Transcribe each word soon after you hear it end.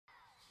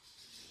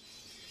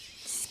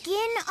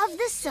skin of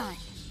the sun.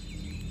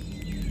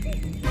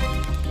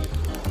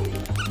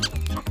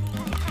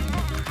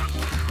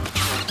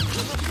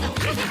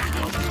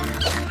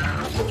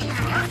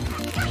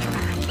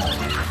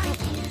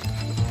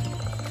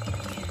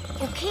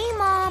 Okay,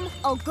 Mom,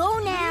 I'll go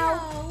now.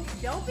 No,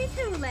 don't be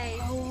too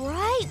late. All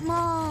right,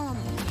 Mom.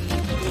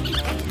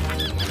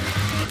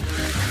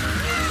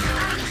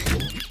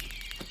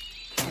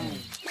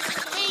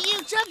 Hey,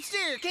 you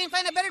Chubster! Can't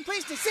find a better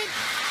place to sit?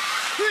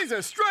 He's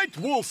a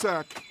striped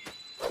woolsack.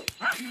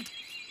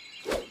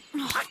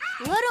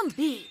 Let him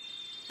be.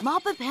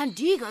 Mappa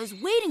Pandiga is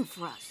waiting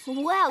for us.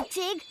 Wow,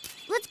 Tig,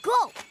 let's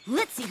go.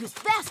 Let's see who's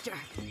faster.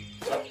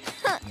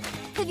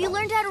 Have you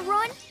learned how to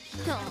run?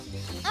 No,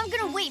 I'm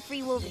gonna wait for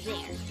you over there.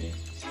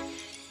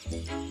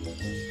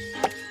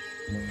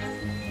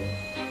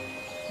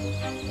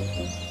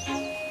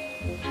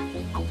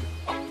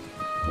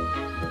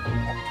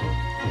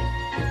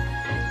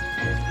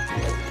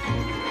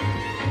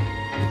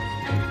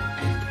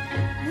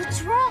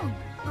 What's wrong?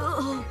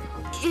 Oh,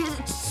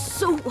 it's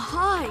so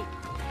high.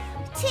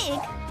 Tig,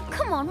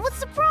 come on, what's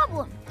the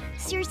problem?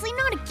 Seriously,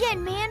 not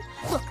again, man.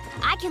 Look,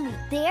 I can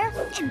leap there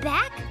and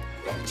back.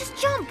 Just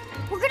jump.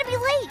 We're gonna be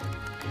late.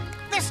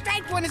 The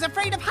striped one is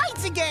afraid of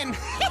heights again!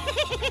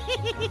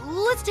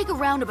 Let's take a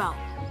roundabout.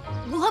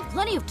 We'll have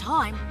plenty of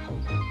time.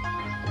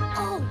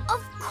 Oh,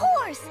 of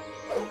course!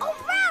 A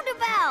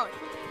roundabout!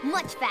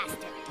 Much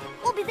faster.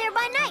 We'll be there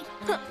by night.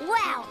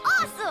 Wow,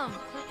 awesome!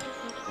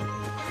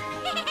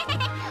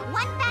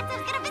 One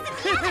fatso's gonna visit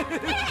the other!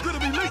 Gonna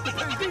be late to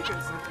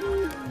Pandigas.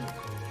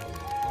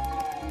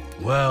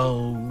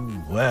 Well,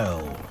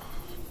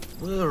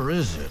 where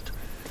is it?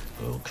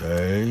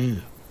 Okay.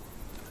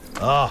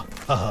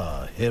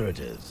 Ah, here it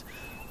is.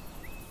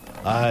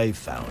 I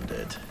found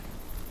it.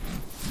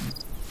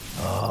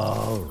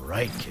 All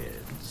right,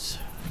 kids.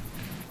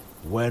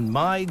 When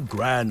my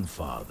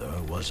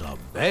grandfather was a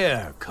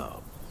bear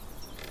cub,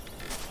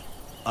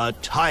 a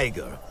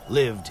tiger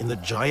lived in the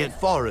giant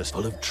forest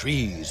full of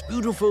trees,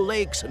 beautiful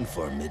lakes, and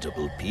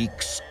formidable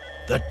peaks.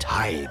 The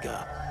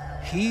tiger.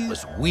 He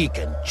was weak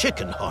and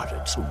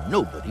chicken-hearted, so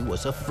nobody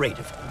was afraid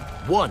of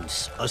him.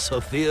 Once, a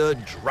severe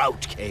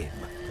drought came.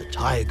 The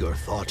tiger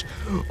thought,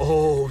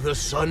 oh, the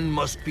sun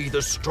must be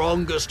the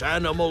strongest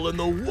animal in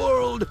the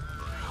world.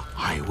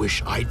 I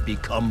wish I'd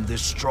become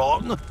this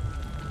strong.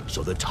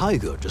 So the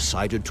tiger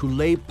decided to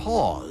lay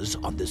paws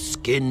on the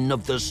skin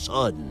of the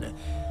sun.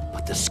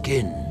 But the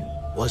skin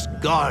was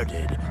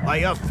guarded by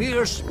a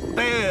fierce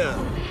bear.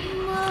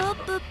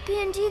 Mappa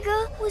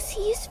Pandiga, was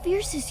he as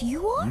fierce as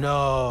you are?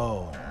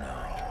 No.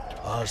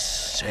 A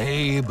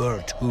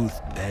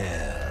saber-toothed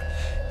bear.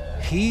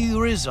 He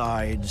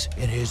resides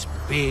in his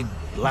big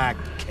black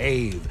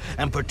cave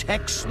and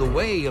protects the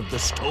way of the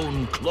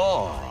stone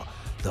claw,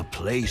 the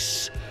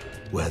place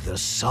where the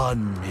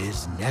sun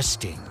is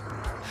nesting.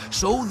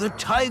 So the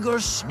tiger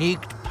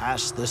sneaked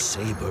past the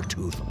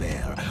saber-toothed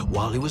bear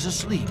while he was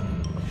asleep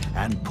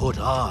and put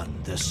on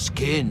the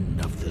skin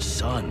of the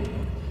sun.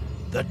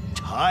 The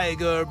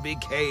tiger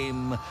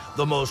became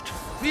the most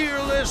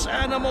fearless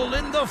animal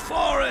in the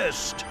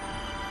forest.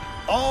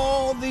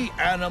 All the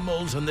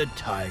animals and the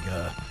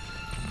tiger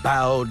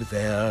bowed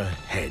their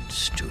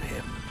heads to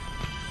him.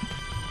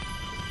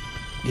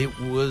 It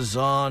was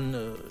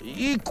on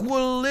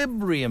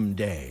Equilibrium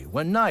Day,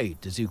 when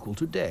night is equal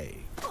to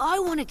day. I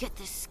want to get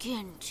this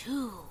skin,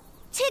 too.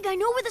 Tig, I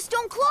know where the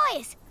stone claw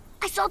is.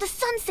 I saw the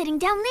sun setting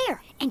down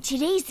there, and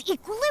today's the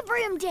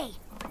Equilibrium Day.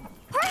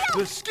 Hurry up!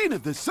 The skin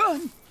of the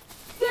sun?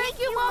 Thank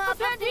you, Mappa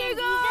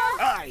Pandiga!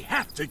 I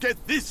have to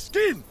get this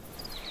skin.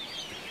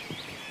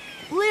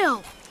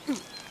 Leo,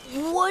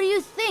 what do you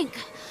think?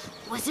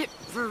 Was it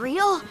for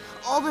real?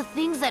 All the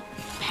things that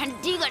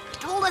Pandiga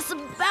told us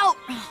about?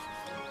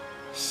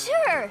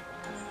 Sure.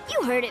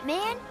 You heard it,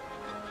 man.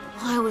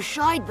 I wish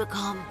I'd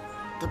become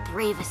the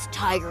bravest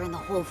tiger in the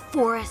whole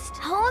forest.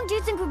 How long do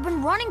you think we've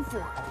been running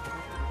for?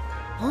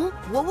 Huh?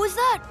 What was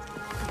that?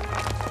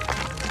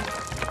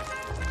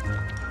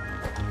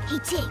 Hey,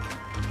 Tig,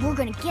 we're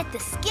gonna get the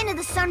skin of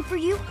the sun for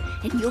you,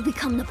 and you'll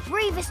become the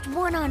bravest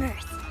one on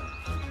Earth.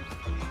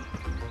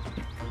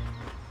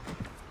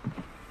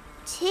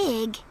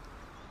 Tig,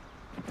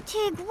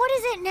 what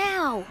is it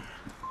now?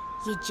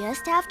 You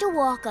just have to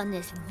walk on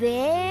this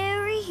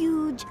very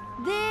huge,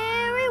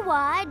 very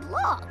wide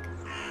log.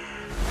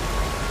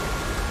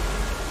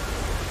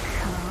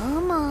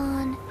 Come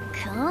on.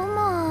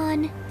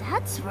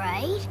 That's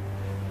right.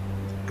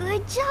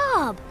 Good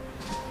job.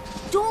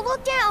 Don't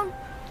look down.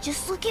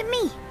 Just look at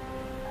me.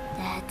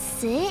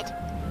 That's it.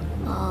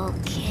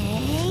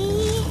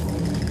 Okay.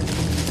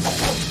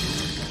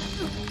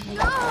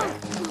 Oh!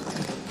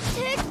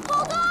 Tig,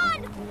 hold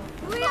on!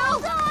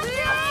 Hold on,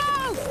 Tig!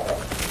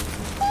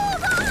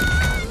 Hold on!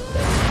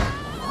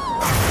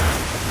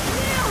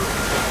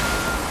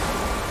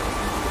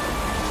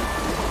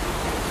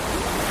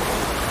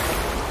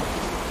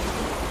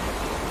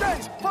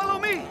 Guys, follow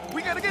me.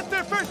 We gotta get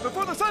there first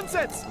before the sun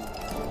sets.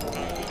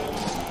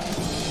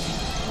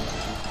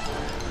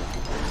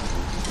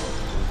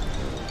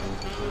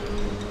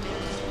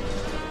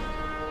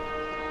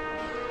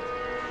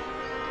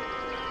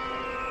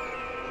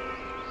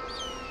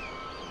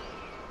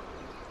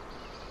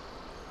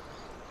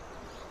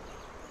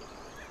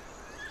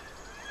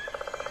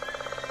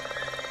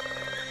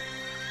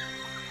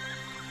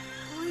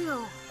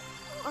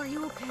 Are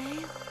you okay?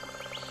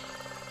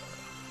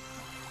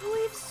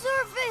 We've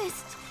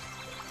surfaced!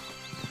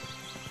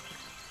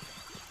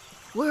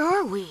 Where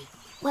are we?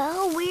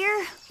 Well,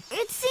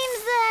 it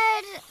seems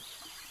that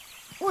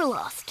we're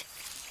lost.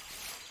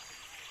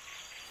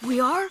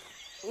 We are?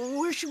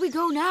 Where should we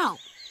go now?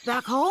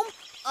 Back home?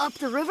 Up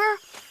the river?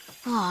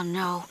 Oh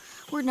no,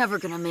 we're never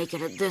gonna make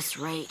it at this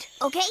rate.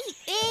 Okay,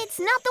 it's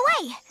not the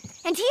way.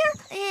 And here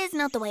is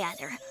not the way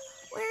either.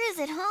 Where is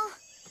it, huh?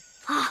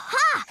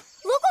 Aha!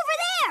 Look over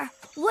there!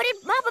 What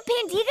did Mama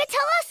Pandiga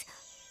tell us?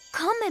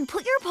 Come and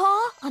put your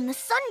paw on the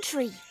sun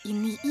tree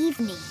in the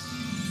evening,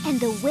 and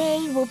the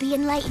way will be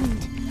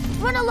enlightened.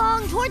 Run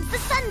along towards the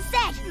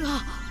sunset!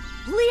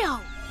 Leo!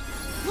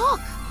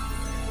 Look!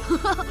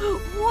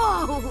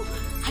 Whoa!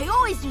 I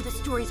always knew the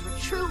stories were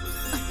true.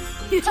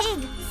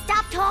 Tig,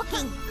 stop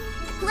talking!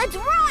 Let's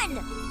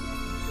run!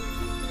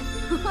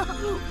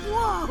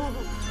 Whoa!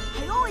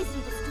 I always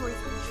knew the stories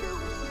were true.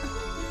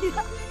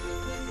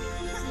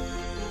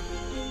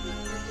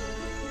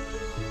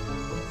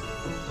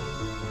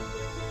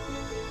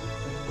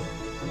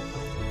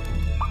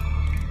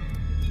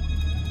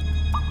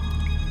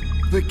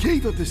 The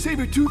cave of the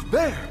saber-toothed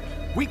bear.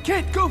 We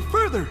can't go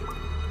further.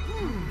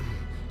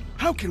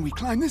 How can we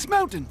climb this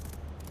mountain?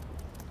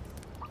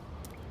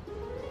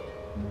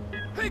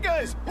 Hey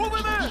guys,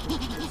 over there!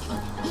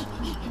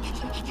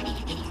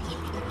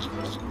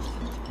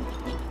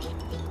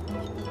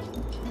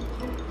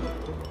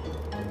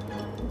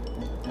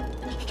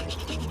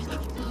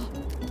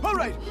 All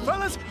right,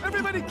 fellas,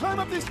 everybody climb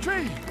up this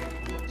tree.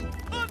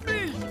 On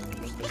me!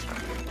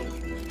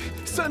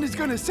 Sun is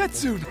gonna set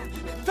soon.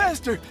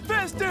 Faster,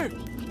 faster!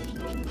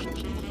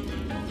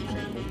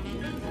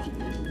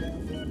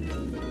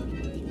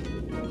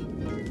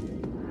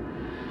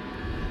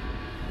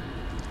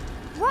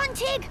 Run,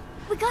 Tig!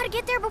 We gotta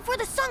get there before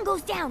the sun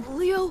goes down.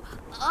 Leo,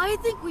 I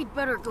think we'd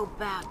better go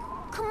back.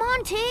 Come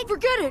on, Tig.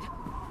 Forget it!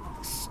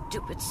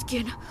 Stupid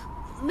skin.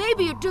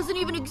 Maybe it doesn't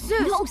even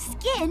exist. No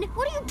skin?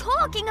 What are you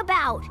talking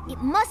about? It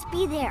must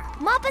be there.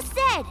 Mappa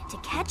said to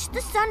catch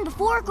the sun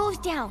before it goes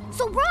down.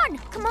 So run!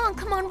 Come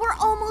on, we're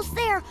almost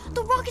there.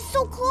 The rock is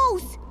so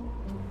close.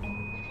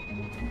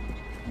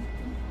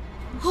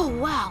 Oh,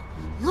 wow.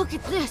 Look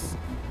at this.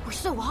 We're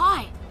so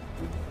high.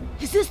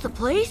 Is this the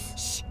place?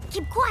 Shh,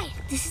 keep quiet.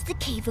 This is the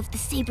cave of the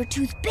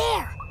saber-toothed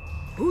bear.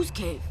 Whose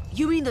cave?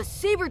 You mean the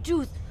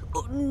saber-tooth?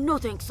 Oh, no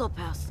thanks, I'll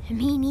pass.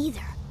 Me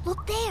neither.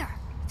 Look there.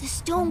 The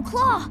stone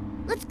claw.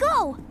 Let's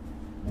go.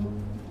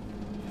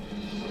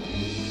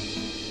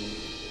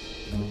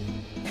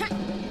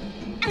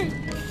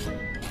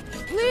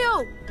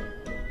 Leo!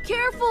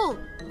 Careful!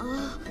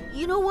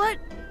 You know what?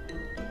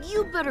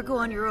 You better go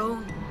on your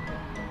own.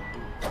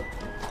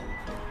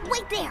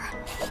 Wait there.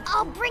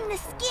 I'll bring the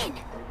skin.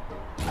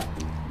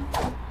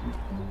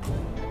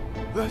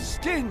 The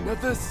skin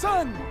of the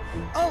sun.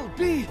 I'll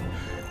be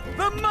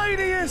the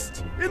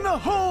mightiest in the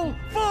whole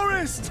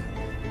forest.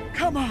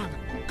 Come on,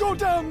 go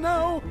down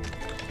now.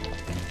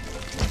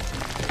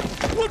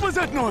 What was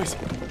that noise?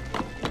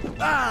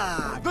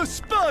 Ah, the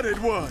spotted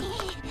one.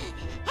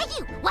 Hey,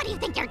 you! What do you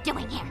think you're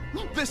doing here?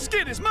 The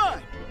skin is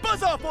mine.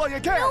 Buzz off while you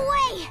can. No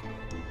way!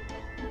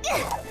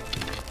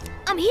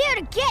 I'm here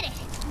to get it,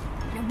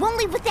 and I won't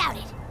leave without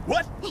it.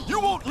 What? You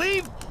won't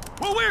leave?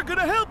 Well, we're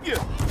gonna help you.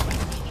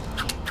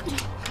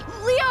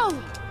 Leo!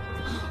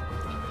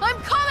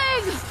 I'm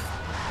coming!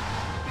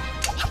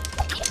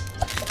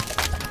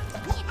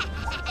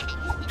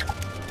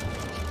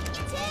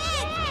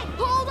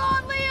 Hold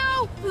on,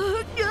 Leo!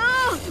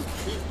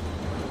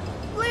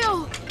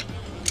 Leo!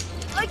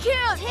 I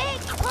can't!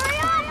 Tig, hurry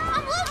up!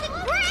 I'm losing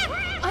grip!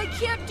 I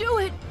can't do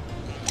it!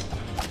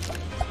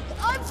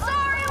 I'm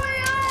sorry,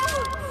 Leo!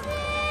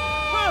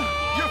 Ah,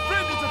 your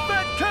friend is a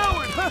fat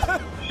coward.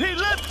 He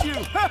left you.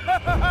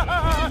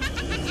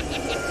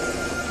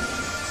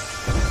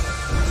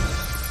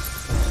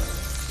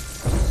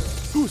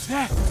 Who's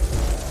that?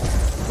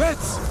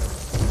 That's...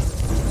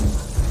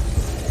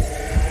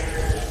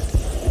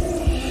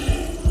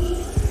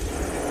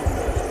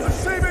 the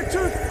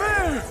saber-toothed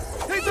bear!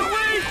 He's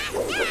awake!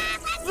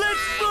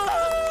 Let's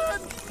run!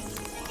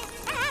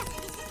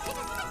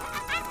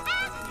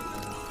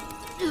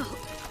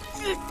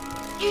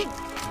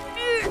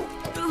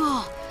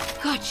 Oh,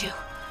 got you.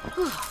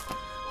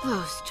 That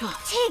was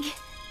tough. Tig,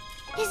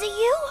 is it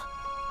you?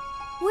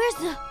 Where's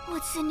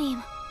what's the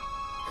name?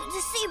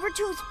 The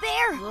saber-toothed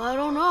bear. Well, I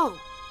don't know.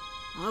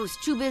 I was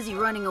too busy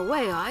running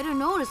away. I didn't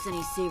notice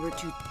any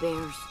saber-toothed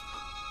bears.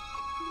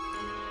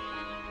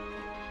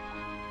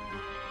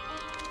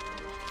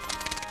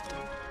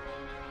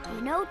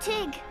 You know,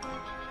 Tig,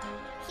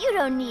 you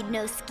don't need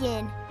no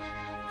skin.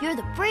 You're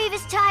the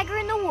bravest tiger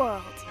in the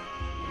world.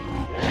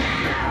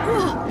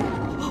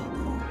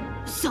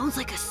 Sounds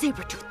like a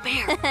saber-toothed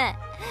bear.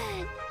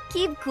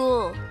 Keep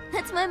cool.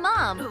 That's my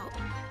mom.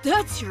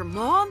 That's your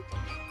mom?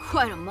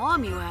 Quite a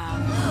mom you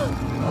have.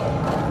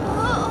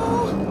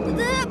 Uh-oh.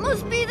 That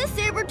must be the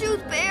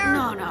saber-toothed bear.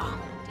 No.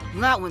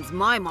 That one's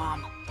my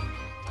mom.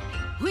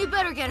 We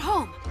better get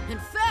home, and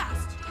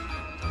fast.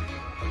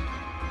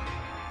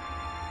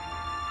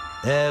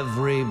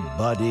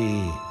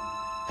 Everybody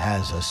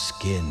has a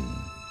skin.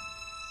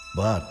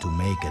 But to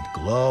make it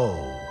glow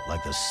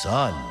like the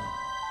sun,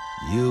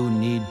 you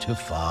need to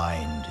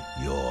find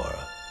your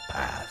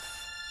path.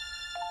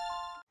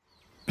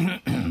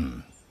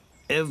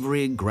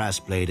 Every grass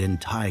blade in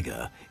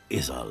taiga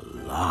is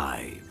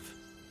alive.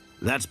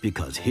 That's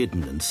because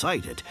hidden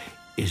inside it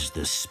is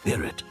the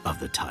spirit of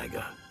the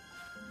taiga.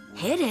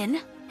 Hidden?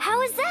 How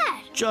is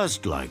that?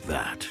 Just like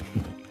that.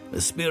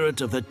 The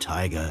spirit of the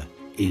taiga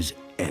is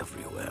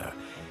everywhere.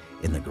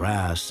 In the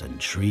grass and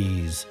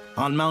trees,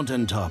 on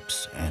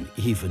mountaintops, and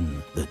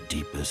even the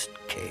deepest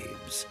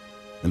caves.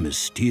 The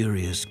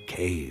mysterious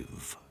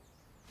cave.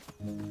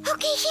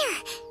 Okay,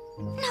 here.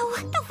 No,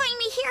 they'll find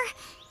me here.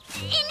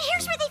 And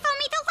here's where they found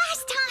me the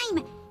last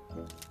time.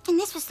 And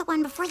this was the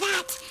one before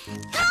that.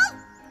 Oh!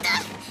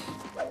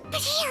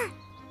 But here.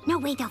 No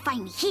way they'll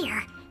find me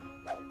here.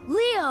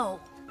 Leo!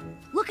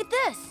 Look at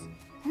this!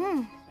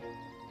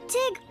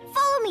 Tig,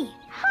 follow me.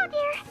 Oh,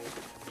 dear.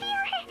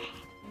 Dear.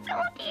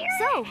 Oh, dear.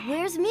 So,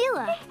 where's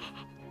Mila?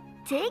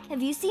 Tig,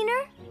 have you seen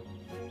her?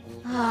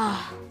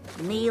 Ah,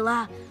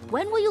 Mila,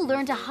 when will you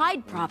learn to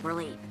hide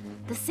properly?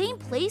 The same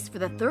place for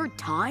the third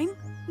time?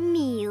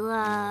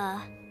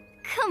 Mila.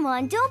 Come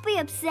on, don't be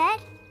upset.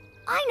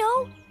 I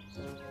know.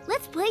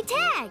 Let's play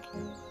tag.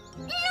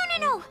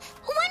 No.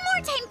 One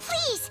more time,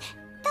 please.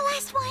 The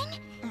last one.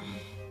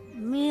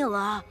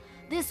 Mila,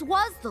 this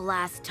was the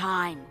last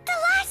time. The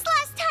last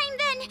time,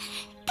 then.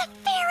 The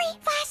very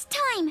last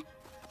time.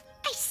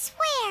 I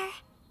swear.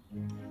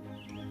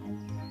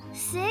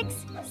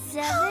 6,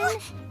 7,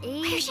 8,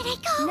 Where should I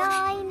go?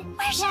 9,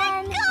 Where should 10,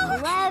 I go?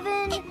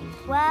 11,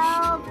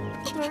 12,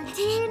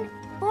 13,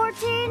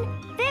 14,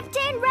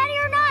 15. Ready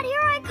or not,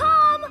 here I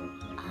come.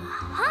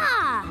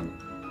 Aha!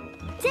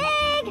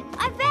 Tig,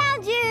 I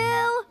found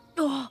you.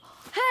 Oh,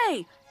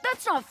 hey,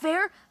 that's not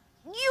fair.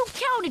 You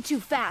counted too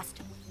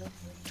fast.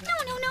 No.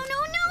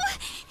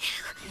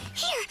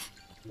 Here.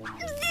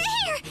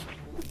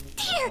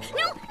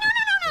 No.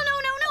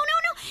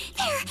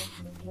 There.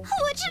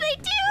 What should I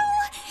do?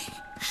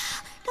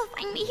 They'll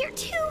find me here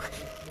too.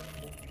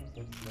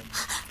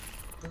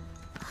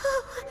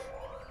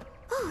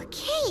 Oh, a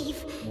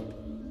cave.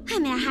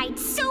 I'm gonna hide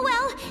so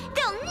well,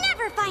 they'll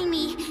never find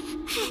me.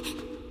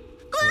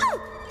 Whoa!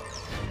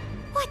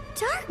 What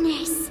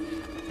darkness?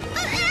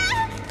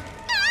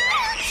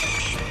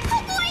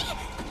 Oh boy!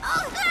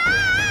 Oh,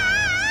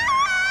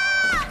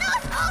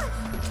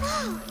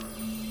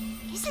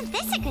 isn't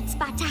this a good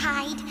spot to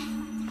hide?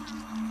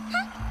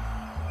 Huh?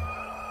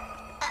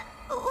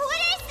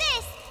 What is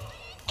this?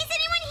 Is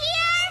anyone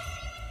here?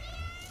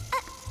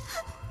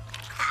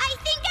 I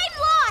think I'm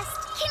lost.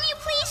 Can you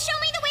please show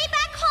me the way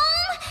back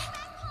home?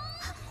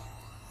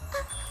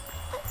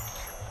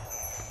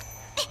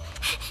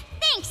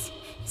 Thanks.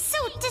 So,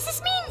 does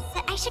this mean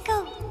that I should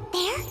go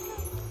there?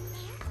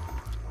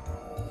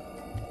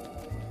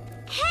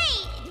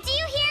 Hey, do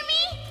you hear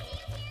me?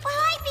 Will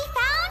I be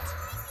found?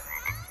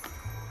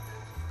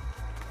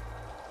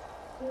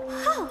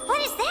 Oh,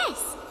 what is this?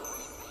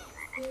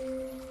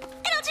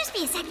 It'll just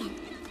be a second.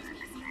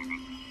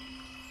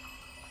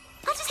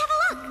 I'll just have a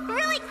look,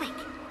 really quick.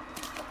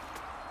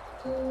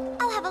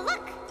 I'll have a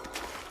look,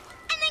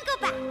 and then go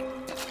back.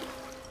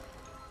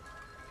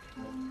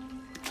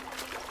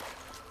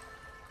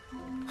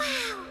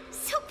 Wow,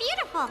 so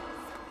beautiful.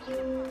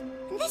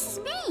 And this is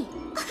me.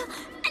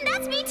 And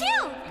that's me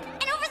too.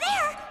 And over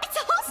there, it's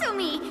also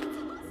me.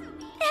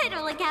 I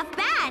don't look half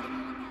bad.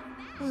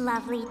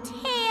 Lovely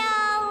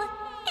tail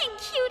and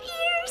cute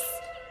ears.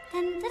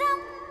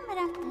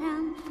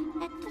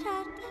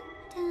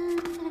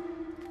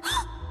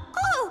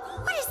 Oh,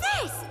 what is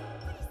this?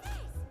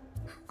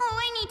 Oh,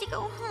 I need to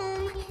go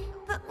home.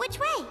 But which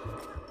way?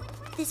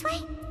 This way?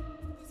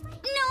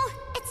 No,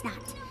 it's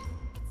not.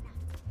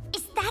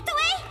 Is that the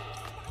way?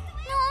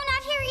 No,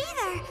 not here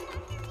either.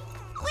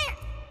 Where?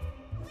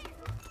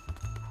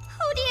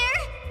 Oh dear.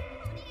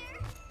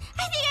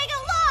 I think I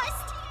got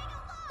lost.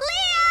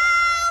 Leo!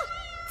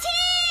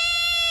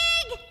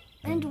 Tig!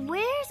 And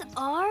where's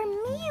our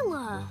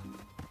Mila?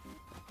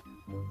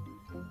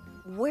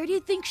 Where do you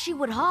think she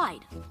would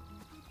hide?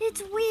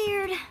 It's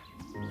weird.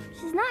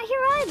 She's not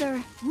here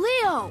either.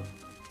 Leo!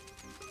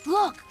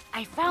 Look,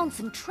 I found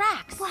some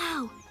tracks.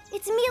 Wow,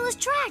 it's Mila's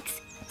tracks.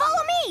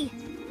 Follow me.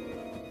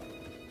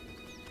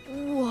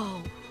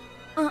 Whoa.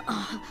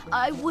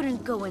 I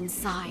wouldn't go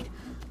inside.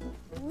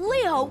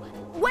 Leo,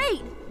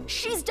 wait!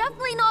 She's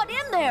definitely not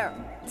in there!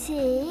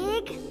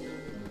 Tig,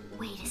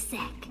 wait a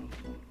sec.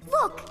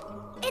 Look,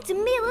 it's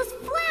Mila's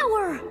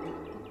flower.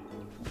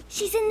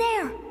 She's in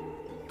there.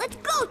 Let's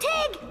go,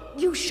 Tig!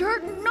 You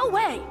sure? No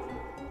way!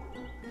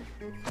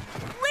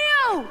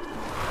 Leo!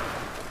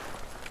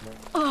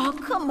 Oh,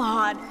 come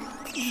on.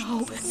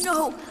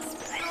 No.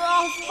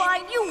 Oh,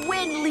 fine, you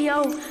win,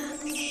 Leo.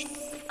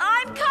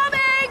 I'm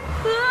coming!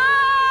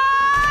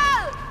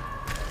 Ah!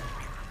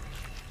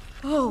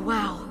 Oh,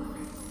 wow.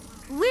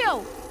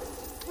 Leo,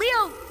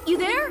 you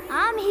there?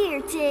 I'm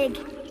here, Tig.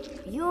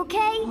 You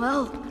okay?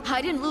 Well,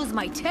 I didn't lose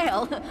my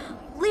tail.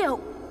 Leo,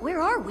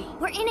 where are we?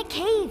 We're in a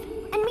cave,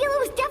 and Mila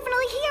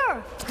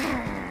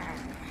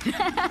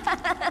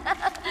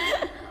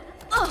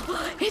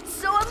Oh, it's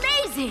so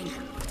amazing!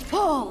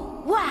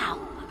 Oh, wow!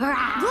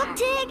 Look,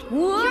 Tig!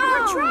 Whoa. Here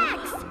are her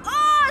tracks!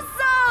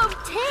 Awesome!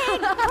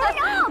 Tig, hurry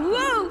up!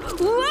 Whoa!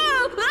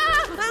 Whoa!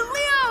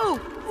 Leo!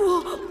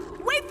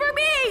 Wait for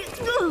me!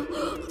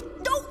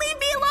 Don't leave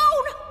me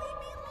alone!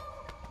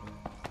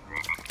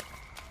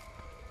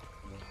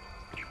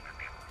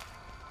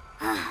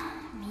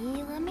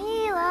 Mila,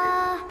 Mila.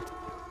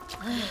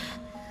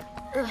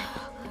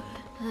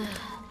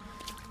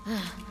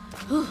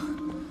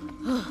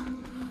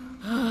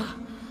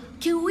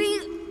 Can we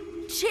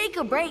take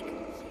a break?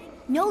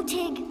 No,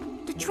 Tig.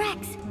 The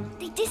tracks,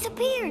 they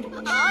disappeared.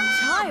 I'm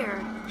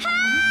tired.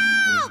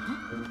 Help!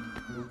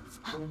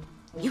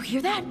 You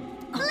hear that?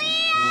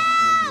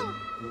 Leo!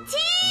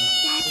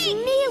 Tig! That's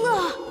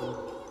Mila.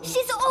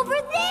 She's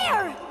over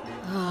there.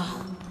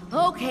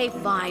 Okay,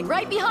 fine.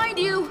 Right behind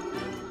you.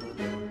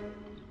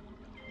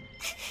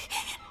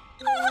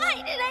 Why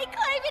did I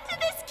climb into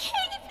this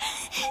cave?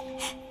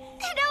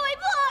 And now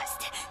I'm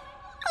lost.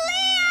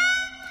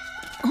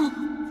 Leo!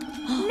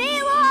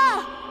 Mila!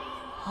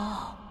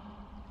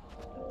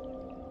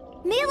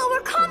 Mila,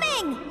 we're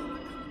coming!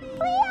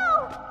 Leo!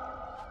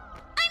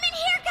 I'm in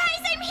here,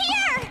 guys! I'm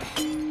here!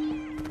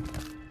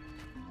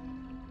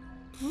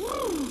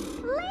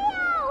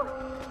 Leo!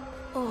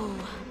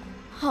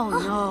 Oh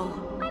no.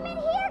 I'm in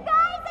here,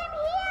 guys! I'm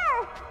here!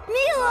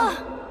 Mila!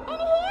 In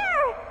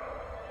here!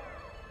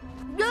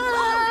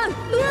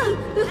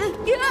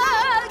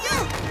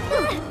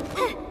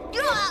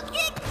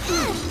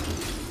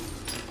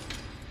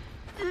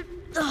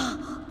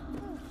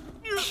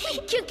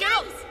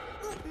 Guys!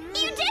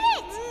 You did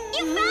it!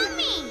 You found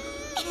me!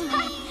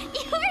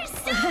 You were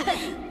so...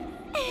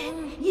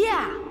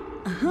 Yeah.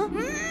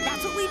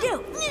 That's what we do.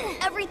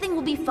 Everything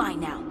will be fine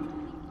now.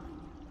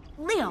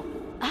 Leo,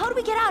 how do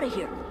we get out of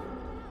here?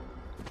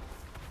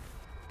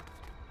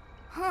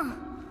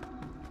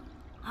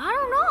 I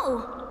don't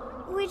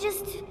know. We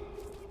just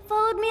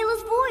followed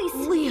Mila's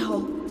voice.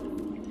 Leo,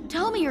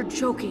 tell me you're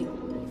joking.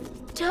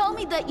 Tell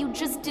me that you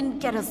just didn't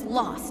get us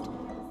lost.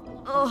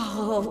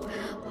 Oh,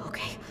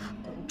 okay.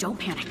 Don't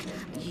panic.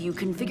 You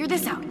can figure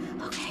this out.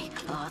 Okay,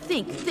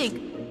 think.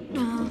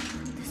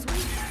 This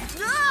way.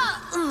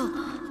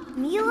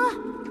 Mila,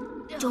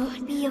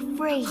 don't be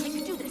afraid. I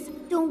can do this.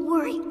 Don't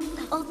worry.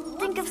 I'll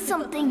think of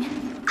something.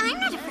 I'm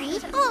not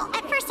afraid. Well,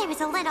 at first I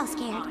was a little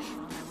scared.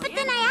 But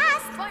then I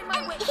asked, Find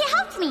my way. and he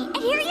helped me, and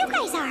here you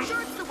guys are.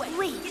 Sure, it's the way.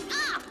 Wait,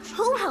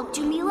 who helped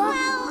you, Mila?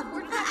 Well,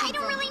 I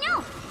don't really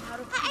know.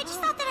 I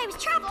just thought that I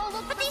was trapped,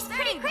 but these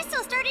pretty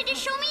crystals started to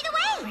show me the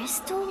way.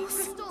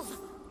 Crystals?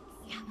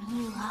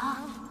 Mila,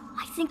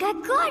 I think I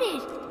got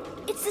it.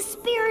 It's the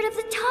spirit of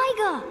the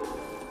taiga.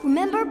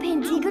 Remember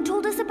Pandiga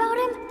told us about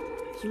him?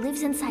 He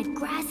lives inside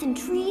grass and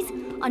trees,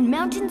 on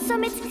mountain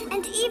summits,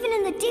 and even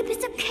in the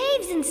deepest of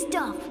caves and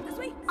stuff.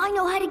 I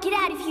know how to get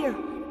out of here.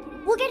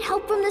 We'll get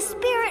help from the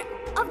spirit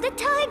of the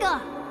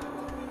taiga.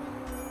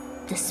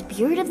 The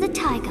spirit of the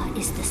taiga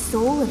is the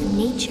soul of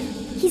nature.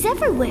 He's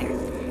everywhere.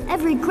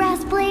 Every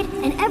grass blade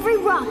and every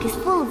rock is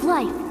full of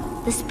life.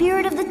 The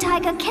spirit of the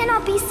taiga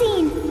cannot be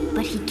seen,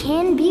 but he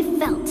can be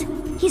felt.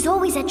 He's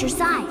always at your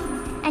side,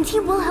 and he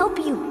will help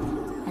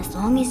you, as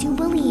long as you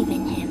believe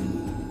in him.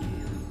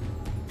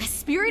 The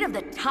spirit of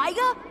the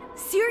taiga?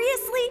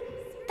 Seriously?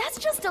 That's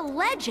just a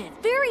legend.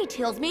 Fairy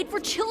tales made for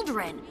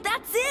children.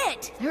 That's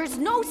it. There's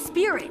no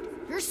spirit.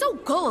 You're so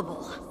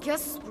gullible.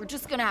 Guess we're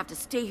just gonna have to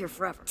stay here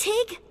forever.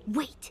 Tig,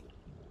 wait.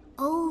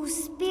 Oh,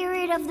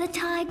 spirit of the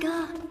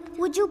taiga,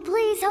 would you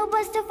please help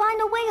us to find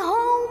a way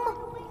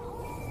home?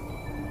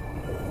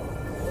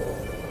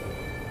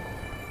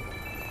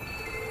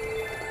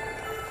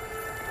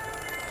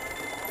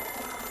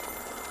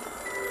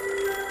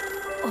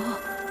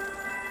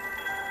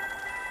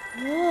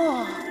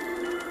 Whoa.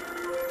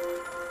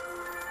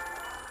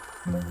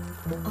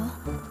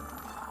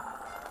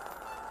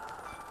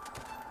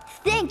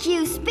 Thank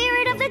you,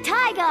 spirit of the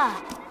taiga.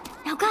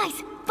 Now,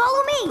 guys,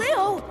 follow me.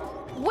 Leo,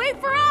 wait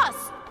for us!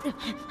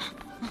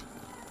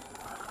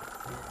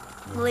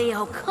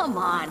 Leo, come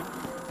on.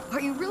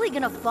 Are you really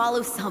gonna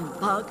follow some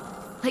bug?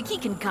 Like he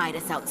can guide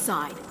us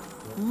outside.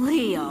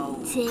 Leo.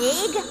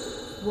 Tig,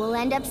 we'll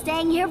end up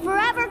staying here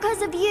forever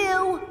because of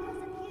you.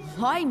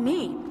 Why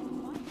me?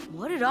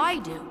 What did I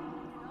do?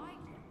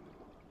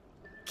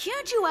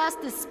 Can't you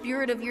ask the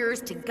spirit of yours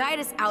to guide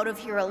us out of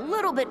here a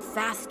little bit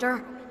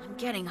faster? I'm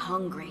getting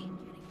hungry.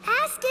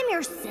 Ask him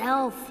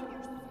yourself.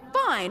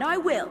 Fine, I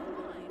will.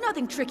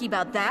 Nothing tricky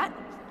about that.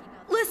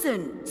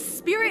 Listen,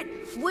 spirit,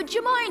 would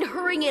you mind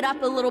hurrying it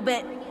up a little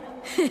bit?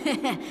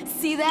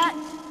 See that?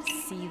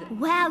 See that?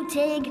 Wow,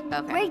 Tig.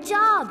 Okay. Great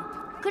job.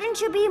 Couldn't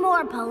you be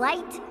more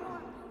polite?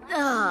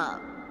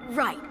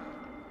 Right.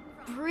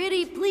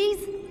 Pretty,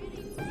 please?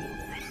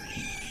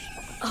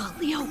 Oh,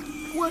 Leo,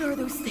 what are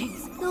those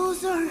things?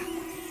 Those are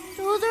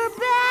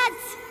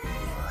bats.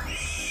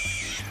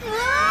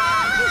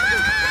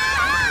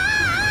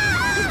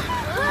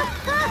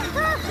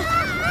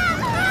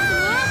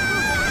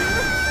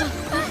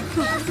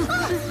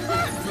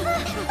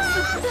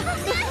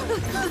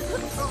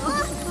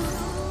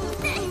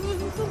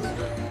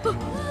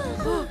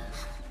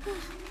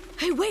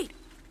 Hey, wait!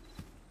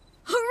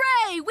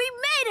 Hooray! We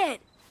made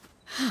it!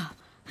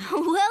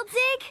 Well,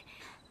 Tig,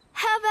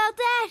 how about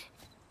that?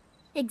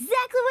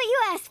 Exactly what you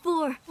asked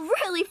for,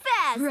 really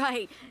fast.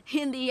 Right.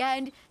 In the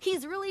end,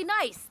 he's really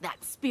nice,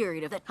 that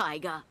spirit of the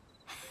taiga.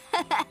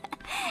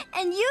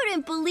 And you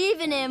didn't believe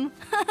in him.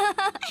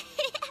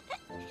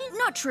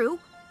 Not true.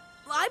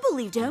 I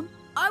believed him.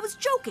 I was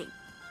joking.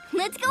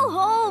 Let's go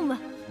home.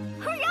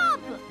 Hurry up!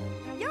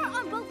 You're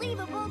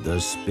unbelievable. The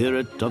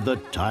spirit of the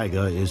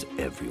taiga is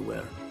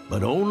everywhere,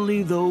 but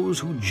only those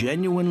who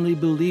genuinely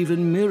believe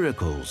in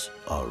miracles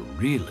are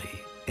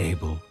really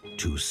able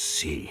to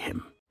see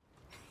him.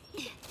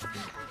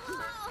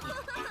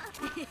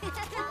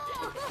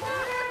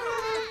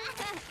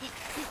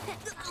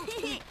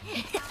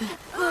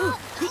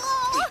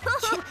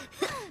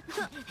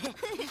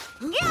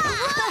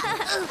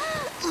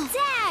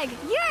 Tag,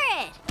 you're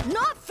it.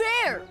 Not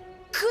fair!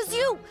 'Cause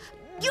you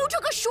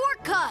took a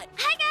shortcut!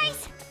 Hi,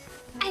 guys.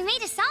 I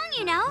made a song,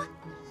 you know.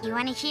 You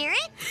want to hear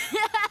it?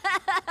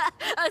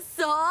 A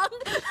song?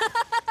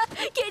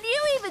 Can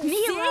you even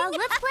Mila, sing?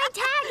 let's play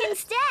tag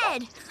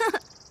instead.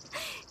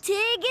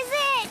 Tig is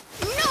it.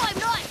 No, I'm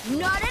not!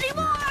 Not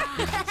anymore!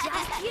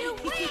 Just you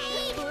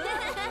wait.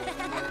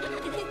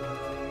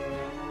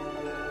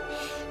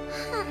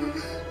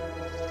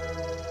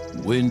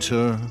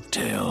 Winter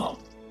Tale.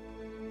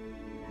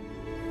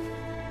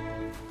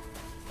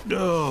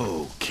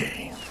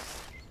 Okay.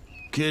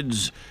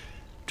 Kids,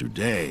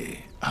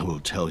 today I will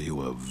tell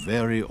you a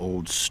very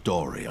old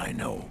story I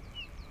know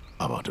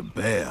about a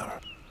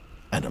bear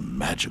and a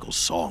magical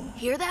song.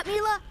 Hear that,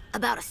 Mila?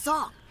 About a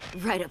song.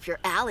 Right up your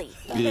alley.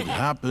 It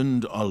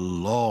happened a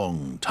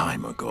long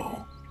time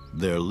ago.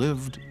 There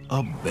lived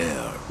a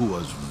bear who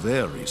was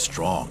very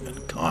strong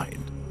and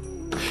kind,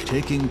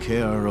 taking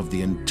care of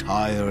the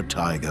entire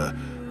taiga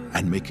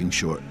and making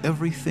sure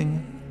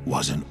everything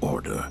was in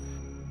order.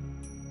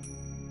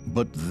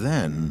 But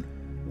then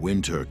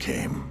winter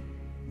came,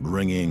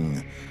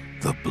 bringing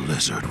the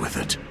blizzard with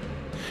it.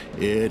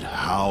 It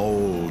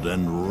howled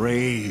and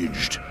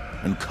raged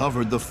and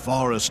covered the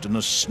forest in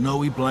a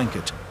snowy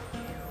blanket.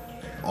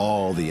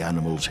 All the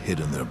animals hid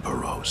in their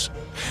burrows,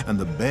 and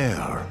the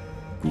bear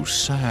grew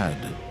sad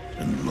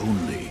and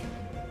lonely.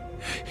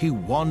 He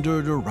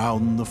wandered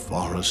around the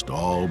forest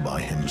all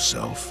by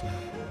himself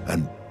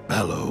and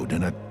bellowed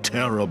in a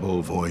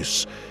terrible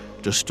voice,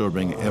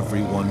 disturbing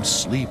everyone's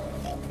sleep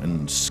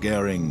and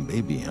scaring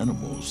baby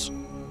animals.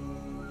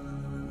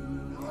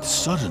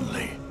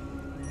 Suddenly,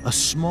 a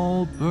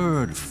small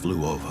bird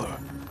flew over.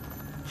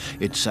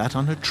 It sat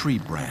on a tree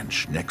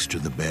branch next to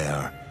the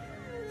bear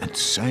and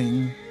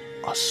sang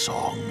a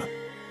song.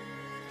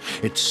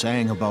 It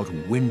sang about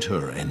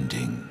winter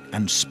ending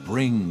and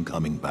spring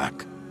coming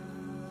back,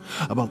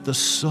 about the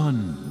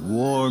sun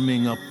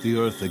warming up the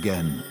earth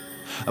again,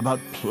 about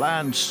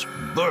plants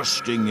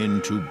bursting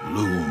into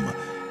bloom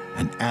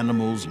and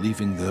animals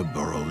leaving their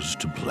burrows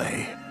to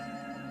play.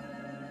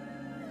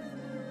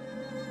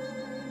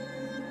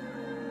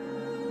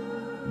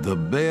 The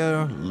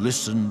bear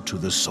listened to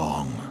the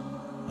song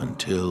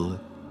until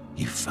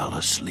he fell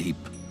asleep.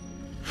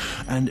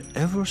 And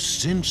ever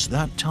since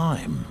that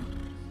time,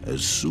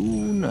 as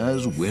soon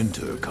as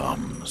winter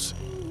comes,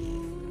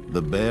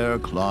 the bear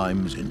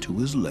climbs into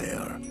his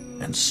lair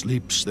and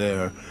sleeps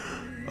there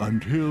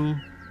until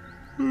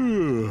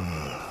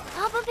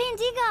Papa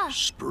Pandiga,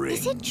 spring.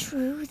 is it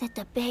true that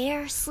the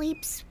bear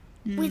sleeps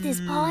with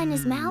his paw in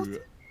his mouth?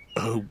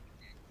 How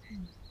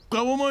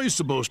am I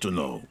supposed to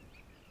know?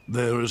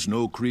 There is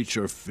no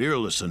creature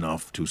fearless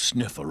enough to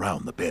sniff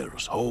around the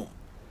bear's home.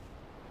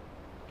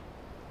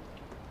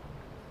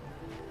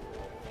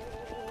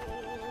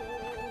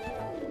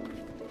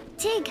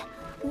 Tig,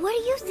 what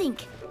do you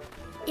think?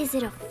 Is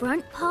it a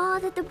front paw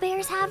that the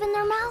bears have in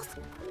their mouth?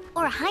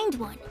 Or a hind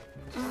one?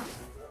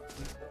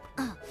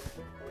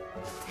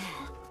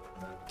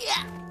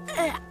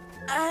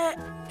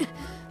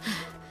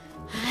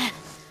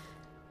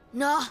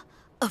 Nah,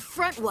 a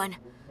front one.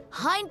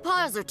 Hind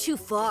paws are too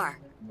far.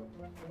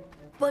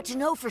 But to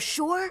know for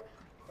sure,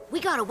 we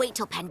gotta wait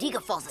till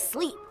Pandiga falls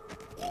asleep.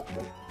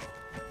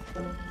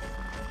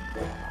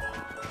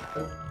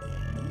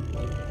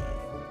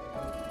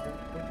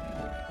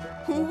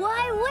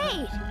 Why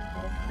wait?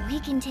 We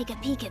can take a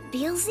peek at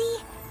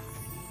Beelzy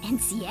and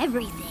see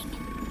everything.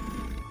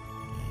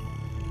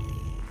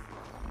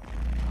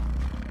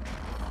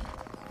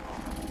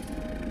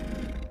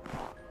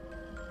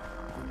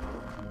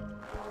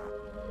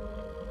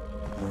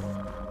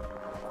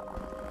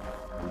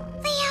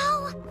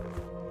 Leo,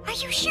 are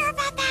you sure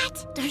about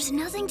that? There's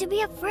nothing to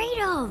be afraid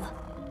of.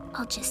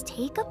 I'll just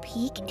take a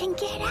peek and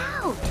get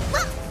out.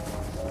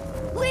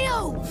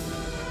 Leo!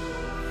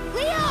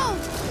 Leo!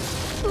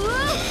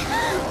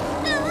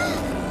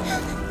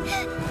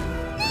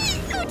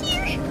 Oh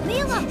dear!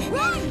 Mila,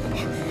 run!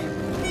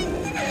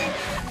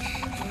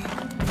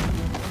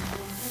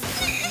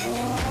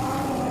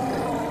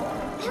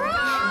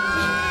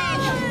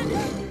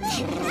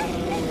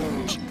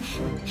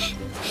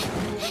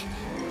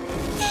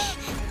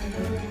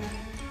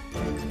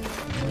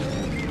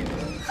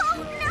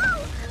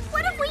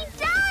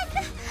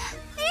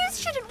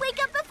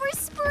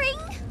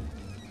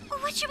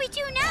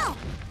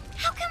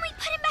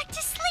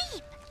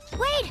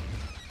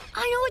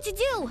 I know what to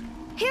do.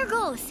 Here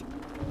goes.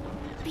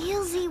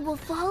 Beelzy will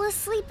fall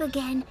asleep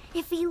again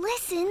if he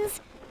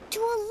listens to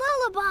a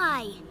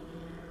lullaby.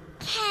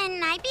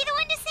 Can I be the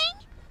one to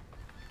sing?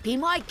 Be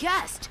my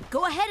guest.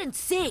 Go ahead and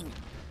sing.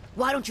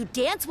 Why don't you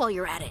dance while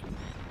you're at it?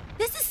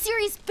 This is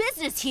serious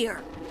business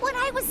here. When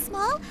I was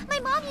small, my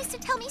mom used to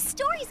tell me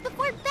stories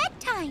before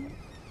bedtime.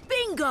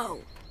 Bingo!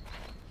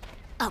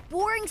 A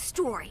boring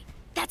story.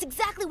 That's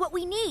exactly what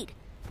we need.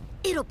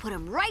 It'll put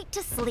him right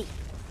to sleep.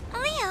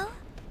 Leo,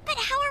 but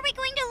how are we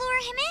going to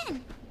lure him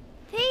in?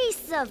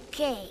 Piece of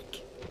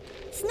cake.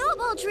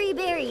 Snowball tree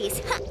berries.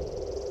 Ha.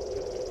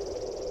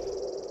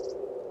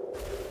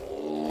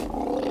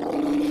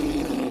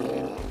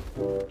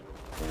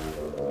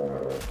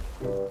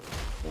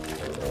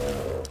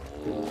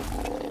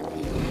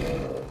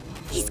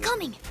 He's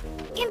coming.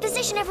 In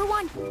position,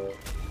 everyone.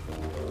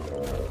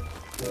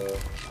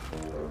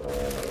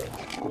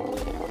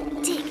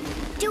 Tig,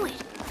 do it.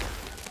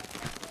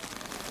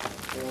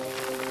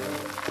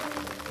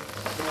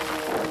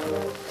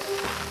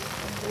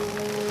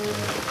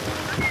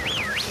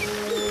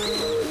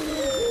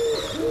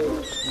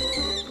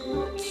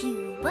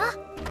 Cuba.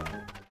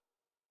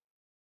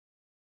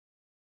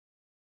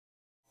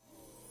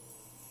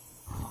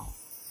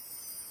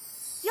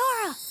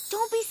 Yara,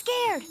 don't be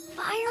scared.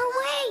 Fire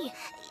away.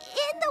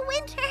 In the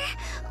winter,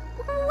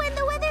 when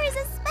the weather is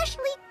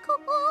especially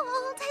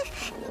cold,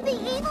 the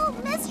evil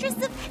mistress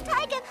of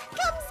Taiga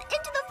comes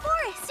into the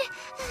forest.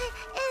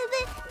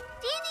 The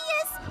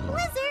devious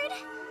blizzard.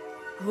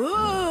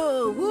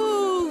 Whoa,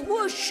 whoo,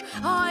 whoosh!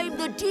 I'm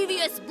the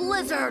devious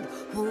blizzard.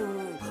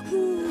 Whoo,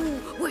 whoo,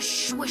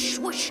 whoosh, whoosh,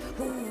 whoosh,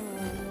 whoo.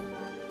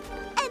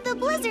 And the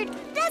blizzard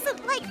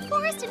doesn't like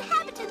forest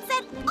inhabitants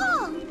at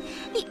all.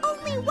 The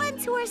only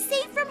ones who are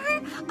safe from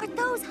her are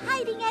those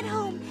hiding at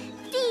home,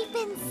 deep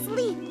in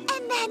sleep.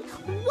 And then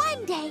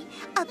one day,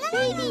 a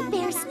baby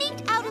bear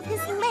sneaked out of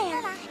his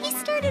lair. He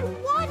started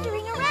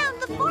wandering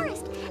around the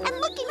forest and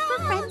looking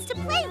for friends to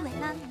play with.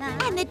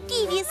 And the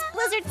devious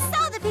blizzard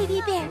saw the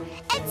baby bear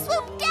and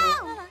swooped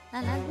down,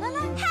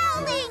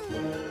 howling.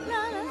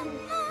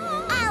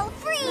 I'll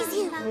freeze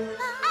you.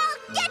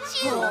 I'll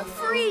get you. I'll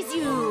freeze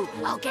you.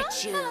 I'll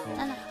get you.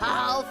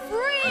 I'll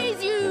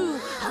freeze you.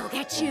 I'll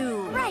get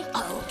you. Right.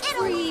 I'll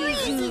It'll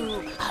freeze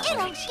you.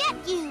 It'll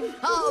get you.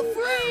 I'll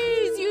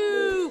freeze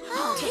you.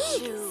 I'll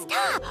get you.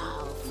 Stop.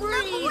 I'll The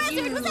freeze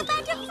blizzard you. was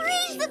about to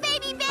freeze the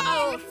baby bear.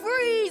 I'll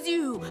freeze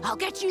you. I'll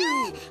get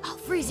you. I'll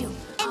freeze you.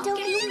 And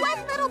only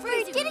one little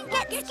bird didn't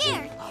get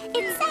scared.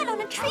 It sat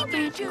on a tree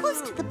branch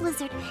close to the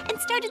blizzard and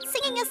started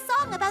singing a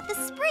song about the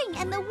spring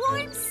and the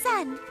warm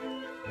sun.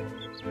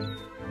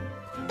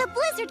 The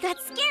blizzard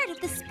got scared of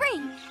the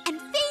spring and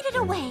faded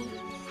away.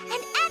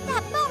 And at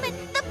that moment,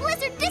 the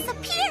blizzard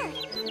disappeared.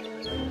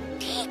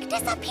 Tig,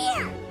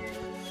 disappear.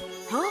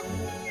 Huh?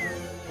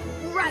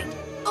 Right.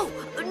 Oh,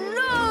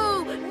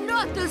 no!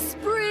 Not the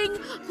spring!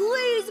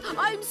 Please!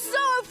 I'm so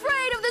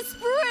afraid of the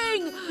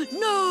spring!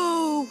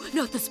 No!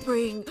 Not the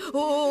spring!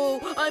 Oh,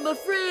 I'm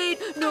afraid!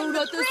 No,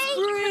 not the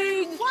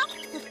spring!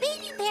 Walked the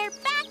baby bear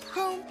back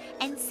home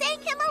and sang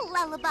him a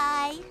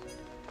lullaby.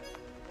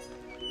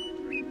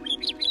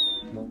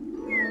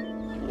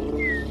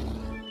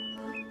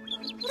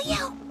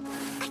 Leo,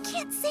 I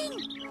can't sing.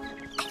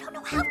 I don't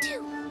know how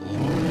to.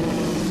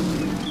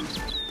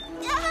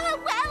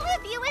 Well,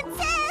 if you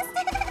insist.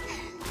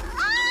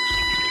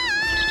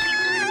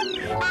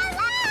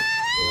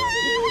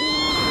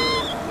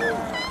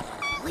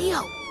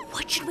 Leo,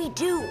 what should we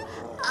do?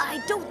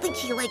 I don't think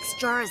he likes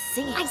Jara's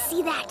singing. I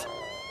see that.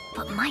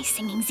 But my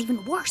singing's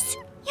even worse.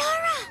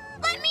 Yara,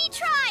 let me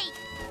try.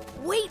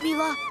 Wait,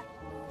 Mila.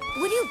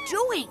 What are you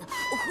doing?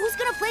 Who's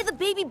gonna play the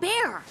baby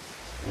bear?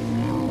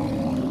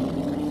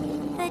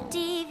 The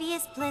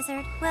devious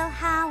blizzard will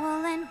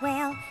howl and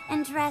wail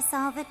and dress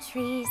all the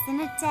trees in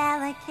a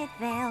delicate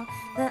veil.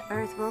 The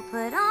earth will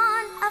put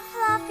on a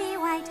fluffy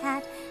white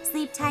hat.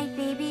 Sleep tight,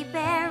 baby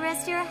bear,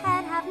 rest your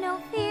head, have no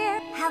fear.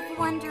 Have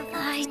wonderful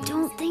I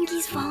don't think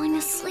he's falling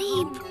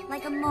asleep.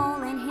 like a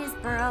mole in his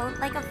burrow,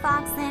 like a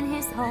fox in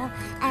his hole.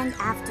 And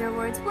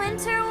afterwards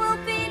winter will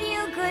bid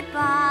you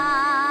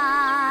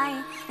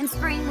goodbye, and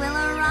spring will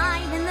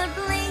arrive in the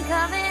blink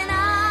of an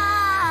eye.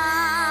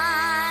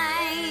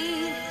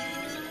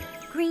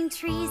 Green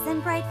trees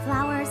and bright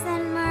flowers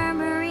and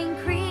murmuring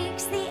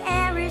creeks. The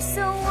air is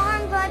so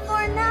warm, but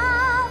for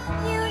now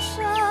you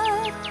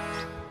should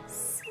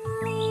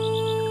sleep.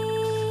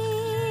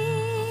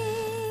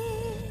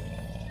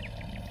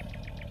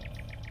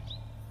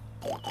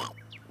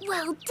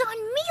 Well done,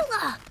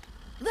 Mila!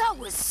 That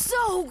was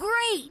so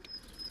great!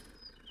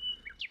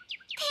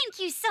 Thank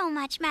you so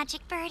much,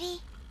 Magic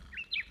Birdie.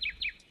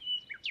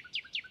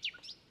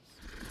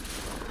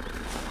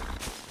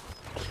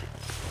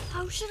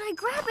 How should I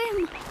grab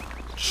him?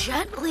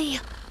 Gently.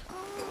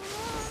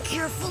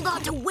 Careful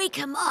not to wake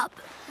him up.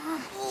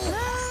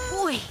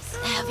 Boy, he's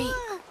heavy.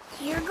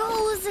 Here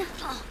goes.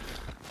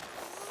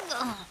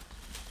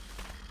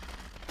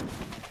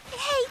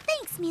 Hey,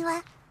 thanks,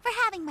 Mila, for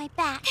having my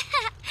back.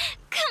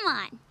 Come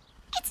on.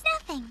 It's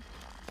nothing.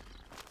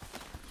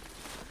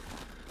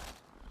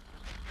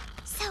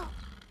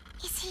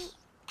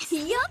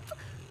 Yup,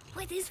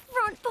 with his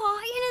front paw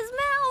in his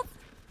mouth.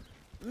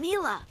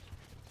 Mila,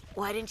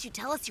 why didn't you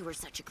tell us you were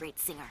such a great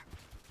singer?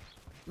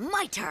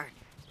 My turn.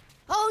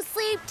 Oh,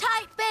 sleep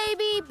tight,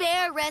 baby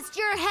bear, rest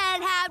your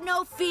head, have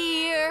no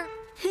fear.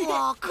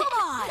 Oh, come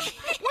on.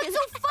 What's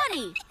so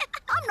funny?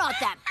 I'm not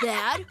that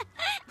bad.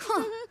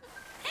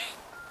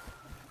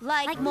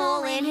 Like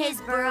mole in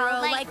his burrow,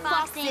 like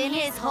fox in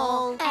his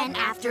hole. And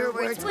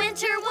afterwards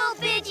winter will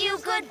bid you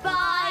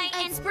goodbye,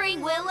 and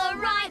spring will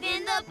arrive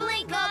in the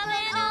blink of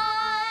an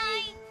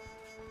eye.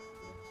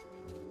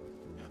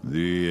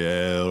 The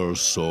air's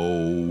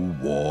so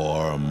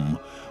warm,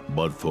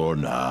 but for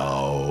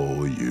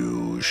now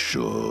you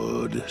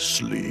should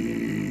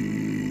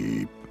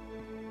sleep.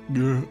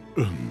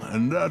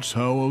 And that's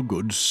how a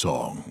good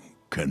song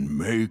can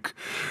make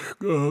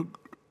a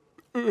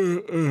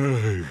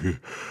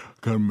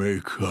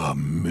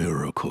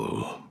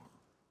miracle.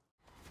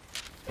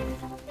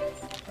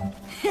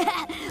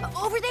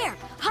 Over there,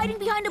 hiding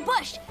behind a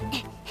bush.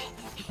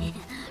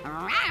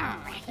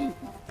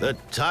 The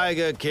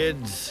Tiger,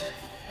 kids,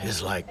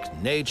 is like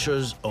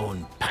nature's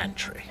own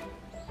pantry.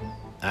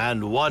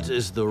 And what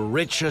is the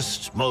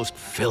richest, most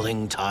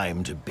filling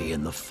time to be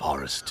in the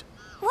forest?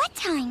 What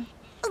time?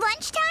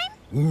 Lunchtime?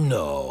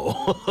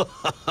 No.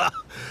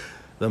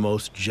 The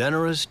most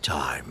generous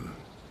time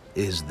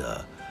is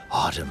the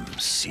autumn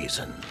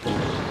season.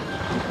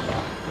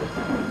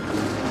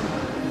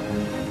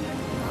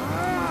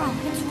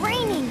 It's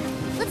raining.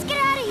 Let's get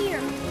out of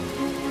here.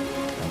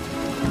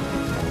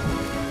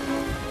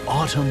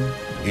 Autumn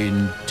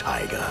in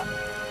Taiga.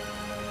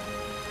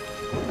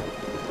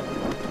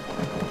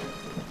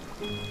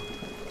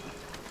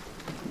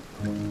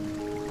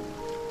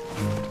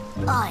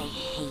 I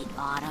hate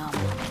autumn.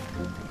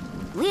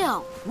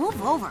 Leo,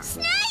 move over.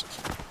 Snake!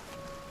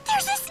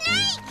 There's a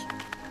snake!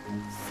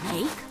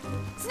 Snake?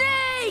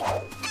 Snake!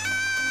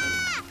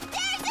 Ah!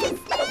 There's a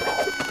snake!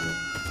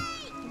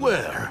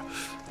 Where?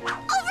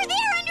 Over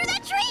there under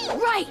that tree!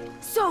 Right!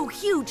 So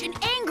huge and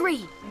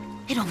angry!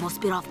 It almost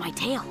bit off my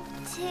tail.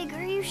 Tig,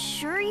 are you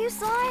sure you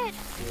saw it?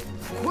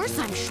 Of course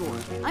I'm sure.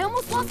 I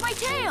almost lost my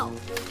tail.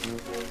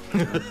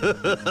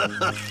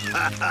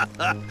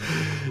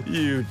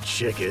 You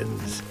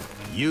chickens.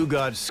 You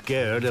got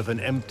scared of an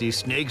empty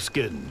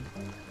snakeskin.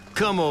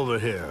 Come over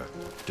here.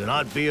 Do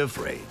not be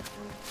afraid.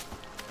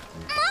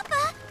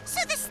 Mappa,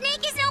 so the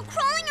snake is now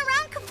crawling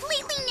around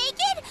completely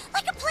naked?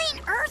 Like a plain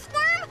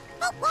earthworm?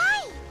 But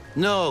why?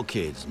 No,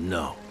 kids,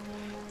 no.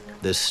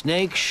 The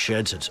snake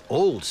sheds its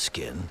old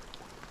skin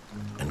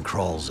and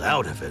crawls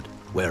out of it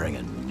wearing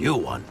a new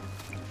one.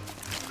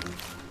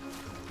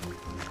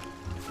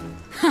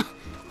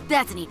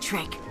 That's a neat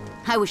trick.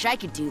 I wish I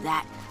could do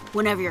that.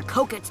 Whenever your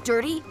coat gets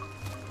dirty,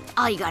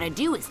 all you gotta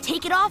do is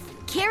take it off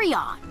and carry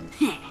on.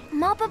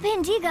 Mappa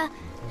Pandiga,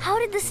 how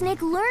did the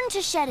snake learn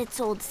to shed its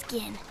old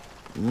skin?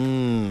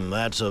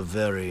 That's a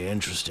very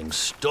interesting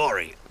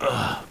story.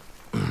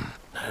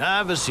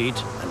 Have a seat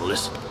and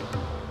listen.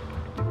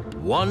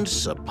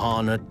 Once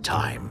upon a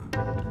time,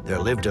 there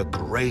lived a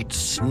great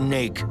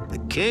snake, the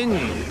king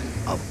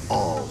of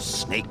all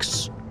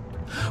snakes.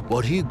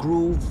 But he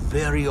grew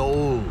very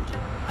old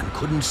and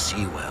couldn't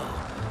see well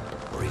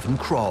or even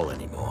crawl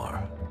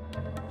anymore.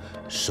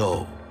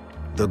 So,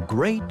 the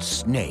great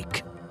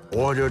snake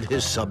ordered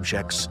his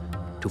subjects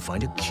to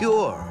find a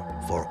cure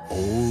for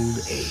old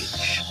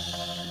age.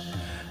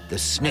 The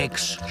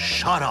snakes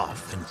shot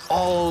off in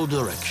all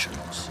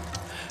directions.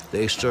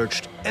 They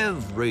searched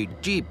every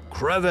deep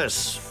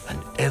crevice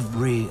and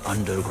every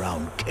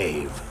underground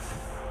cave,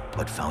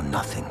 but found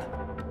nothing.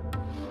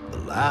 The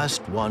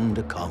last one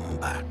to come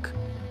back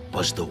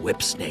was the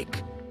whip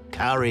snake,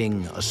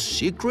 carrying a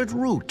secret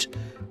root.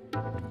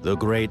 The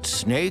great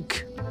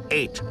snake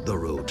ate the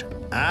root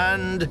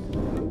and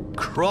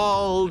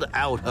crawled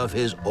out of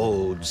his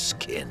old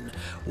skin.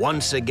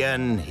 Once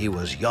again, he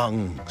was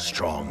young,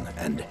 strong,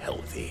 and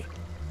healthy.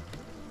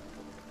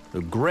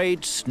 The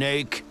great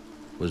snake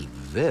was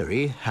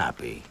very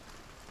happy.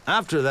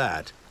 After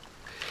that,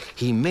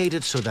 he made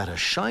it so that a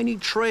shiny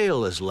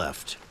trail is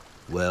left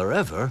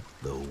wherever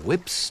the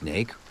whip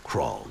snake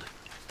crawled.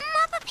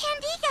 Mappa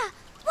Pandiga,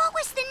 what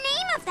was the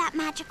name of that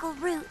magical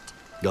root?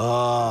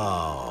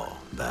 Oh,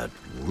 that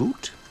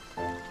root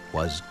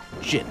was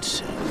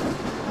ginseng.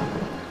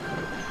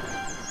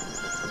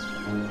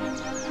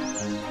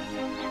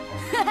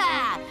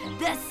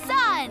 The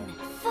sun!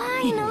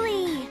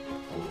 Finally!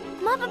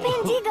 Mappa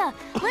Pandiga,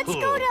 let's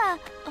go to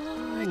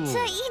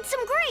eat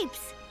some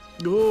grapes.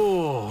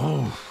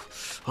 Oh,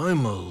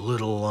 I'm a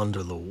little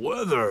under the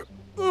weather.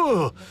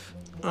 Oh,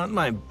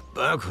 my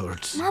back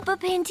hurts. Mappa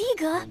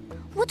Pandiga,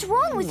 what's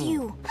wrong with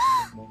you?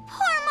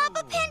 Poor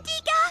Mappa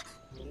Pandiga!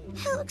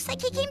 It looks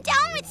like he came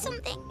down with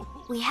something.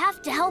 We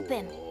have to help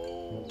him.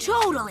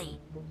 Totally.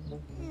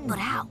 But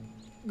how?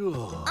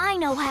 I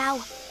know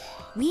how.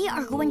 We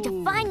are going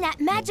to find that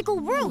magical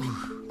root.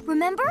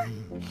 Remember?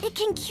 It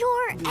can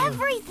cure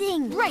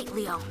everything. Right,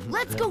 Leo.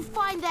 Let's go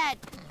find that...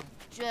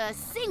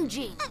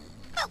 Sinji.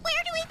 But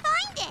where do we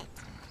find it?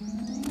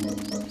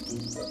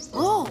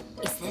 Oh,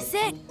 is this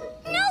it?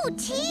 No, No,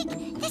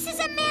 Teak! This is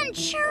a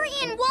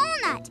Manchurian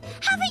walnut!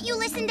 Haven't you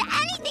listened to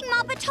anything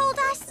Mappa told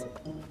us?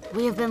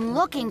 We have been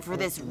looking for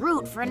this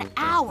root for an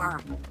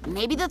hour.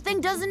 Maybe the thing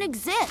doesn't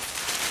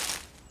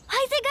exist.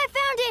 I think I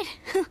found it!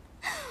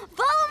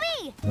 Follow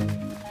me!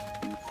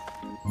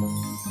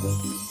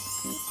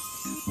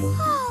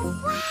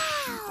 Oh,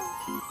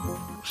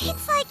 wow!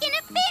 It's like in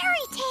a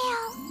fairy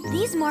tale!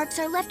 These marks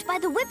are left by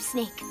the whip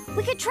snake.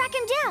 We could track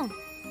him down.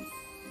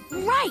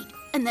 Right!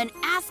 And then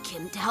ask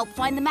him to help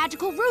find the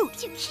magical root.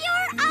 To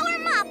cure our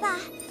Mappa!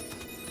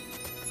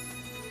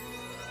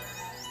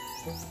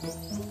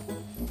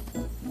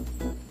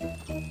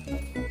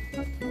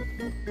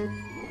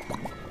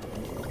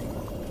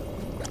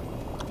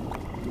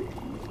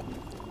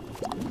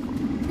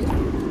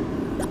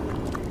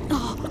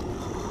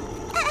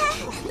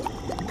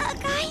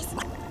 Guys,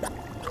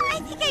 I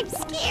think I'm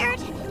scared.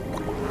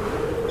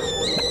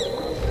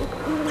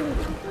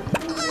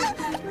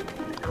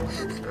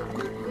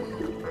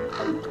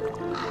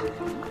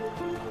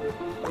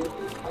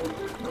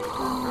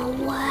 Oh,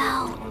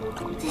 wow.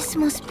 This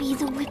must be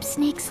the whip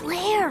snake's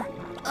lair.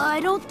 I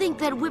don't think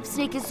that whip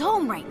snake is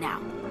home right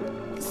now.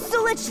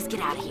 So let's just get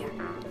out of here.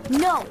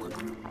 No,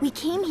 we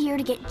came here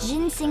to get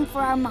ginseng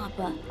for our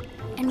Mappa,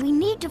 and we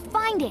need to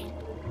find it.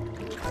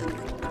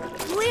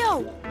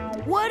 Leo,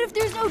 what if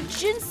there's no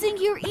ginseng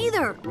here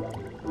either?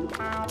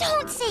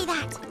 Don't say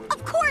that!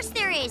 Of course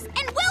there is,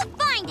 and we'll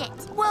find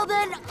it! Well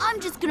then, I'm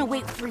just gonna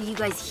wait for you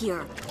guys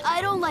here.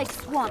 I don't like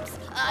swamps.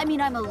 I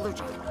mean, I'm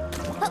allergic.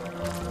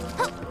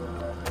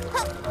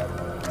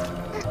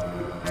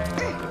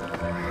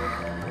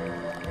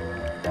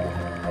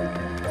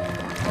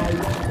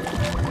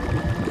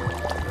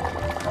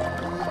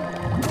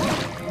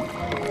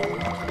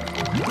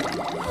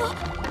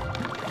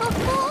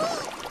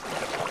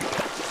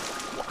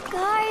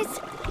 Guys,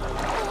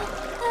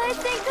 I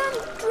think I'm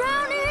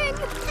drowning.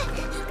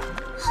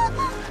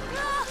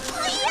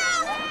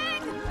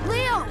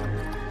 Leo,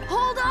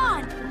 hold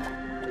on.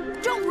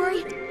 Don't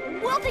worry,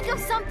 we'll think of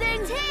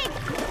something. Tig!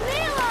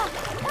 Mila!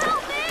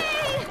 Help me!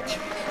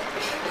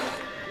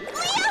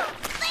 Leo!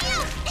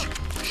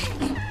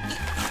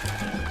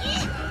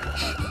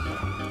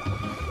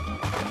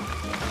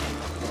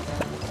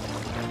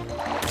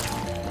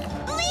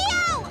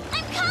 Leo!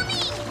 I'm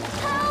coming!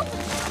 Help!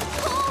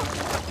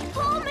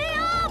 Pull me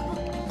up!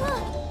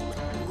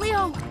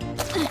 Leo,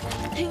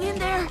 hang in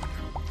there.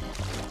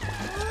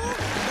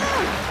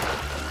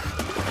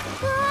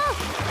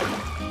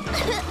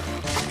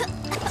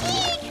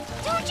 Teak!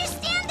 Don't just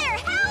stand there!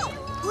 Help!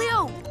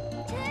 Leo,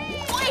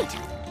 wait.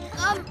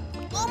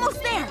 Almost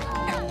there.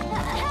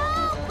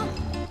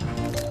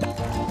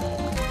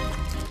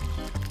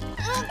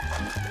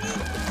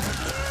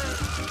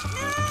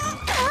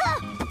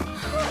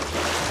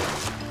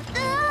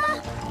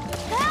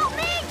 Help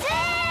me,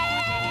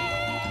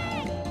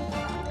 Tig!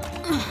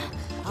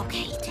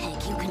 Okay, Tig,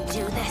 you can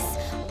do this.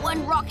 One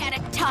rock at a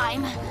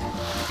time.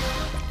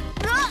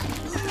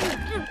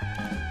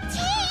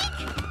 Teak!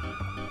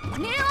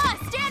 Mila,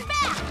 stand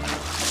back!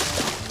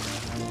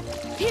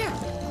 Here,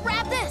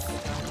 grab this.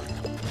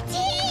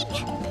 Teak!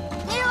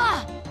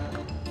 Mila!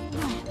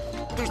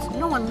 There's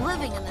no one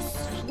living in the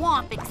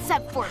swamp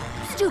except for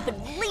stupid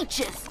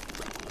leeches.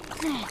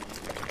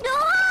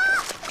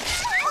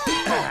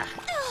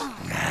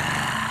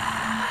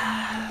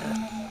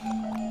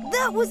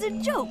 That was a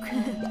joke.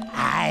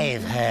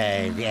 I've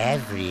heard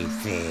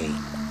everything.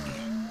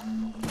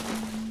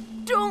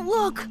 Don't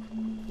look.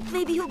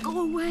 Maybe he'll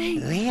go away.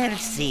 We'll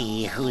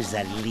see who's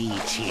a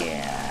leech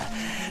here.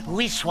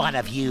 Which one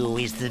of you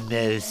is the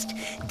most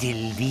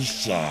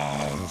delicious?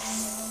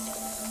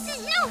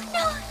 No,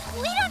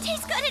 we don't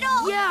taste good at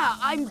all! Yeah,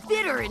 I'm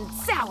bitter and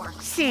sour.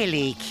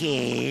 Silly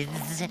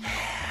kids.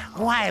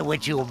 Why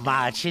would you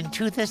march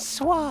into the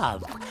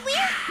swamp?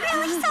 We're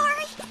really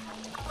sorry.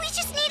 We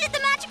just needed the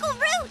magical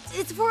root.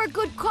 It's for a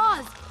good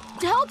cause.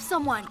 To help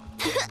someone.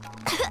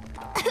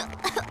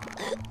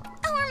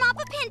 Our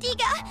Mappa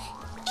Pandiga,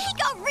 he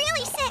got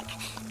really sick.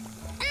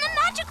 And the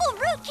magical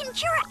root can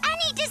cure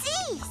any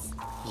disease.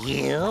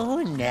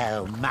 You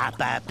know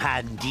Mappa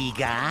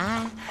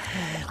Pandiga?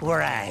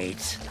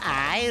 Right.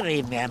 I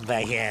remember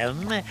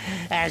him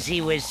as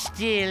he was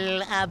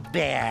still a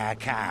bear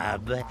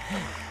cub.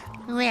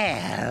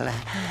 Well,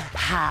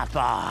 hop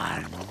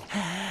on.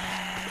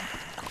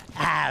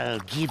 I'll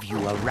give you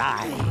a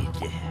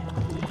ride.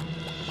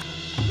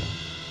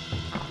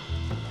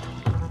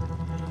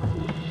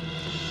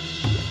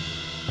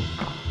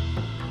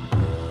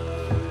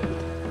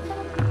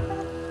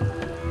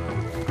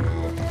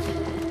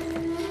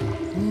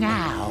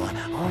 Now,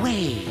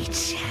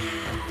 wait.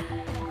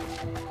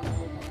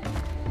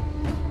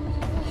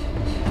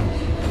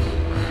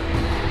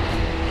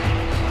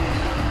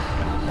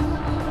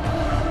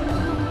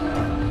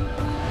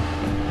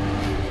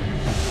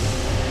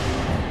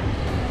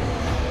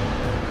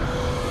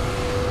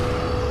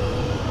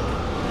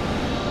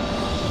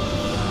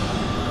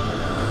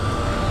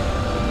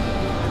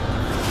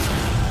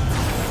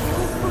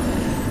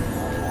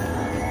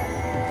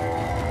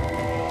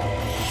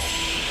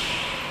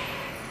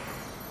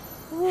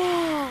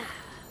 Whoa.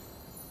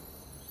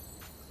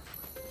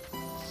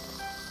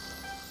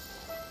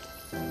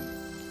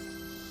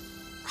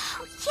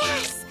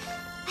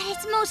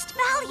 Its most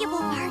valuable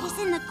part is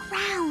in the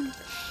ground.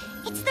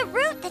 It's the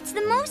root that's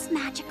the most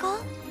magical.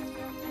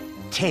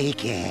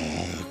 Take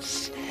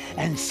it,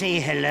 and say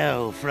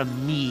hello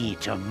from me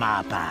to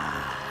Mappa.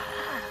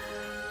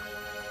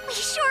 We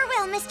sure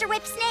will, Mr.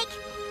 Whipsnake.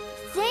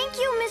 Thank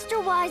you,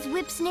 Mr. Wise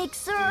Whipsnake,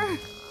 sir.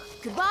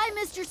 Goodbye,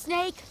 Mr.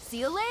 Snake. See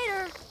you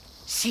later.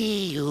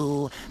 See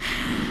you.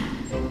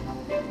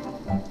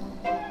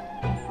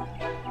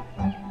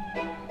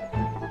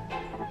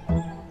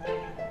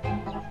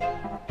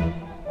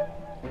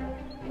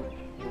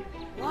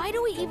 Why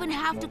do we even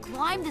have to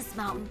climb this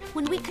mountain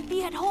when we could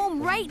be at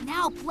home right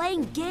now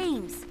playing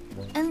games?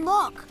 And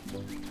look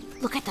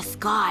at the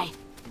sky.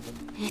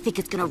 I think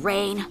it's gonna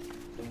rain.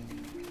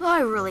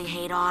 I really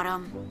hate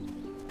autumn.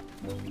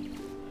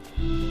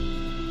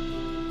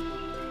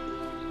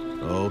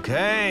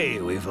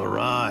 Okay, we've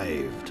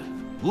arrived.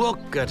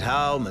 Look at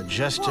how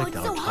majestic it's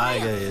our so high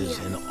taiga up is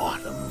here. in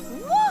autumn.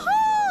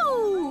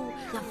 Woohoo!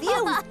 The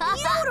view is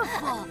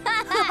beautiful.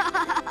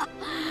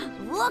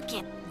 Look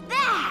at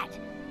that.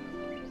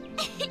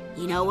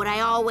 You know what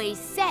I always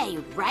say,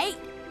 right?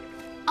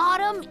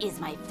 Autumn is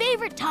my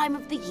favorite time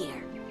of the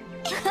year.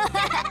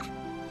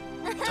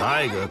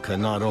 Taiga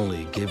can not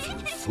only give you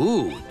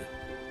food,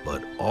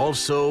 but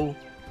also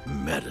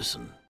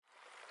medicine.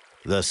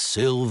 The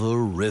Silver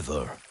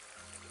River.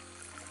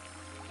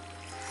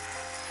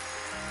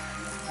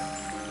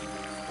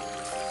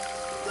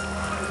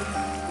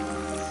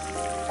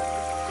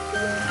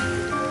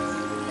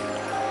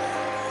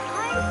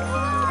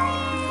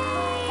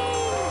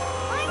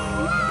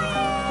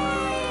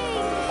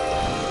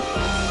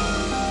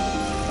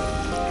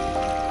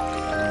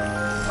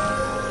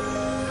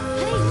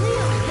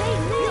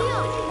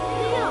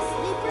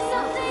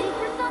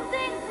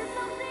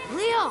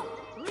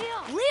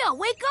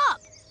 Wake up!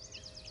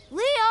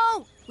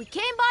 Leo, we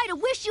came by to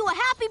wish you a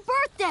happy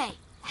birthday.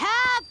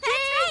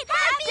 Happy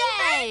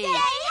birthday!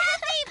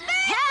 Happy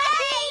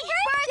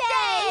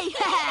birthday!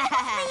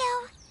 Leo,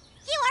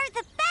 you are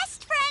the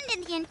best friend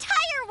in the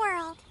entire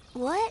world.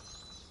 What?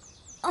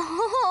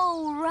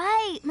 Oh,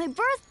 right. My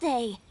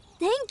birthday.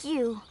 Thank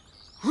you.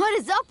 What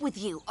is up with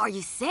you? Are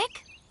you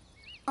sick?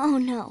 Oh,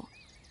 no.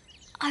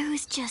 I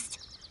was just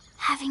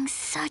having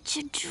such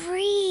a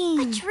dream.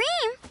 A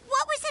dream?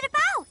 What was it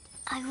about?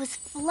 I was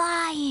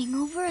flying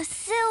over a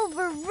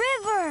silver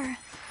river,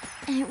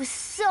 and it was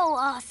so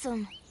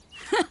awesome.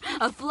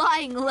 A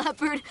flying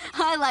leopard?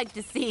 I like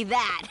to see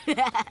that. And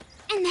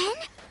then?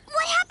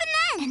 What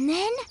happened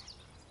then?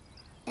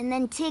 And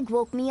then Tig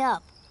woke me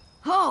up.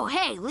 Oh,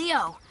 hey,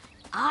 Leo.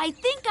 I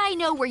think I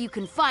know where you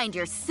can find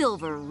your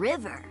silver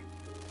river.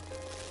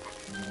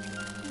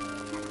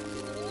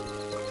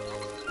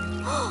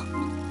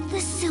 The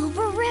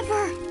Silver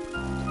River!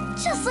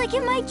 Just like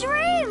in my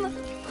dream!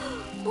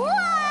 Whoa!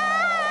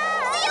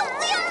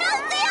 Leo, no,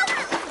 Leo!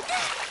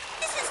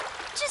 This is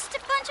just a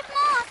bunch of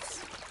moths.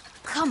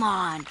 Come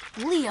on,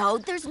 Leo,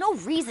 there's no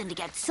reason to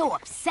get so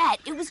upset.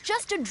 It was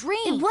just a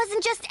dream. It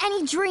wasn't just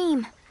any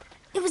dream.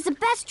 It was the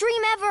best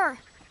dream ever.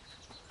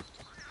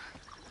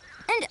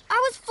 And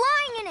I was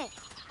flying in it.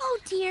 Oh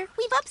dear,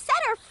 we've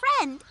upset our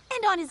friend.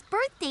 And on his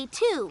birthday,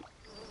 too.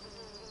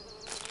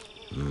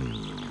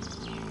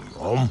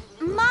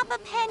 Mappa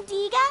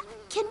Pandiga,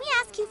 can we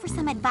ask you for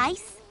some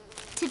advice?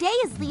 Today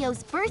is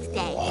Leo's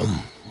birthday.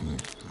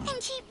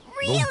 And he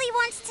really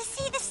wants to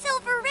see the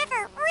Silver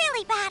River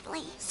really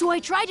badly. So I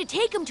tried to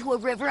take him to a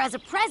river as a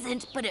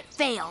present, but it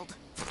failed.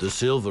 The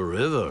Silver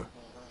River?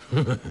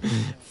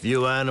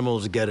 Few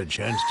animals get a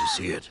chance to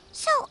see it.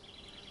 So,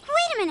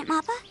 wait a minute,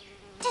 Mappa.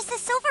 Does the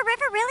Silver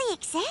River really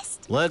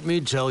exist? Let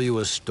me tell you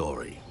a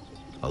story.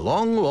 A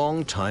long,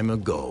 long time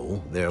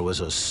ago, there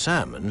was a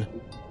salmon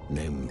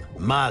named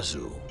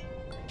Mazu.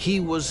 He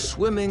was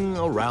swimming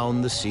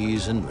around the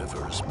seas and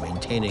rivers,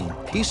 maintaining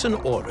peace and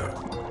order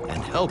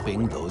and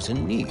helping those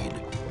in need.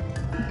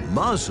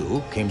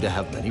 Mazu came to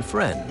have many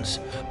friends,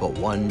 but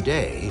one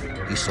day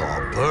he saw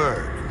a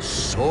bird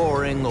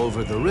soaring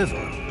over the river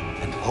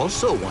and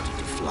also wanted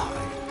to fly.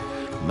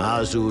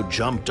 Mazu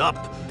jumped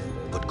up,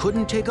 but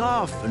couldn't take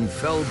off and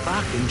fell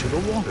back into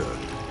the water.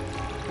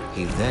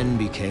 He then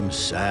became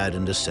sad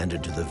and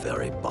descended to the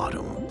very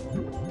bottom.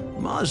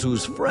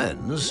 Mazu's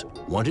friends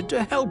wanted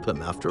to help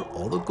him after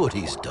all the good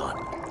he's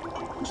done.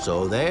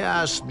 So they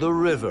asked the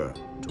river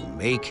to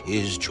make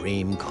his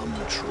dream come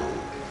true.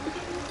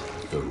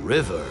 The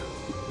river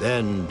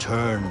then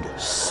turned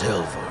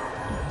silver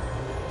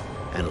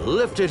and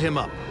lifted him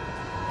up,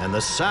 and the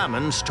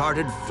salmon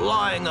started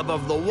flying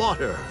above the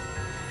water.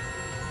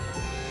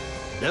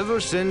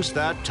 Ever since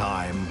that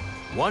time,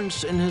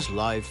 once in his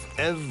life,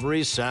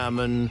 every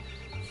salmon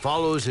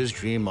follows his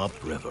dream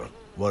upriver.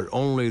 But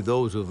only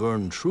those who've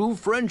earned true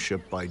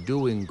friendship by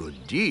doing good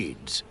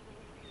deeds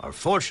are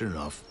fortunate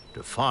enough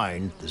to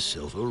find the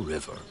Silver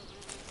River.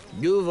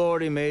 You've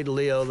already made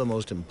Leo the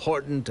most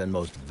important and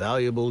most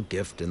valuable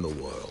gift in the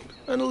world,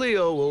 and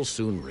Leo will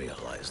soon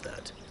realize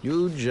that.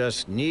 You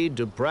just need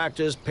to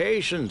practice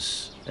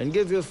patience and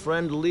give your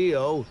friend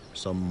Leo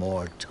some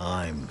more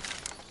time.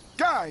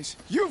 Guys,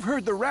 you've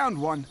heard the round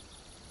one.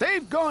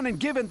 They've gone and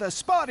given the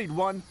spotted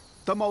one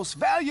the most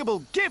valuable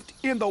gift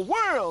in the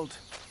world.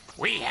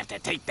 We have to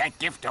take that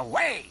gift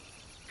away.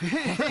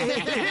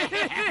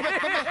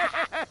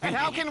 And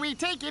how can we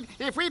take it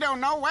if we don't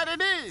know what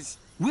it is?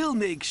 We'll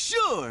make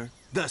sure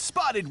the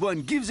spotted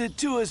one gives it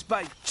to us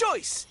by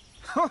choice.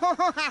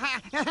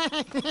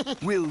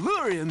 We'll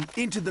lure him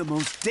into the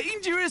most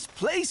dangerous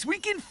place we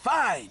can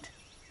find.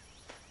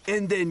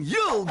 And then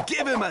you'll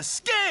give him a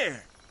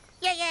scare.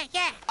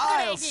 Yeah.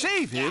 I'll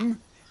save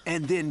him,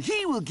 and then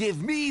he will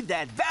give me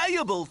that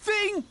valuable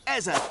thing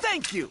as a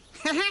thank you.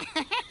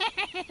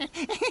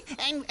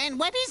 And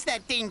what is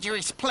that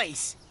dangerous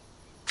place?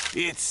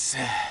 It's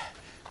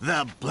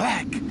the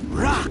Black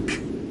Rock.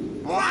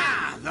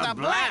 Wow, the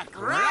Black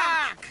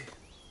Rock!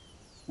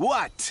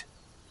 What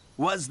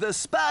was the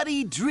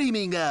Spotty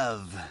dreaming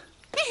of?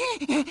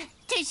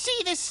 To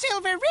see the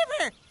Silver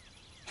River!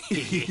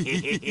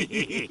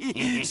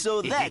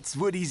 So that's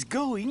what he's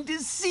going to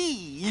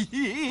see.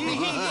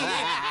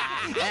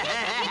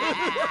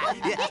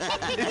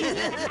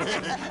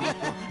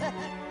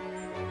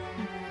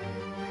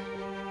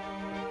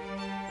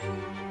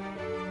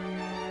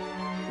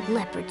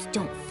 Leopards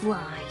don't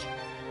fly.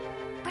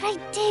 But I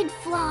did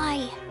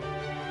fly.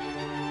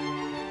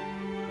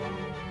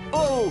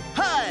 Oh,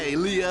 hi,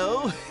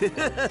 Leo.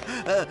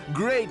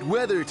 Great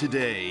weather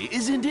today,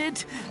 isn't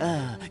it?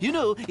 You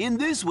know, in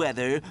this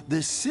weather,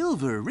 the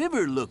Silver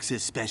River looks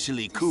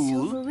especially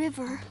cool. Silver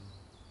River?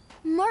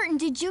 Martin,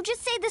 did you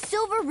just say the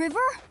Silver River?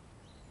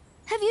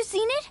 Have you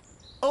seen it?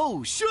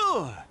 Oh,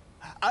 sure.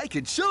 I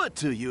can show it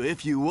to you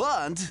if you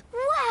want.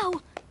 Wow!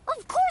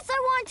 Of course I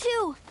want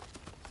to!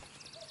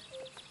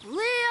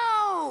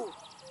 Leo!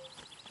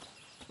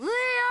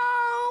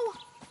 Leo!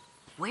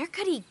 Where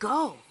could he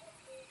go?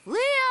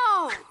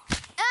 Leo!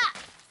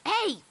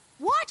 Hey,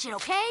 watch it,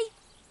 okay?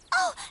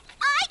 Oh,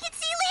 I can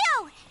see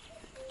Leo!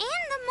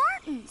 And the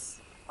Martins.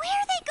 Where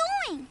are they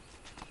going?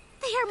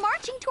 They are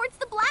marching towards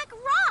the Black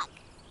Rock.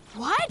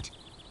 What?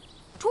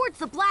 Towards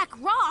the Black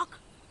Rock?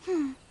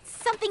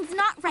 Something's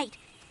not right.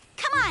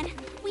 Come on,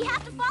 we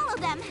have to follow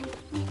them.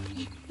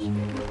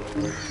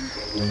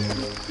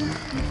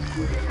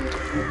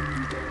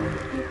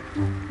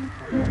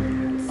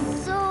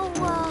 So,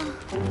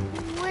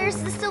 where's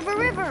the Silver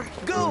River?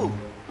 Go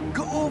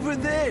over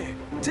there,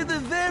 to the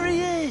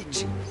very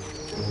edge.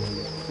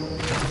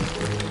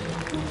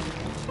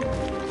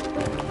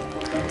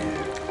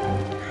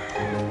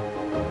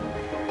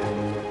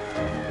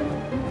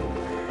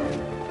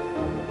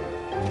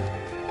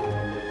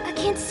 I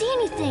can't see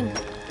anything.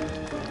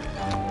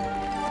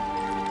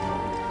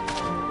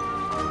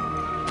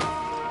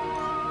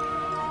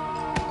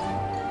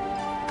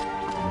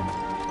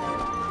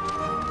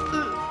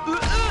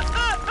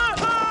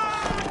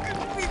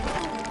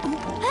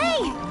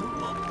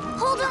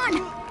 Hold on!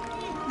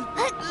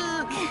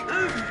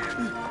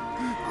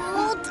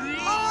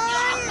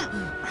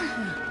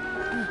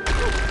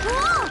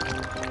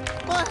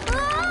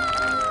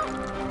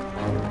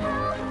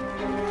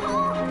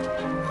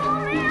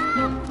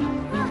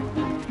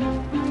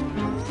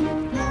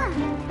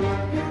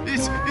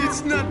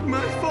 It's not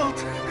my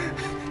fault.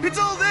 It's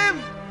all them.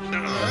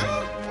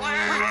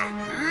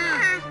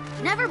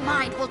 Never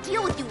mind, we'll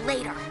deal with you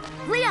later.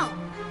 Leo,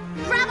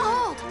 grab a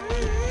hold!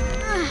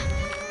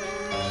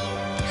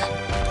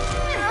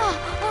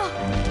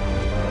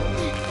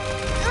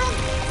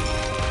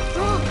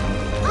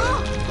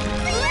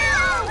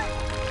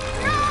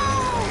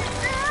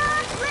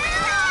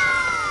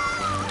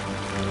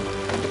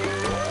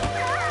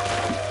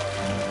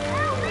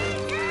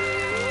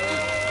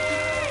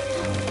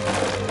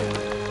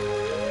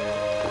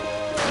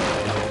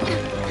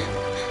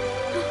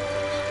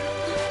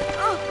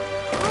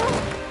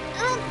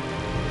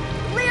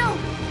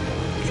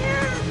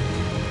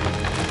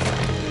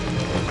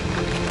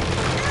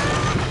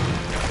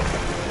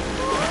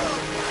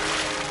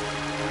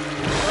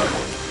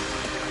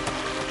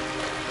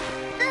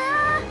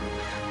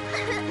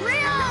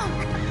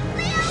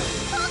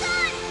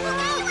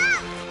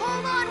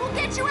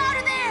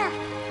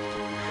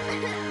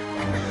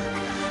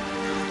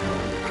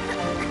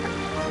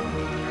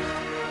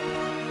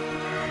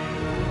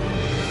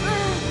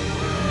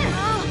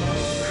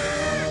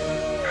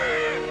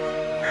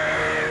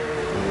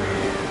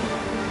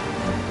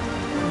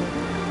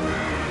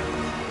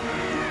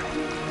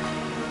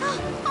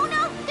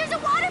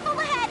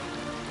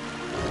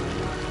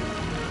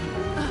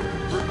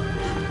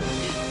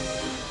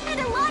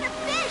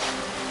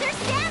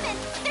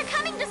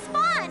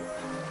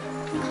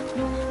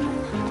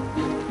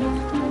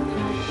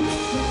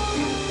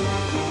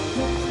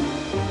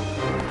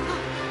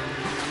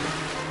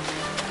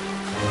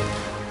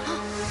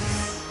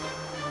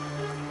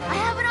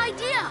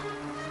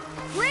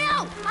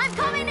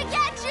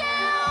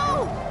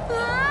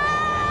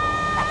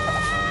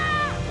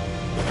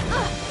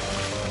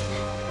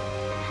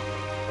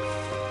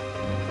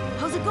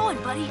 How's it going,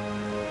 buddy?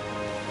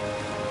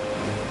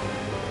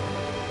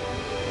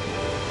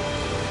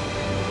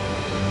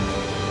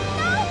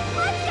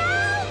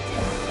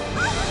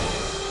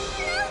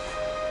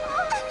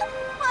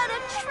 What a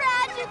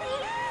tragedy!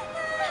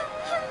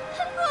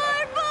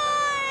 Poor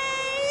boy!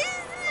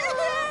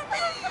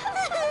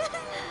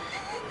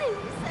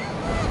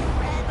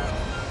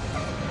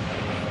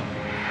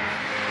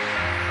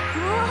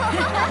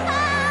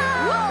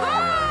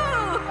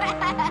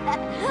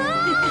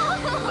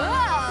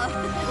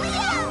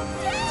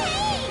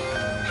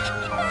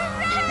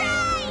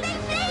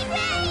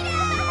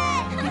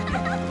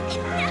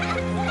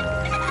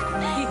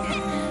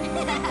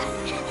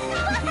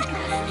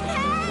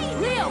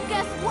 Leo,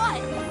 guess what?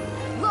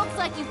 Looks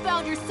like you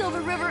found your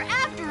Silver River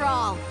after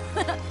all.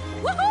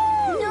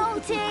 Woohoo! No,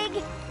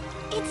 Tig.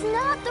 It's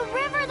not the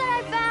river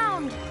that I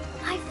found.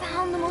 I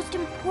found the most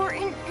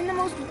important and the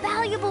most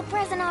valuable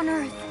present on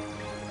Earth.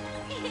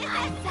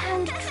 I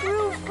found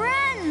true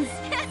friends.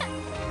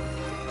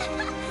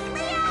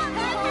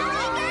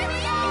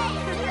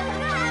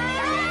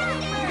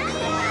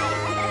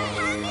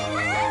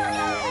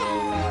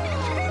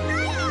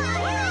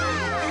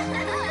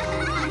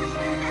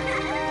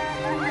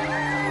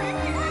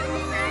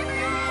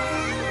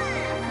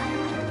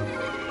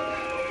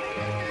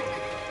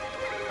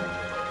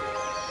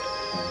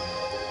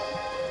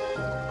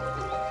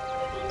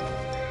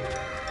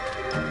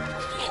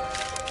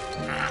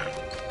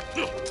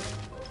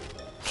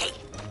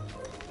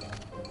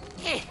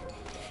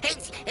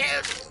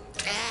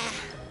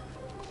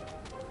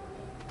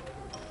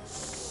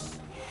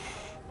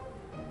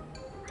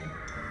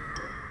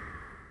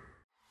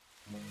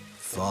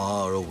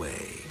 Far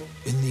away,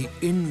 in the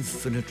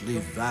infinitely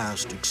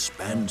vast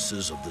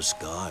expanses of the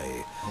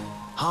sky,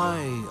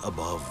 high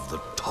above the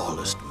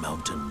tallest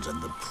mountains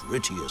and the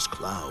prettiest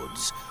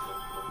clouds,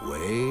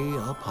 way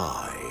up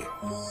high,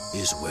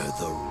 is where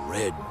the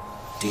red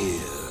deer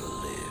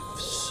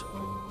lives.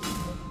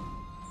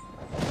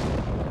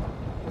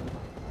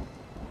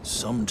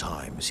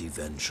 Sometimes he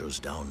ventures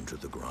down to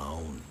the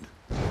ground.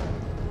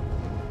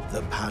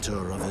 The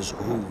patter of his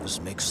hooves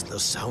makes the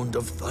sound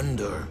of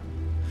thunder,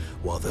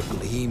 while the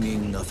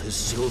gleaming of his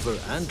silver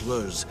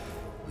antlers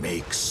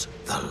makes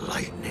the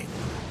lightning.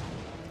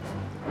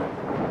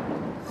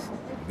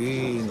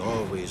 Being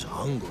always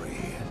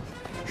hungry,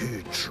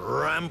 he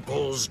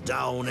tramples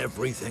down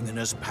everything in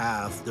his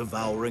path,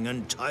 devouring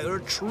entire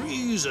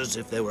trees as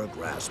if they were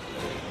grass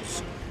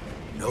blades.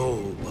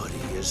 Nobody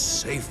is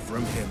safe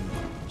from him,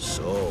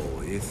 so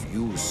if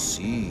you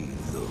see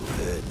the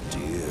red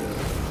deer,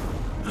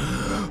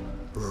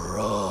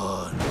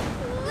 run.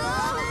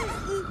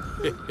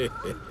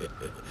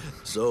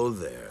 So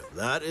there,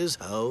 that is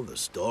how the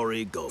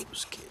story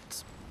goes,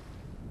 kids.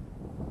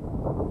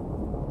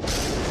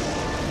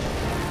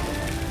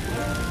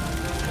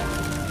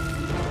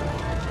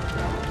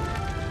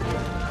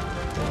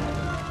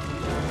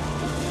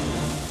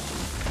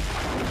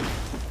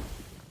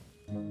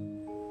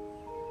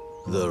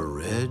 The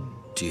red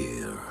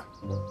deer.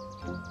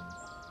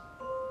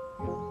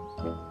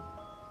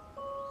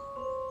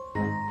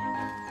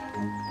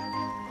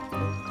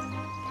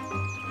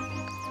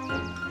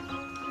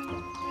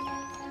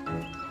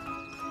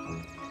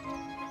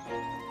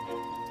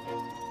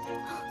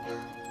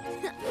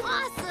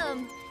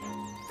 Awesome!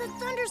 The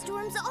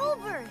thunderstorm's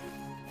over.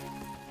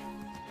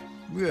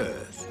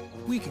 Yes,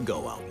 we can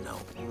go out now.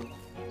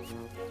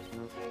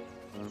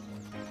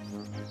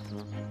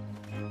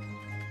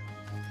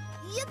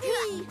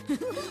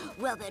 Yippee!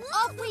 Well then,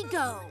 off we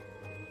go.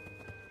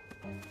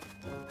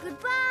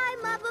 Goodbye,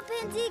 Mappa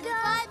Pandiga.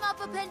 Bye,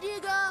 Mappa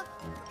Pandiga.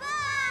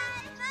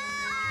 Bye,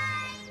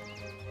 bye.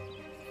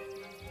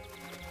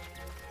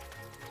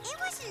 It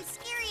wasn't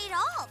scary at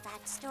all,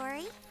 that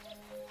story.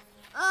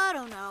 I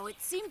don't know. It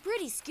seemed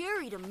pretty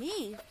scary to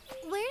me.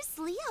 Where's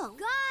Leo?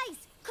 Guys,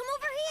 come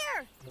over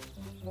here.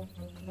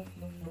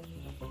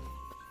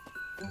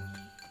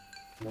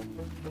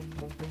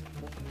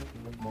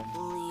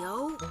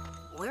 Leo,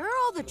 where are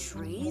all the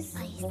trees?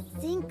 I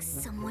think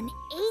someone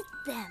ate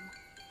them.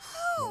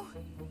 Oh,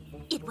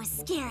 it was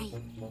scary.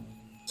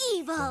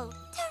 Evil.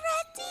 The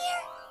red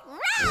deer.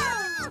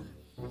 Round!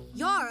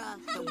 Yara,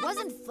 it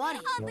wasn't funny.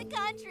 On the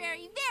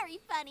contrary, very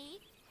funny.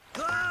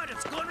 Good,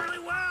 it's going really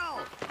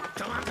well.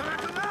 Come on, come on,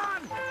 come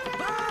on.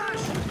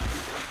 Push!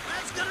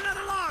 Let's get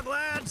another log,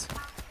 lads.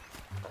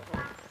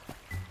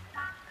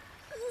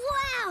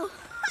 Wow!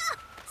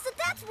 So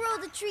that's where all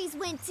the trees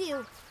went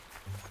to.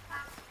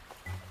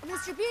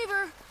 Mr.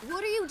 Beaver,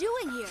 what are you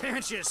doing here?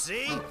 Can't you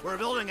see? We're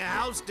building a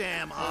house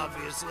dam,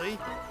 obviously.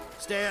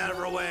 Stay out of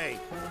our way.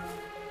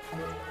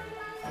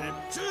 And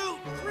 2,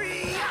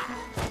 3.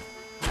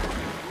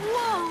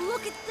 Whoa,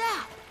 look at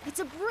that! It's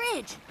a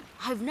bridge.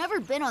 I've never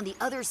been on the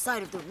other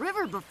side of the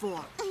river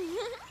before.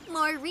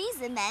 More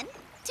reason, then,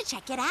 to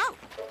check it out.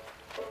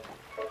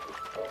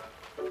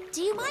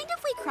 Do you mind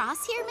if we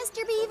cross here,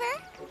 Mr.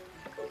 Beaver?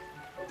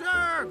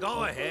 Sure,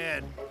 go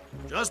ahead.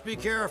 Just be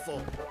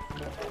careful.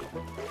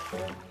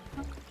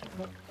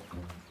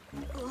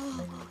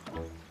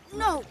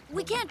 No,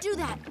 we can't do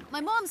that.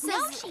 My mom says...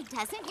 No, she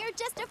doesn't. You're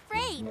just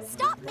afraid.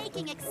 Stop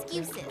making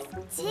excuses.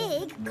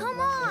 Tig, come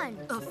on.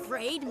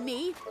 Afraid?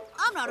 Me?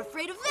 I'm not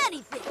afraid of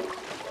anything.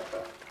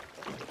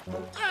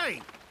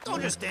 Hey,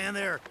 don't just stand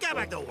there. Get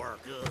back to work.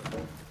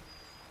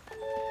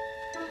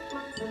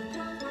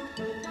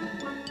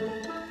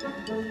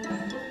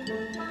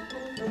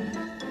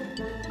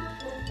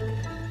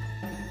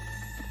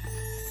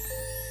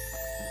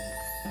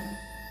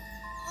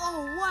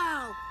 Oh, wow.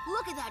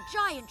 Look at that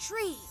giant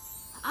tree.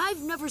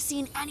 I've never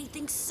seen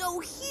anything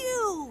so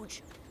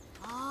huge.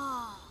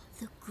 Ah.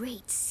 The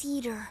great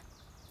cedar.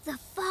 The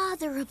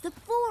father of the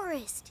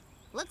forest.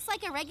 Looks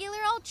like a regular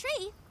old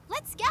tree.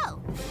 Let's go.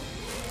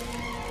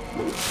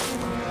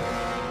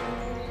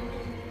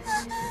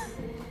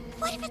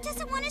 What if it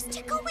doesn't want us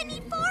to go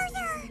any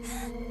farther?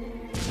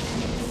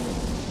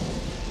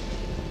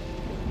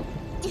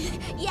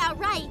 Yeah,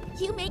 right.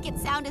 You make it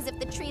sound as if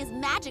the tree is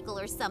magical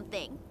or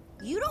something.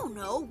 You don't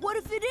know. What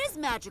if it is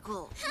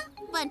magical?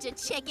 Bunch of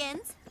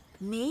chickens.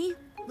 Me?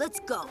 Let's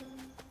go.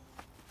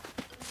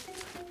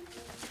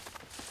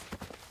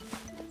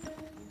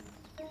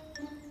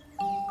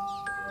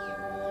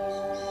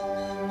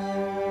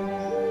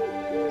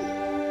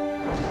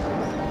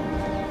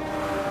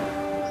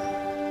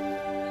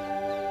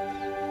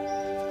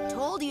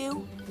 Told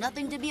you.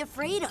 Nothing to be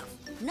afraid of.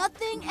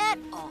 Nothing at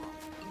all.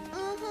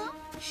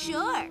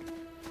 Sure.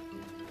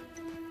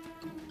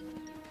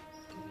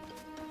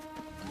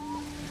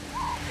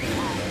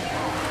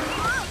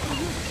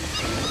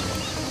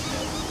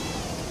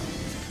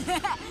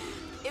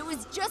 It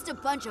was just a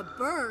bunch of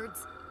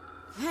birds.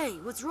 Hey,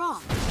 what's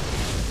wrong?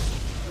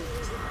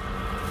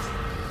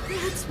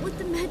 That's what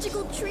the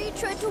magical tree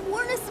tried to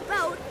warn us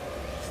about.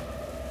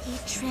 He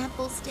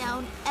tramples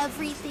down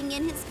everything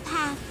in his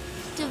path,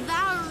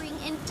 devouring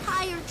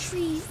entire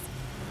trees.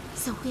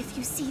 So if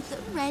you see the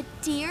red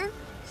deer...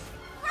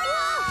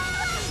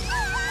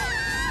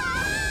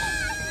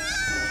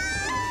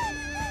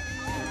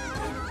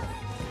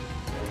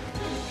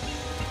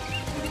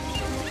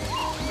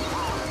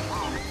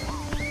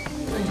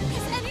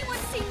 Has anyone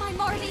seen my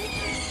Marty?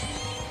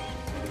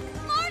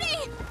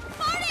 Marty!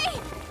 Marty!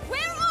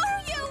 Where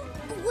are you?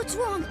 What's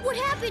wrong? What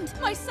happened?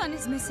 My son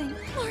is missing.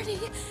 Marty,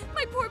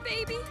 my poor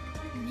baby.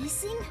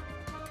 Missing?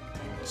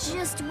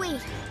 Just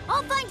wait.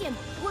 I'll find him.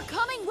 We're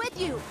coming with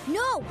you.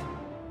 No!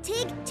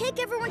 Tig, take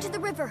everyone to the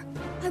river.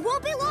 I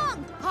won't be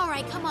long. All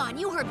right, come on.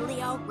 You heard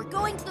Leo. We're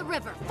going to the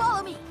river.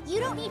 Follow me. You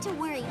don't need to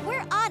worry.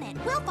 We're on it.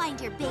 We'll find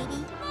your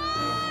baby.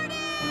 Marty!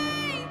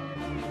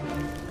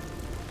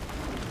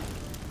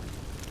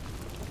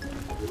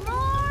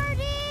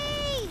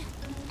 Marty!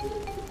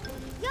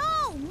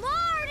 Yo,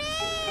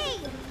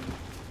 Marty!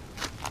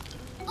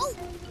 Oh!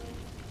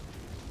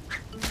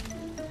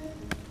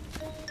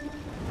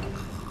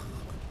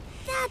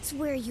 That's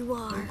where you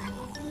are.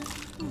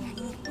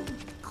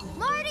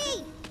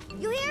 Marty!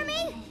 You hear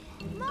me?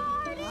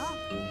 Marty!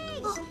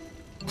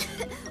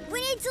 We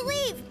need to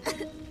leave.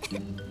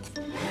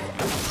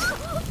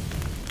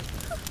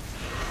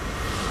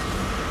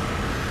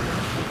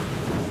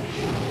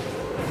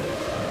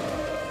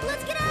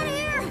 Let's get out of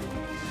here.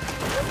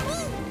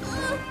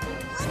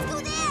 Let's go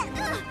there.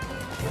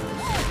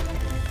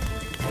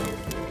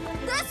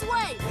 This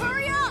way.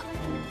 Hurry up.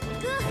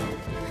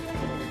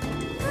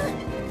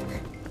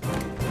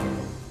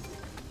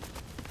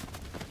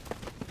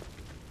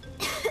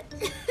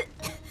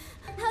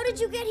 How did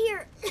you get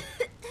here?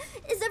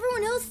 Is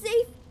everyone else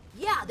safe?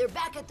 Yeah, they're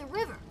back at the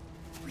river.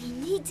 We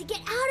need to get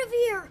out of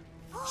here.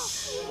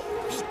 Shh.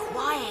 Be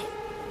quiet.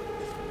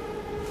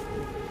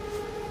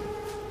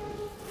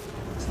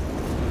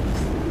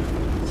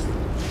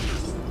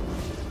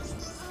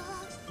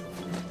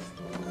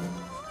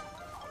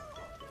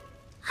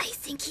 I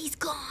think he's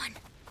gone.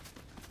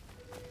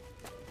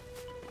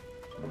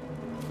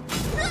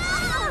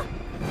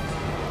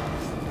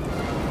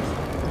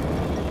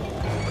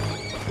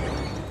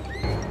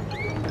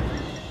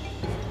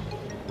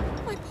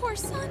 My poor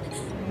son.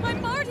 My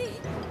Marty.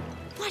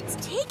 What's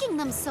taking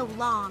them so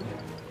long?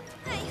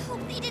 I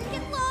hope they didn't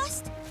get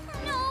lost.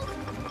 No.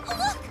 Oh,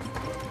 look!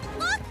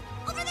 Look!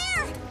 Over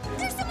there!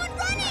 There's someone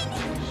running!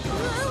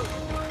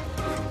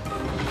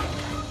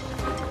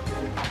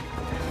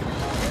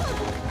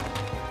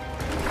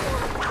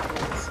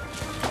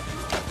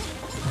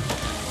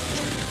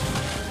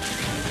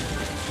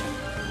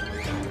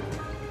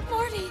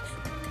 Marty.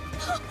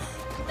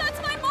 That's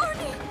my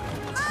Marty.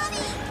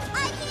 Mommy!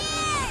 I'm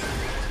here!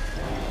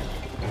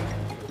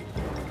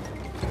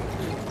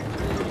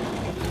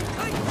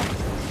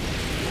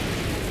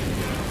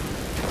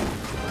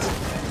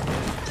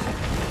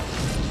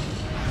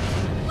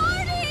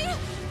 Marty!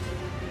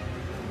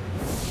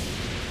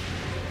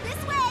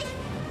 This way!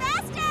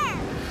 Faster!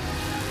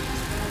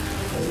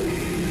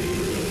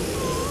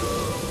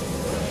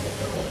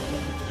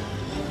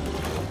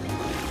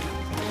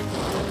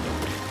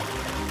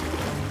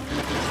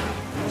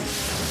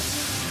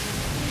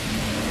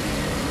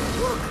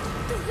 Look,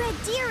 the red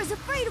deer is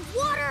afraid of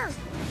water.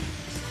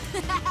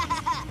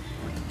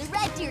 The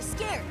red deer's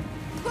scared.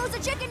 Close the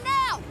chicken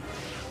now.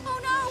 Oh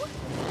no!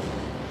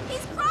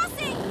 He's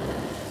crossing!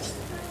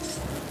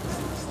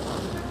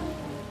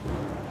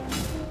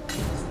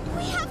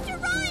 We have to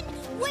run!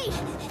 Wait,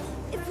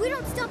 if we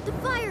don't stop the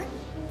fire,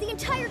 the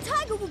entire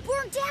taiga will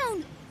burn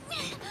down.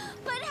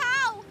 But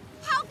how?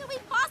 How can we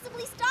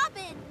possibly stop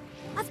it?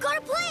 I've got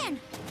a plan.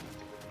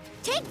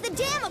 Take the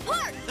dam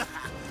apart.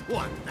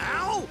 What,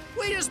 now?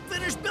 We just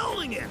finished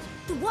building it.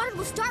 The water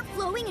will start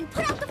flowing and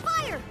put out the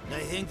fire. I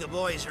think the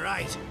boy's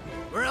right.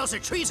 Or else the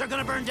trees are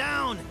gonna burn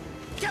down.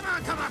 Come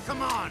on, come on,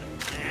 come on!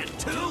 And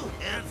 2,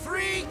 and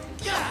 3,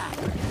 yeah!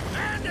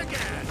 And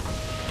again!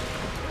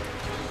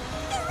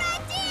 The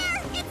red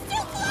deer! It's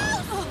too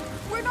close!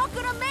 We're not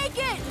gonna make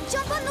it!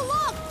 Jump on the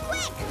log,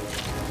 quick!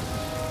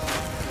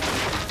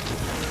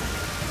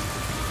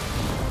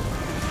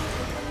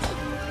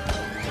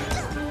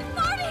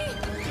 Marty!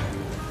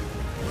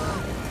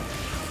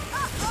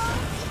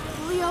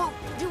 Leo,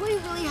 do we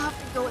really have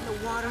to go in the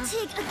water?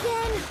 Tig,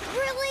 again?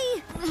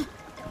 Really?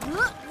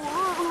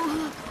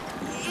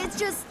 It's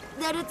just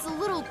that it's a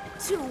little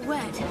too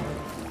wet.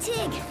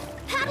 Tig,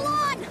 paddle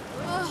on!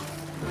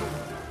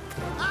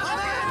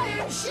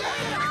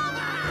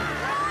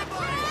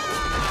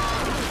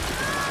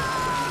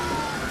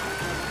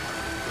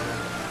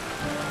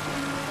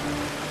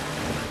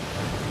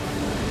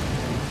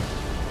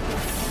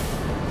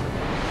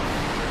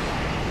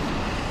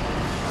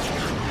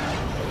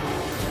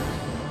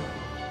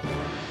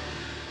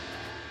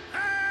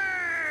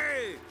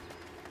 Hey!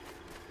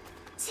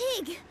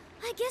 Tig,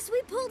 I guess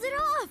we pulled it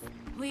off.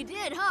 We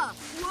did, huh?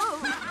 Whoa!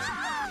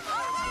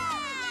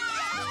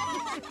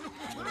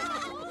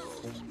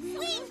 We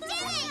did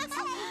it!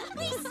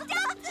 We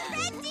stopped the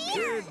red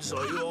deer! Kids,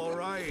 are you all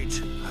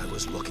right? I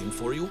was looking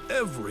for you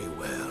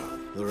everywhere.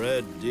 The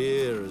red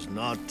deer is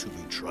not to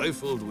be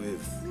trifled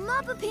with.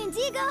 Mappa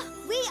Pandiga,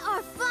 we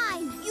are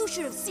fine. You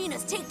should have seen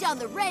us take down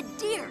the red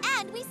deer.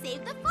 And we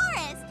saved the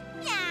forest!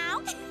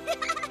 Meow!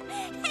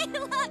 Hey,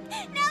 look!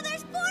 Now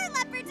there's 4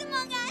 leopards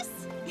among us!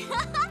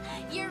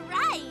 You're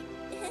right!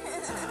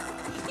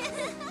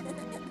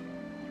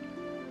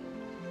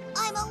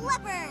 I'm a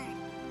leopard!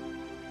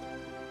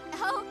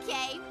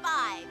 Okay,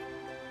 5.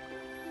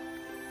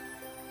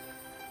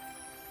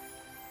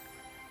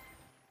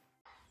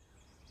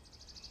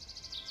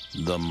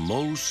 The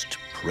most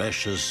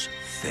precious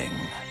thing.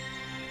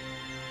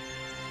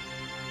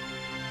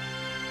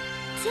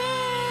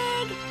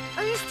 Tig,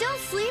 are you still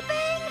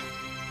sleeping?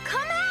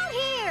 Come out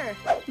here.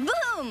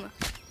 Boom!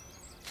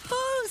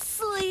 Who's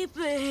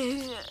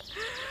sleeping?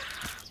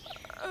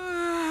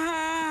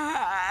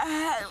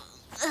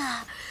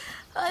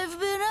 I've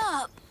been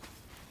up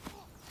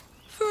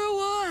for a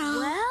while.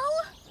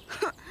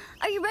 Well,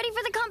 are you ready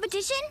for the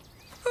competition?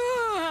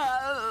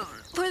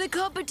 For the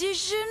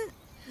competition?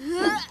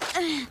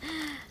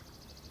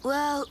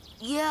 Well,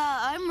 yeah,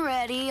 I'm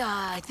ready,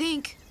 I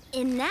think.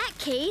 In that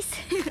case,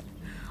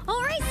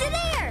 all right, sit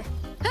there.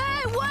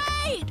 Hey,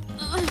 wait!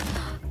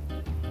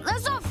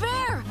 That's not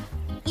fair.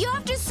 You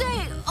have to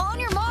say, on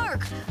your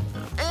mark,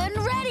 and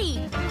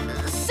ready,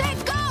 set,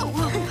 go!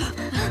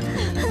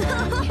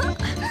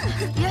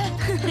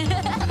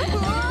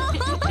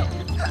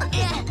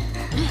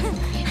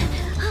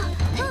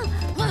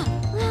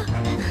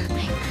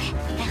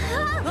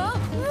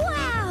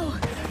 Wow!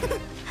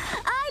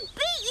 I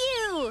beat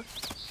you!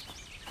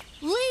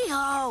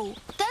 Leo,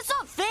 that's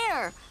not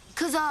fair,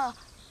 'cause,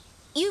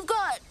 you've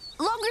got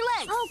longer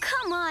legs. Oh,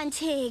 come on,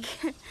 Tig.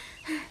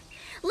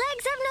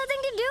 Legs have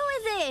nothing to do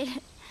with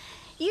it.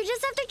 You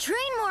just have to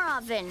train more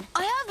often.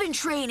 I have been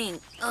training,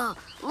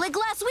 like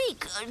last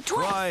week,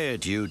 twice.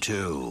 Quiet, you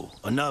two.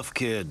 Enough,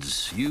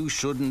 kids. You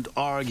shouldn't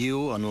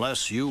argue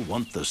unless you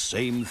want the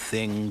same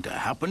thing to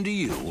happen to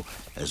you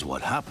as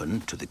what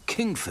happened to the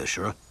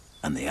kingfisher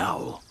and the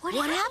owl.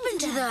 What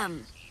happened to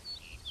them?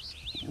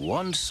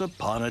 Once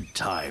upon a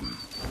time,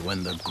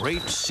 when the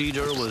great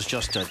cedar was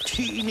just a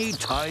teeny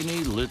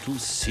tiny little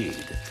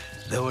seed,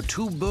 there were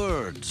 2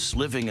 birds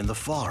living in the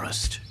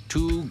forest,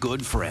 2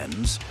 good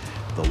friends,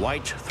 the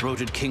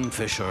white-throated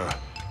kingfisher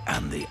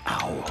and the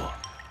owl.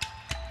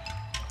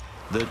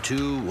 The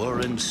 2 were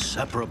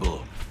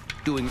inseparable,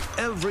 doing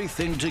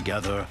everything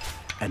together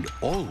and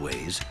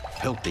always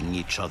helping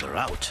each other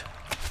out.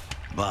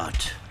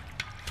 But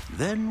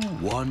then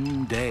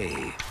one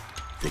day,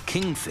 the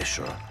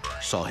kingfisher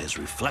saw his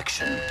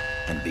reflection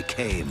and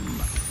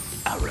became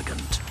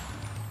arrogant.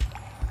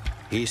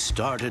 He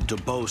started to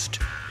boast,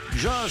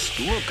 "Just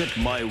look at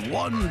my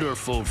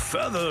wonderful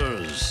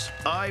feathers.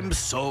 I'm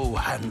so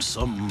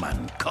handsome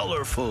and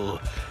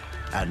colorful,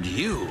 and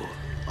you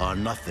are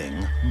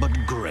nothing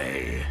but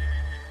gray."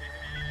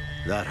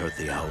 That hurt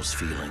the owl's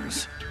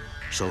feelings,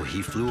 so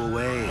he flew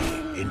away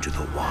into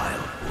the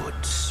wild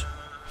woods.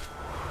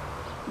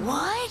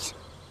 What?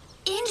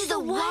 Into the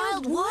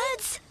wild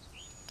woods?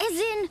 As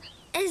in,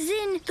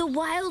 the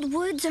wild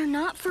woods are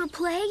not for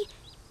play?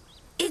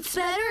 It's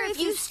better if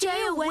you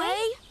stay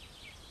away?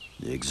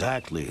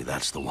 Exactly,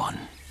 that's the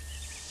one.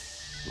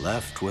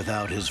 Left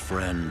without his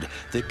friend,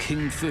 the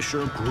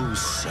kingfisher grew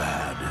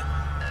sad.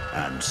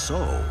 And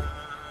so,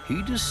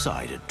 he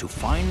decided to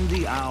find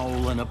the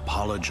owl and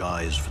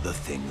apologize for the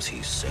things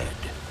he said.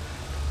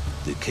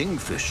 The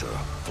kingfisher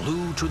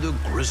flew to the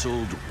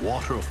grizzled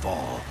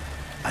waterfall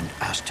and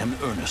asked him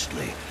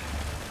earnestly,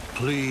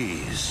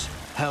 "Please,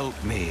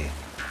 help me.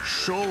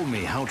 Show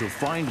me how to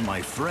find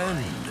my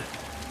friend."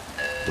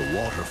 The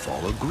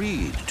waterfall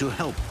agreed to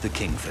help the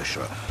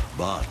kingfisher,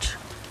 but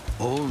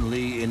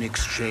only in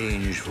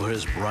exchange for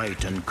his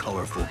bright and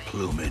colorful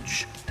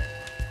plumage.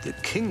 The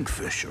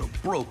kingfisher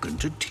broke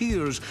into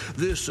tears.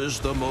 "This is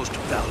the most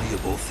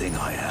valuable thing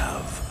I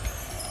have.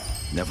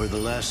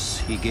 Nevertheless,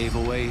 he gave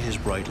away his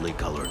brightly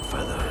colored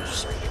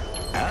feathers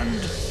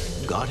and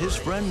got his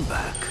friend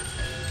back.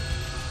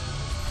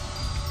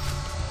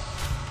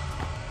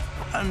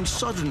 And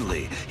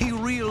suddenly, he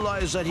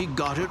realized that he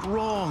got it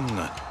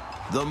wrong.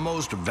 The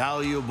most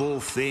valuable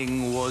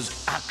thing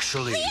was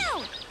actually...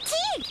 Leo!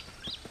 TIG!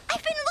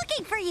 I've been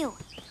looking for you.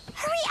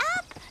 Hurry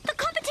up! The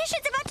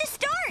competition's about to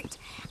start.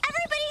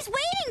 Everybody's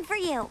waiting for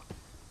you.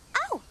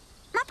 Oh,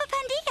 Mapa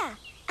Pandiga,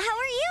 how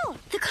are you?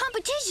 The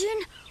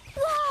competition?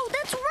 Wow,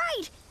 that's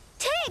right!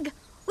 TIG!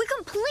 We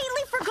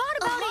completely forgot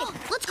about it!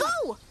 Let's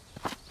go!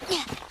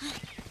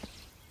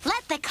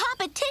 Let the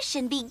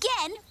competition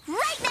begin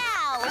right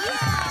now!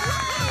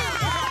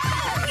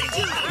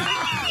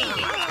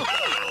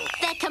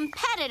 The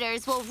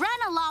competitors will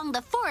run along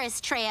the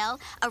forest trail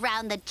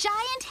around the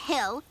giant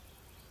hill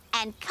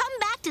and come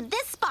back to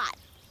this spot.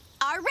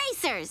 Our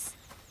racers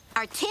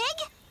are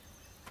TIG,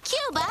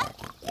 Cuba,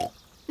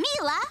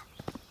 Mila,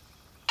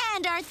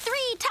 and our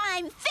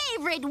three-time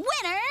favorite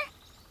winner,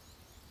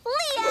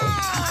 Leo!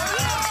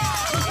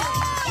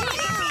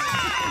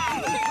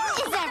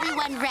 Is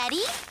everyone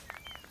ready?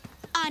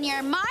 On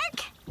your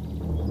mark,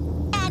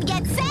 and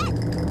get set,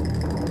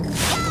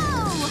 go!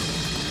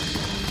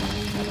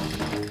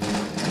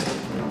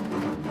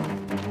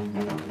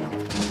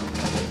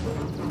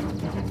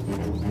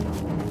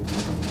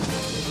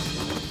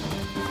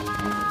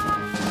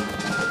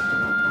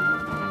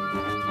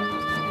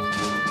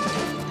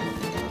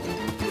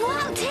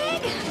 Wow,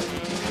 TIG!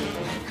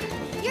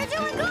 You're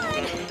doing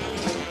good!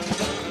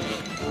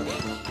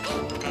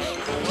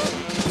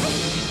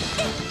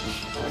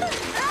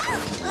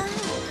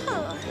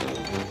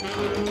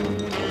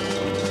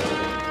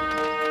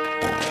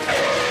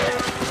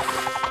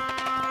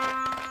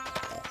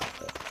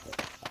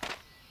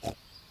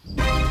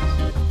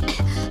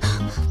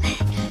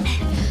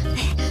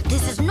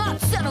 This is not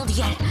settled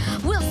yet.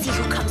 We'll see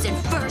who comes in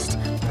first.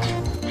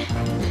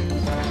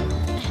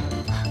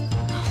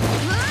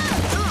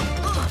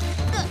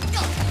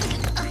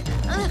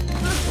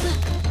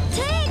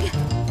 TIG!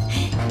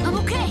 I'm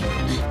okay.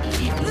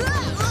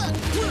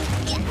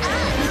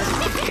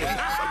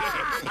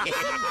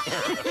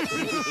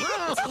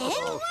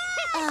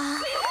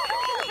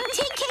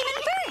 TIG came in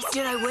first.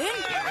 Did I win?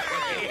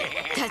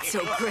 That's so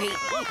great.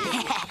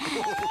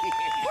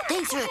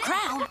 Thanks for the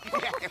crown.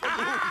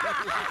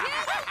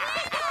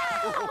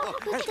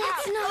 But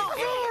that's not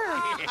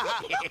fair!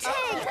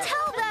 TIG,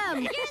 tell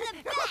them! You're the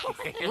best.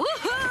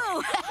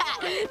 Woohoo!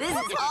 This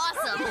is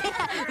awesome.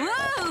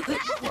 Woo!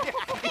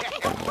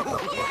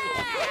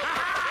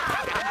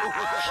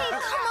 Hey,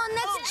 come on,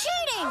 that's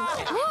cheating!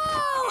 Woo!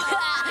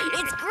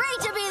 It's great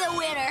to be the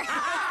winner.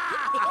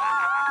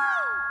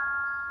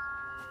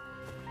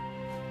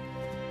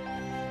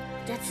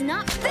 That's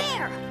not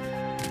fair!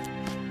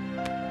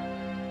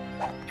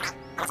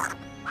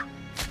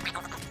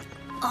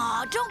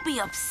 Aw, don't be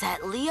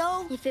upset,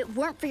 Leo. If it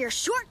weren't for your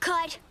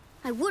shortcut,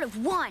 I would have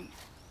won.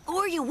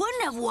 Or you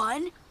wouldn't have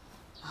won.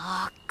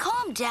 Aw,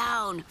 calm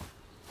down.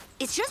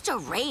 It's just a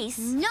race.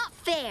 Not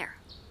fair.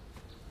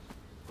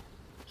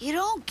 You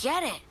don't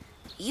get it.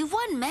 You've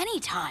won many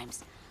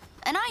times,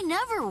 and I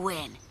never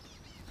win.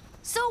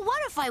 So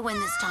what if I win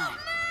this time?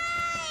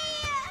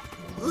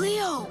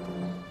 Leo,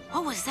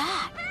 what was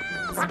that?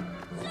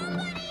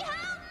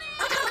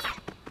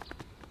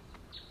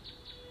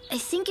 I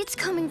think it's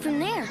coming from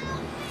there.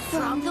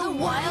 From the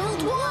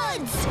wild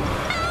woods!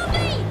 Help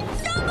me!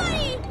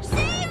 Somebody!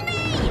 Save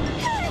me!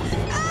 Help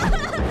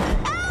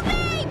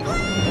me!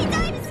 Please!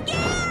 I'm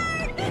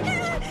scared!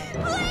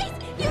 Please!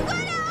 You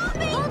gotta help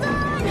me! Hold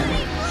on!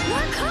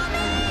 We're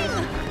coming!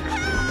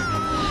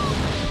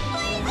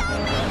 Please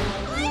help me!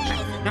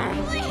 Please!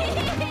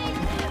 Please!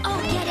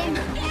 I'll get him!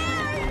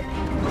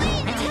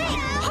 Please! TIG,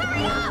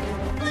 hurry up!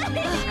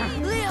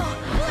 Leo,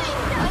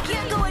 I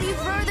can't go any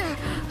further.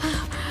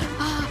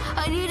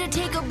 I need to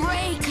take a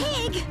break.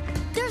 TIG,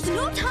 there's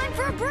no time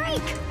for a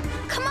break!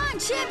 Come on,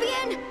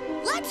 champion!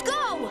 Let's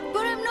go!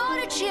 But I'm not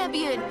a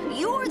champion.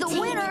 You're the TIG,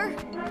 winner.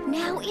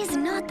 Now is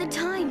not the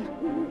time.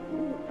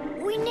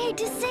 We need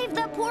to save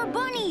that poor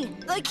bunny!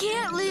 I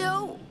can't,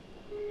 Leo.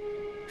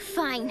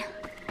 Fine.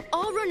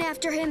 I'll run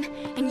after him,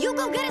 and you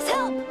go get his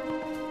help!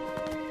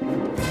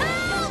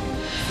 Help!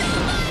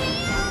 Somebody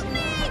help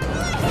me!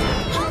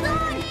 Please! Hold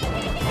on!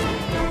 Please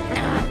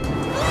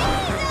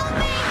help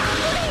me!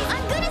 Please!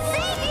 I'm gonna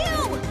save you!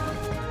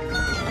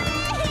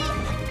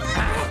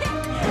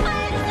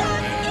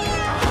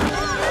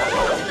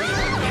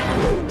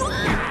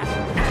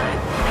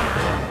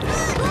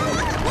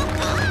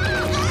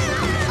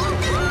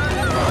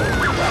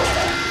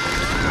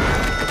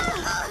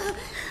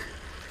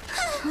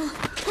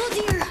 Oh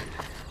dear!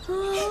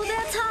 Oh,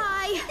 that's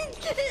high!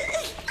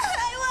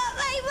 I want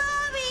my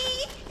mommy!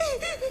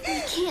 I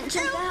can't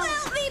jump out.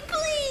 Help me,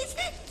 please!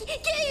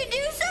 Can you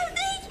do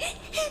something?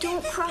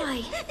 Don't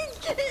cry.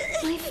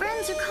 My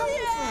friends are coming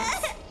for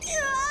us.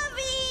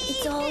 Mommy!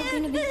 It's all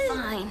gonna be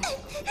fine.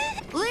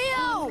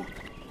 Leo!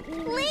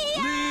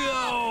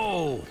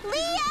 Leo!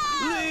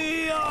 Leo!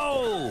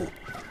 Leo!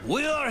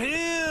 We are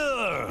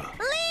here!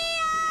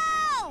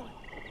 Leo!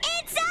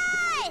 It's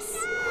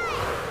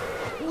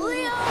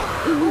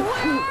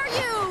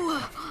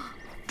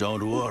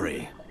Don't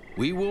worry.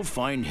 We will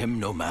find him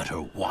no matter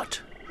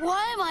what.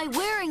 Why am I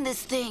wearing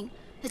this thing?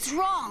 It's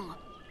wrong.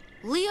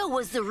 Leo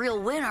was the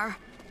real winner.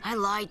 I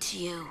lied to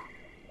you.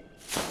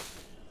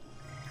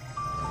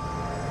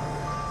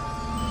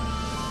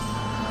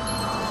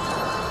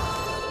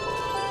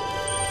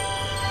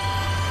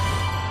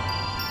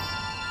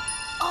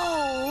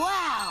 Oh,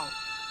 wow!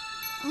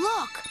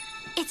 Look,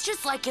 it's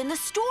just like in the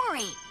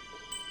story.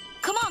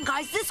 Come on,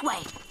 guys, this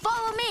way.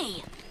 Follow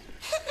me.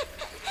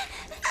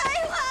 I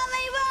want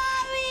my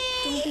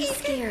mommy! Don't be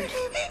scared.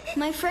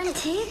 My friend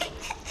Tig,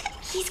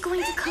 he's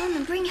going to come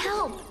and bring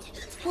help.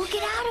 We'll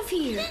get out of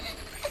here.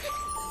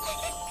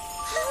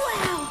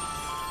 Wow!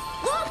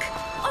 Look!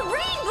 A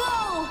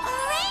rainbow! A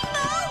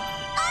rainbow?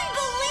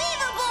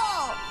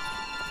 Unbelievable!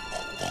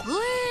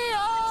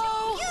 Leo!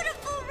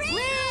 Beautiful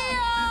rainbow!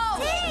 Leo!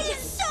 Tig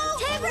is so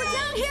Tig, we're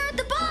down here at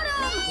the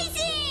bottom!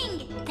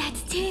 amazing!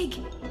 That's Tig.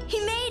 He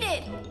made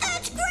it.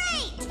 That's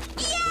great!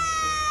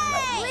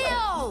 Yay!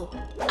 Leo!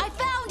 I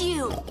found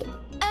you!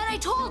 And I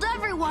told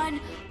everyone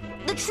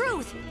the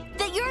truth,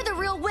 that you're the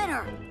real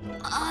winner.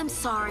 I'm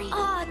sorry.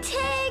 Aw,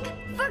 Tig!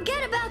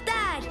 Forget about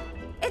that!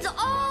 It's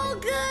all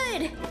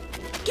good!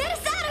 Get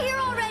us out of here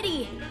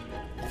already!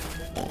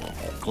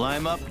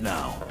 Climb up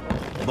now,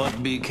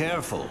 but be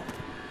careful.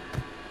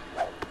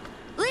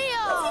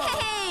 Leo!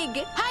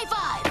 Tig! High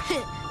five!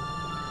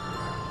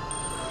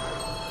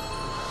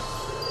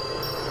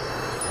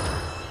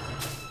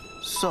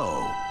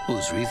 So,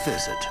 whose wreath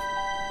is it?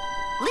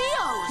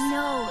 Leo's!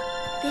 No,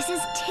 this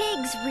is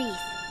Tig's wreath.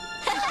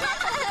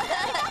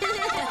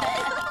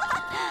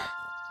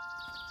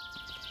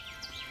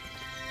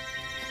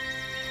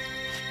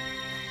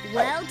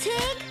 Well,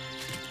 Tig,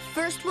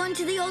 first one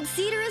to the old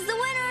cedar is the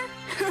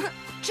winner.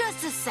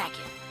 Just a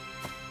second.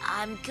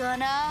 I'm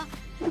gonna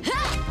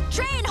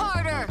train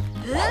harder.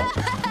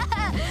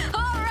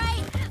 All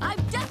right,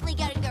 I'm definitely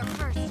getting there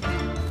first.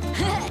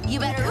 You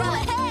better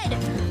run ahead.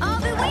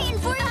 I'll be waiting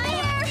for you there.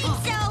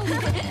 So,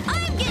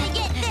 I'm gonna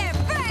get there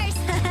first!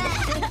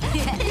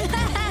 You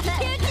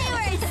two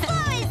are as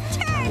slow as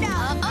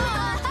turnips!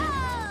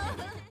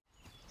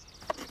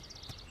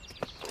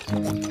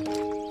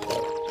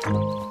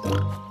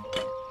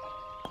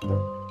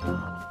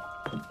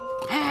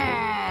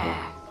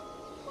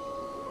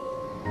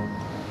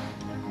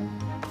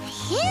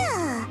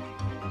 Phew!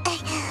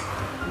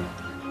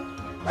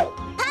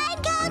 Pine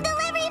cone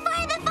delivery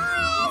for the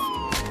forest!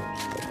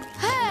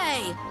 Hey,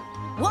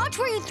 watch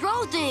where you throw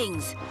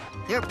things.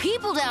 There are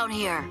people down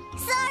here.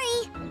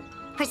 Sorry.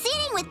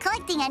 Proceeding with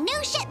collecting a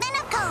new shipment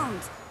of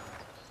cones.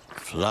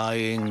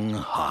 Flying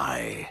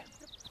high.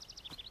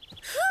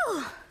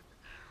 Phew.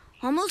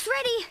 Almost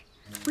ready.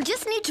 We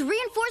just need to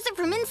reinforce it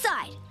from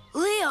inside.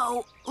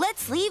 Leo,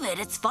 let's leave it.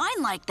 It's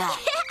fine like that.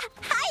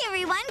 Hi,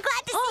 everyone.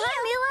 Glad to see Oh, you.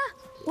 hi, Mila.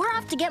 We're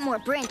off to get more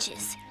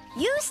branches.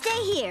 You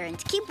stay here and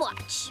keep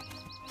watch.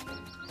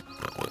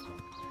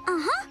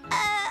 Uh-huh.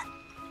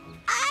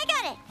 I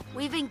got it.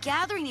 We've been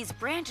gathering these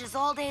branches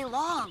all day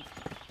long.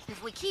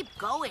 If we keep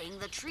going,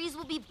 the trees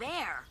will be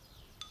bare.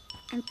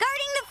 I'm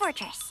guarding the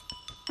fortress.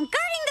 I'm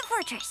guarding the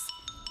fortress.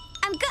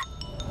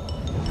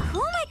 Who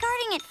am I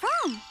guarding it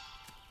from?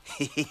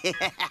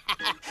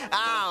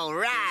 All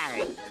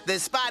right. The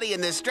Spotty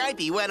and the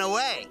Stripey went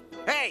away.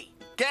 Hey,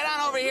 get on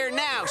over here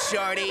now,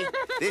 Shorty.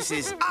 This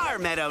is our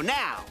meadow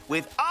now,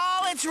 with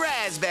all its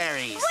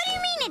raspberries. What do you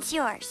mean it's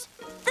yours?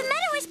 The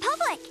meadow is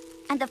public,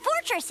 and the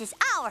fortress is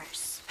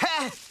ours.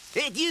 Ha!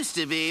 It used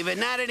to be, but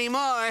not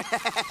anymore.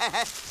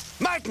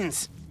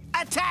 Martins,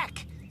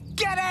 attack!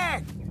 Get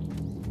her!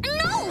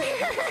 No!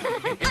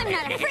 I'm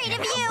not afraid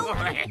of you!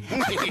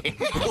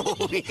 Oh,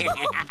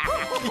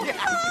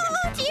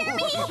 dear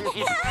me!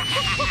 Yeah!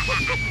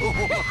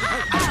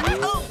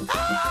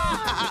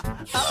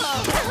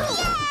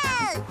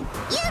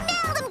 You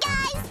nailed him,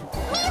 guys!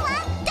 Mila,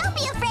 don't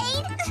be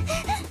afraid!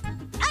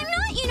 I'm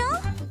not, you know.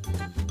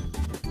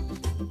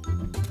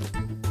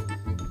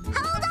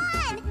 Hold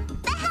on!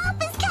 The help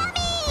is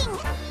coming!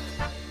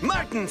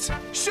 Martins,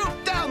 shoot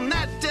down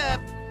that,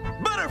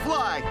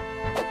 butterfly!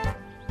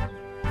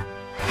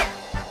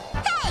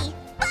 Hey,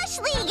 Bush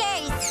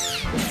Leaguers!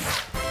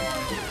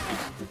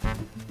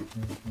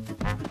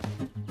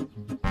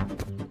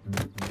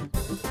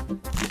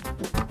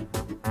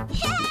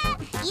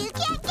 You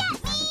can't get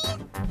me!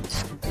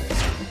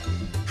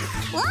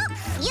 Whoa,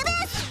 you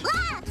missed!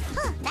 Ah,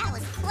 that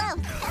was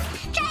close.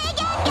 Try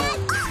again, guys!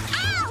 Oh,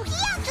 ow! He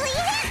actually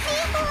hit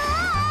me!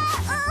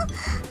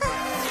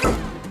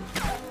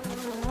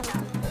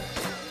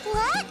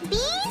 What?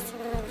 Bees?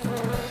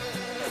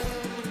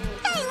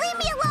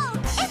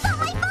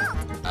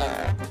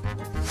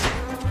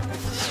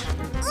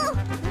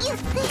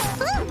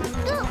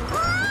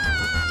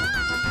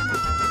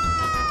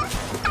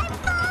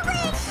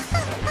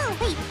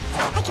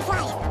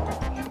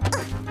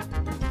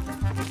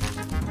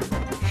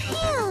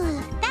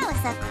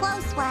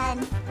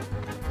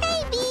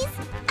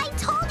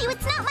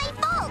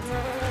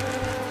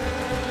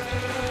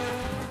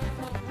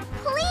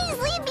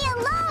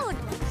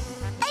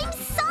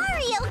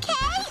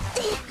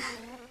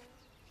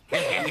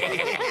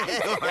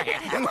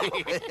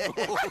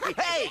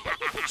 Hey,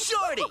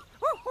 Shorty!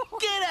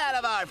 Get out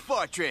of our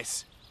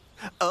fortress!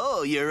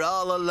 Oh, you're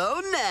all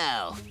alone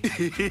now.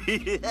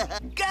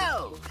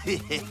 Go!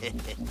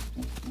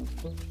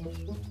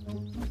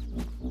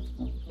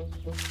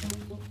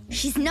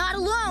 She's not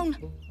alone.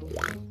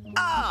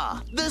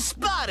 Ah, the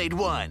spotted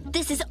one.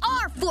 This is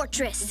our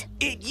fortress.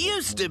 It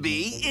used to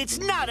be. It's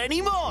not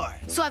anymore.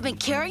 So I've been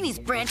carrying these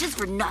branches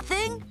for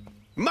nothing?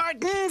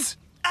 Martins,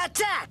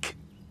 attack!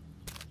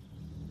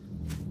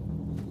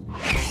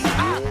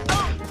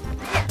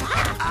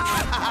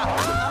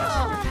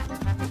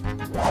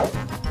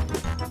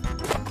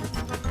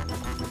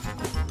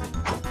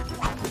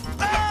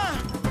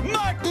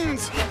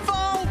 Martins,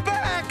 fall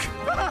back!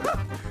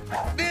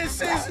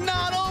 This is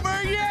not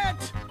over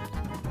yet!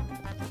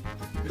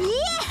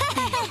 Yeah!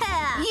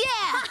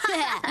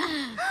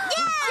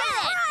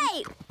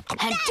 Right!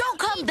 And don't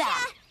come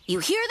back. You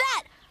hear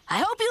that? I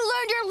hope you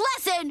learned your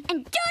lesson.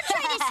 And don't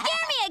try to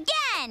scare me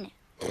again!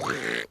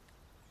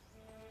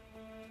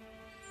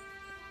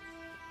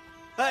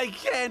 I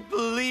can't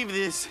believe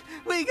this.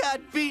 We got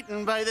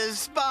beaten by the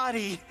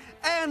Spotty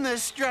and the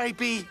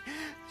Stripey.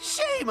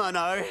 Shame on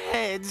our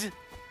heads.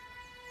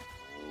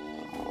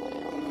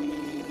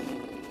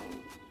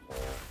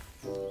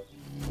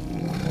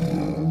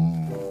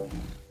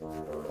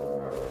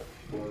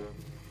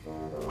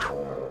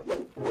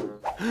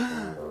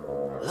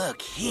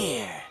 Look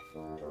here.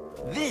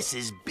 This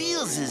is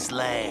Beelz's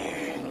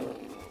lair.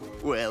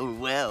 Well,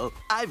 well,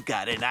 I've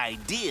got an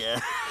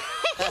idea.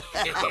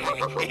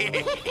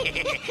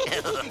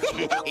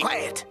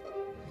 Quiet.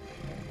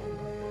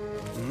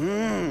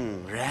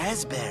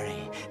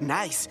 Raspberry.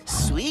 Nice,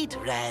 sweet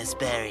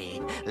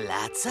raspberry.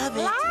 Lots of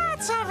it.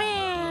 Lots of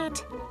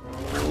it.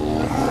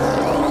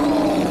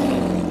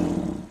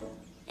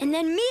 And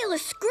then Mila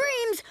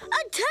screams,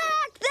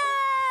 "Attack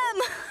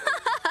them!"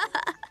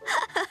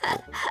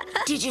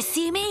 Did you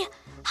see me?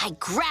 I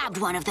grabbed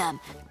one of them.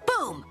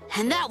 Boom!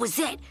 And that was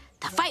it.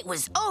 The fight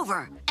was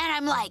over. And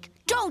I'm like,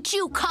 don't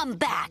you come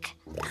back.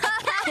 It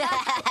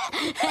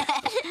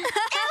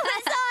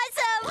was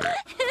awesome!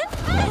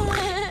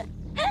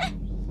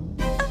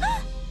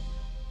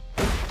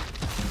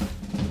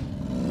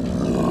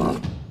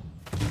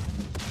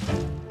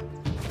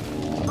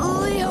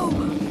 Leo,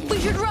 we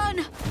should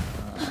run.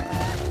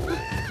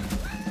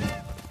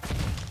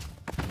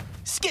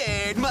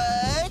 Scared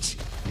much?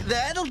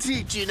 That'll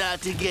teach you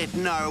not to get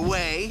in our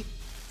way.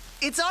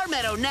 It's our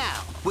meadow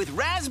now, with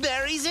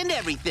raspberries and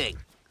everything.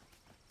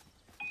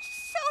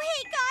 So,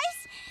 hey,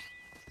 guys,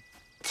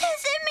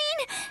 does it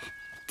mean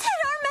that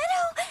our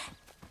meadow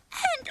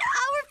and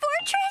our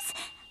fortress,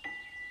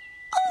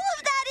 all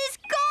of that is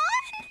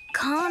gone?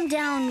 Calm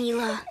down,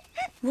 Mila.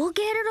 We'll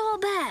get it all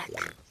back.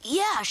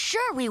 Yeah,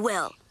 sure we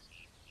will.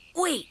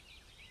 Wait,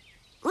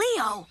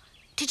 Leo,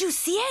 did you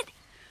see it?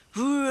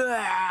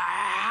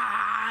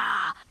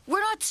 We're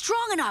not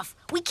strong enough.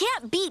 We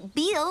can't beat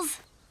Beels.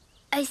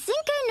 I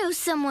think I know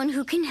someone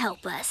who can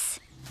help us.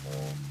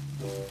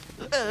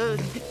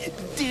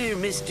 Dear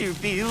Mr.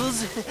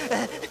 Beals,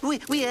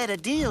 we had a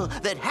deal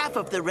that half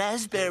of the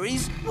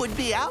raspberries would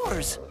be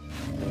ours.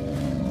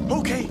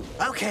 Okay.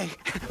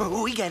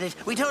 We get it.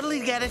 We totally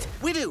get it.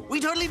 We do.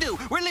 We totally do.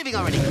 We're leaving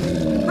already.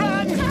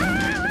 Run!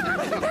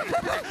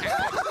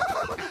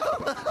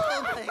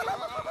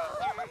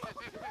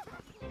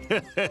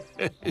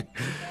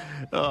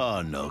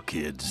 Oh, no,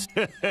 kids.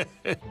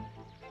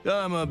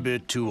 I'm a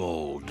bit too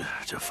old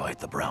to fight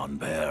the brown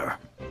bear.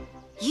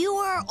 You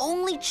are our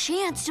only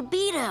chance to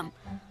beat him.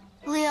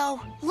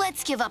 Leo,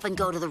 let's give up and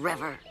go to the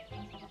river.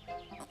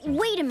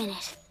 Wait a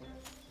minute.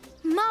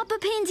 Mappa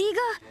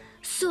Pandiga?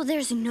 So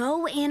there's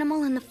no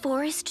animal in the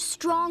forest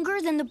stronger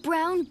than the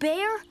brown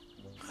bear?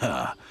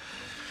 Ha!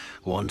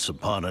 Once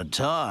upon a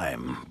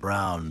time,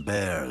 brown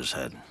bears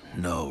had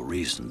no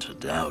reason to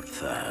doubt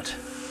that.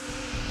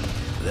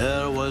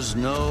 There was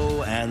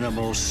no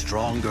animal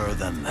stronger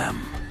than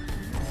them.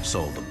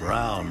 So the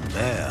brown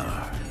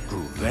bear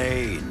grew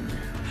vain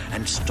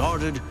and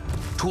started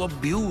to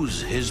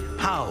abuse his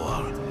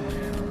power,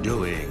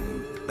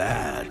 doing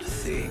bad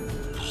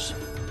things.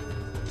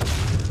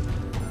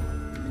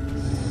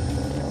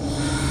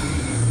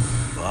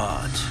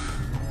 But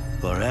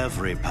for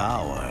every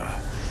power,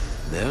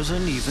 there's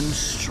an even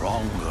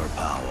stronger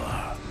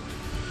power.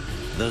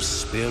 The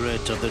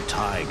spirit of the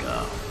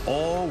tiger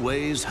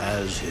always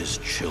has his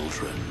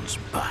children's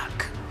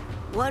back.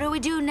 What do we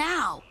do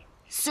now?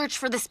 Search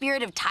for the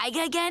spirit of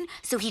Taiga again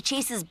so he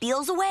chases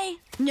Beels away?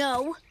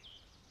 No.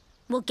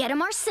 We'll get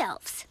him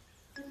ourselves.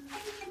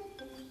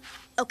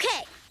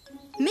 Okay.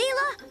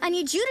 Mila, I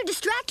need you to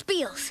distract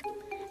Beels.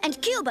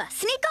 And Cuba,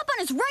 sneak up on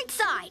his right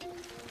side.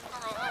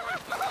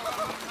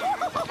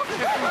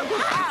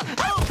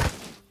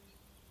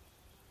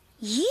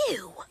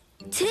 You?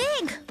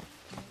 Tig!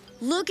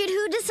 Look at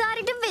who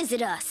decided to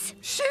visit us.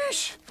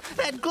 Shush!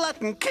 That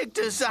glutton kicked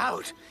us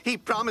out. He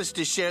promised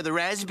to share the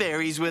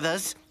raspberries with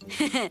us.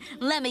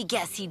 Let me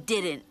guess he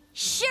didn't.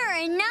 Sure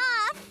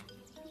enough.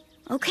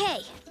 Okay.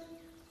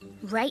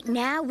 Right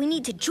now, we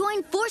need to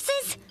join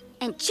forces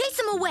and chase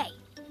him away.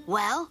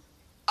 Well,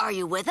 Are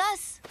you with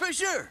us? For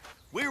sure.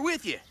 We're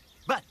with you.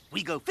 But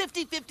we go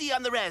 50-50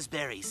 on the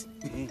raspberries.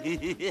 Hey,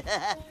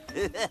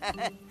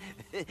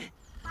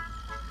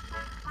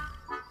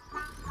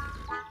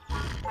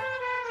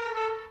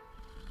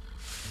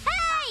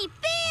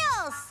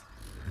 Beals!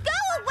 Go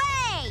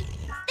away!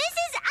 This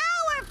is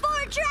our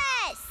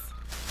fortress!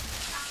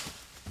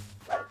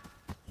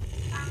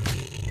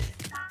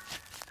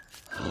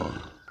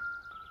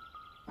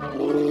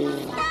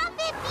 Stop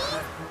it,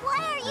 Bees! Why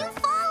are you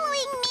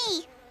following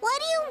me? What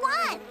do you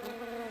want?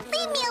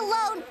 Leave me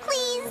alone,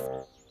 please!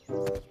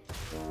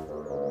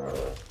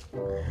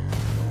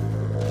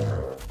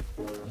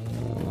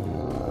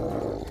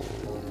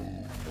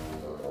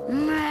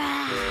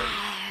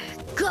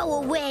 Go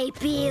away,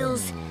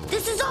 Beals.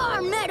 This is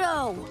our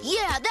meadow.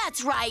 Yeah,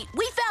 that's right.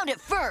 We found it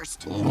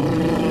first. Who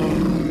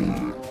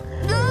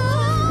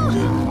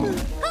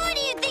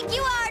do you think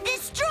you are,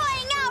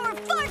 destroying our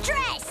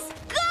fortress?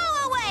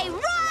 Go away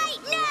right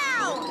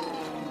now!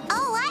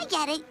 Oh, I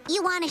get it.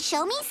 You want to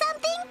show me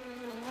something?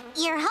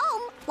 You're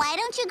home. Why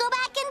don't you go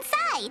back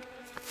inside?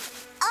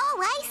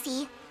 Oh, I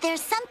see.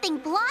 There's something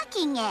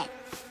blocking it.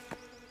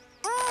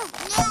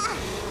 Yeah.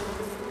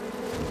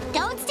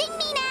 Don't sting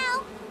me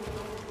now.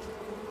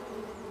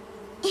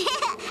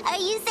 Are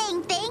you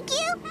saying thank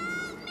you?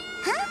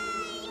 Huh?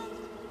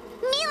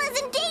 Mila's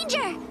in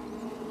danger.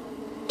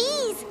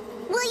 Bees,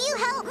 will you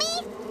help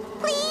me?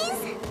 Please?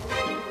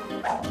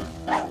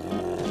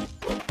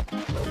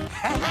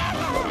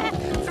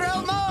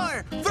 Throw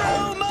more!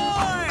 Throw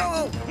more!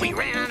 Oh, we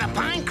ran out of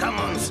pine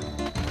cones.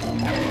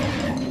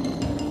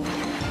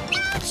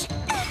 Ouch!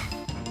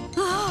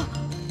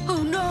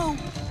 Oh no!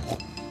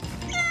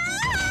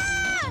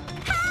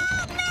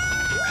 Help me!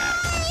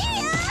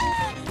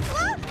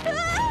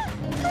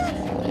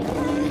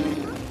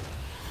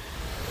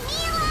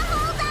 Mila,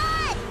 hold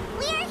on!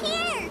 We're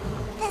here!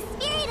 The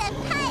spirit of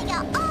Taiga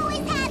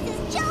always has his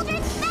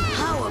children's back!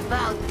 How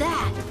about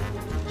that?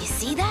 You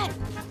see that?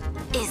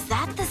 Is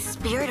that the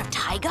spirit of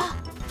Taiga?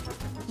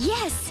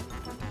 Yes,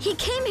 he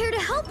came here to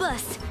help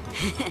us.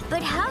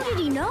 But how did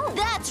he know?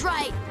 That's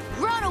right!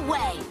 Run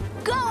away!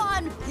 Go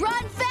on,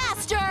 run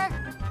faster!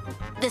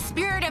 The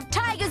spirit of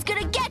Taiga's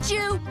gonna get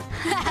you!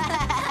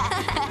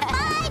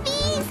 Bye,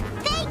 Bees!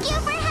 Thank you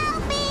for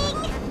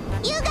helping!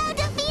 You go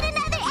defeat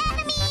another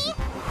enemy!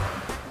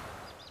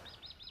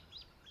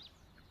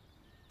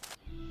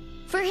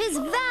 For his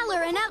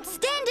valor and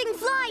outstanding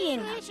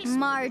flying,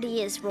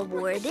 Marty is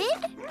rewarded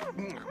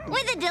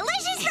With a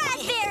delicious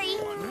raspberry!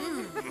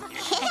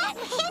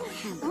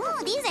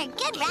 Ooh, these are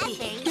good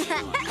raspberries.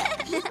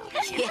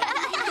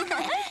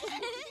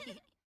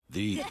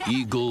 The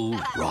Eagle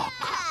Rock.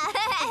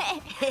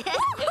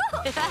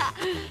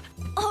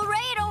 All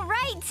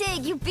right,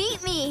 Tig, you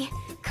beat me.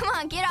 Come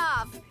on, get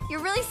off.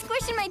 You're really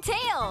squishing my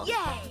tail.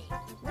 Yay!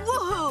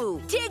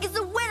 Woohoo! Tig is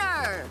the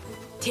winner!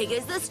 Tig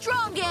is the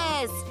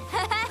strongest!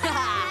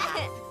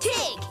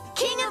 Tig,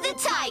 king of the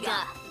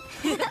taiga!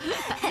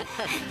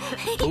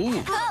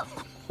 Ooh.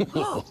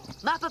 Whoa,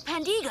 Mappa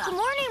Pandiga! Good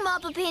morning,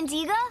 Mappa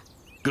Pandiga.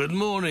 Good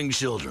morning,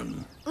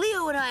 children.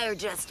 Leo and I are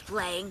just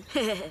playing.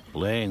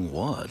 Playing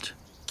what?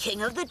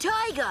 King of the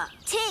taiga!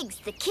 Tig's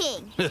the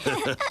king.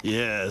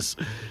 Yes.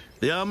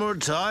 The Amur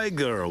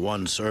Tiger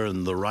once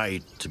earned the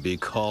right to be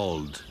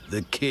called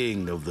the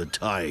King of the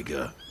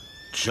Taiga.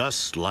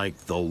 Just like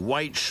the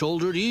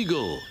white-shouldered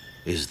eagle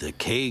is the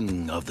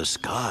king of the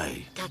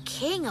sky. The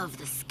king of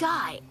the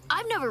sky?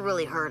 I've never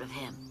really heard of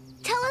him.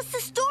 Tell us the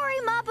story,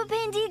 Mappa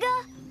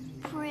Pandiga.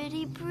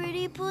 Pretty,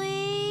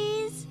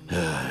 please.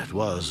 It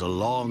was a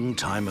long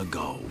time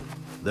ago.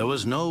 There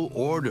was no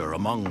order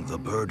among the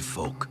bird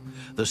folk.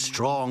 The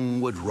strong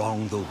would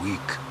wrong the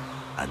weak,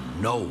 and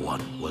no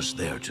one was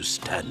there to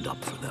stand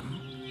up for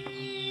them.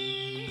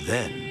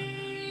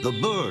 Then, the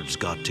birds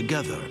got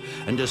together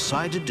and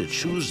decided to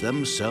choose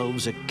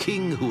themselves a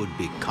king who would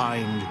be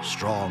kind,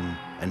 strong,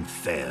 and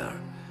fair.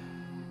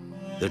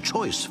 The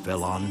choice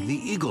fell on the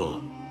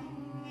eagle.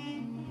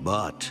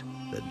 But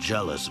the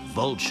jealous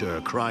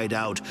vulture cried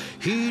out,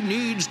 "He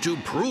needs to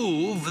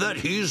prove that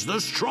he's the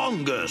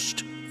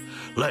strongest.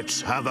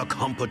 Let's have a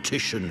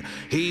competition.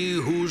 He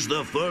who's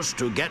the first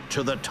to get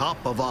to the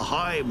top of a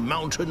high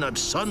mountain at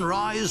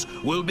sunrise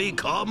will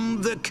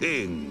become the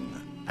king."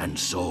 And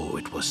so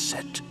it was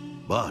set.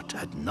 But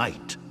at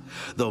night,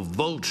 the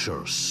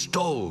vulture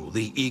stole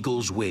the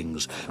eagle's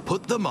wings,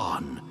 put them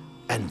on,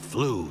 and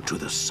flew to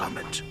the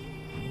summit.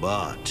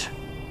 But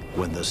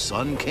when the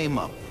sun came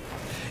up,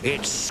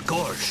 it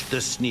scorched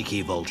the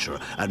sneaky vulture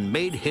and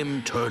made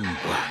him turn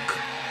black.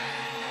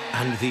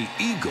 And the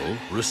eagle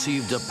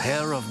received a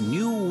pair of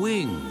new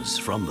wings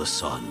from the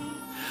sun.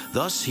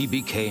 Thus he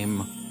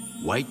became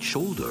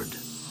white-shouldered.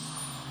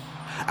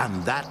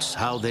 And that's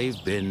how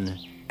they've been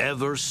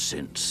ever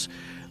since.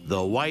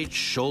 The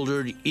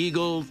white-shouldered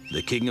eagle,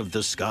 the king of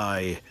the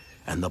sky,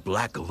 and the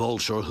black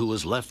vulture who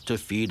was left to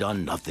feed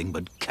on nothing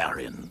but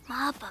carrion.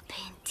 Mappa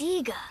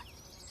Pandiga.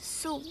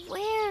 So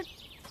where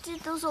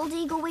did those old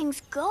eagle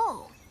wings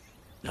go?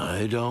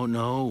 I don't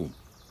know.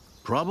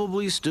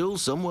 Probably still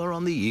somewhere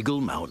on the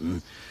Eagle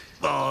Mountain.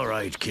 All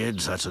right,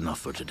 kids, that's enough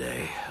for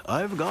today.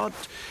 I've got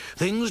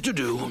things to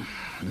do.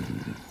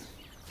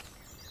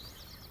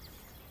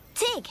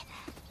 Tig,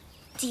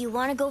 do you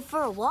want to go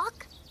for a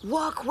walk?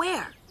 Walk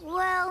where?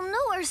 Well,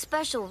 nowhere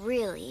special,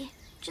 really.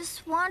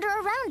 Just wander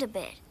around a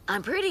bit.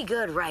 I'm pretty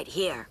good right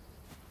here.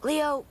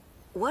 Leo,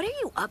 what are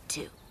you up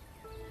to?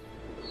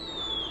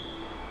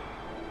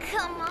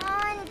 Come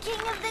on, King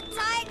of the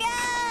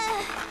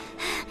Taiga!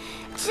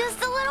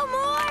 Just a little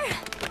more!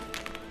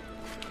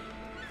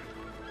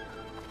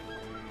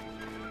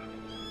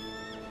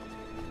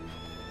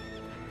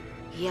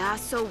 Yeah,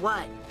 so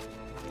what?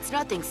 It's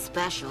nothing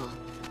special.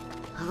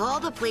 Of all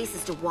the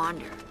places to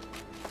wander,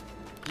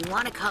 you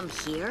want to come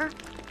here?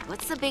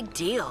 What's the big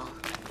deal?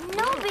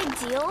 No big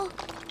deal.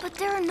 But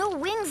there are no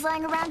wings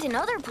lying around in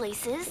other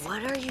places.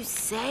 What are you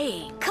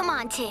saying? Come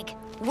on, Tig.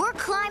 We're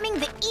climbing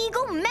the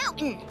Eagle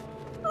Mountain.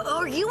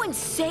 Are you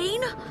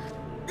insane?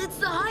 It's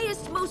the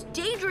highest, most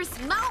dangerous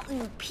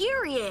mountain,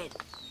 period.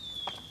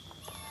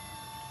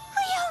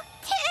 Leo,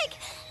 Tig!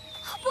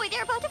 Oh boy,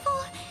 they're about to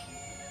fall.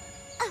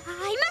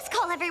 I must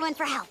call everyone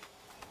for help.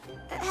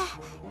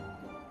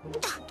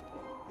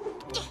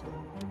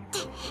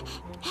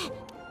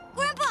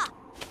 Grandpa,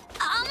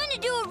 I'm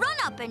gonna do a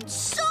run-up and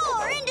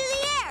soar into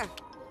the air.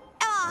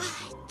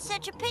 It's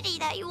such a pity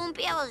that you won't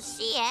be able to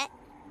see it.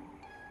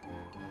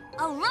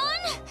 A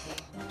run?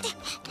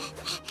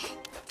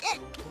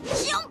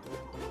 Jump!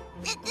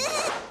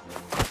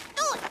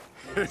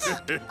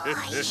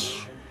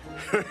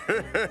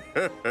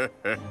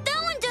 That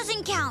one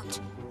doesn't count.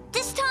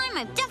 This time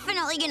I'm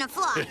definitely gonna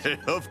fly.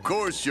 Of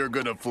course you're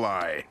gonna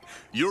fly.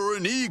 You're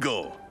an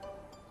eagle.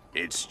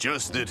 It's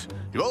just that,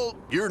 well,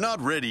 you're not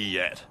ready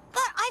yet.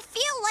 But I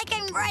feel like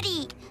I'm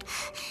ready.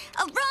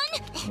 A run,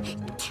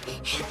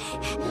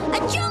 a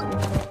jump.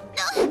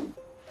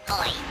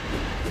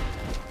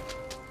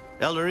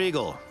 Elder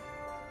Eagle,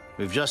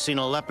 we've just seen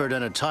a leopard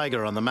and a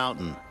tiger on the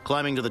mountain,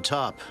 climbing to the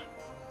top.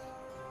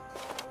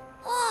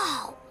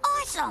 Wow,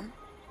 awesome.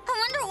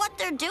 I wonder what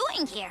they're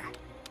doing here.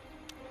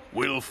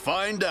 We'll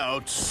find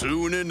out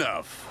soon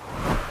enough.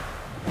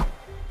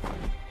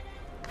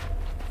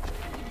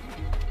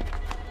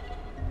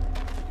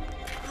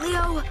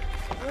 Leo,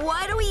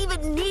 why do we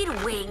even need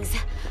wings?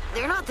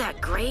 They're not that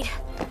great.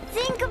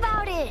 Think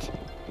about it.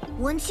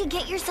 Once you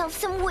get yourself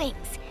some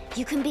wings,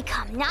 you can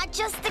become not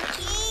just the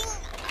king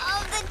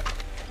of the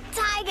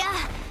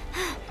taiga,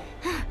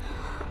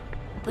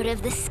 but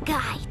of the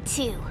sky,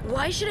 too.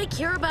 Why should I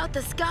care about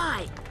the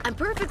sky? I'm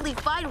perfectly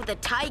fine with the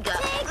taiga.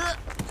 Tig,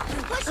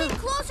 push it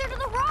closer to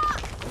the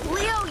rock.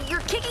 Leo,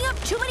 you're kicking up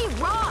too many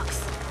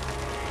rocks.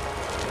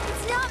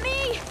 It's not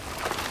me.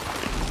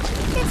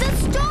 It's a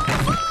stone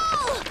fall!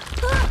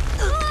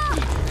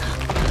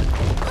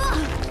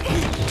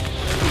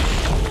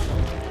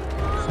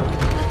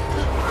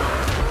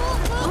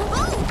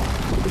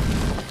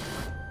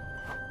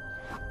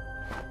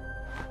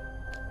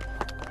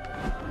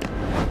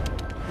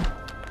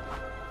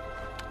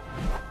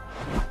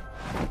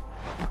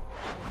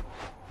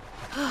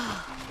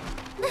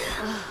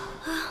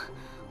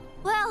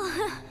 Well,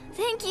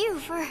 thank you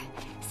for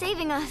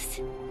saving us.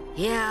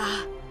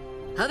 Yeah,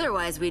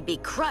 otherwise we'd be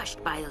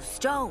crushed by those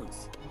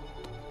stones.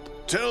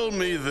 Tell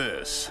me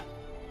this.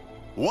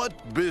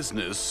 What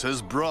business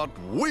has brought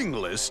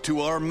Wingless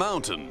to our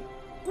mountain?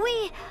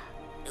 We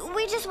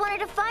just wanted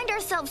to find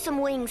ourselves some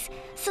wings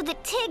so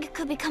that Tig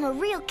could become a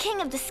real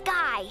king of the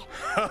sky.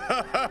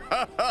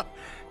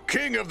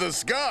 King of the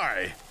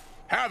sky?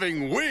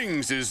 Having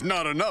wings is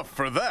not enough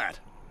for that.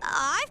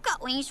 I've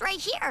got wings right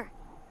here.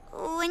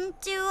 When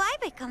do I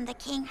become the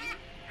king?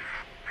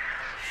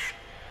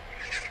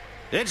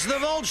 It's the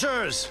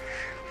vultures!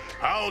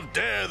 How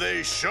dare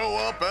they show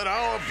up at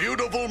our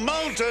beautiful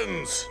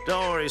mountains?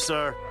 Don't worry,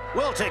 sir.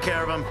 We'll take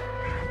care of them.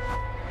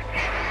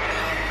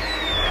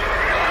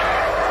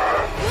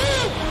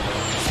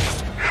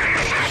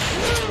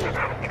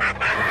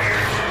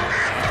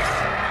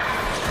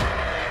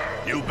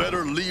 You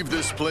better leave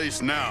this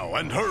place now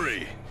and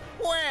hurry.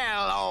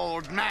 Well,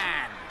 old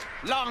man,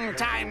 long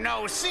time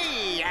no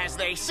see, as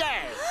they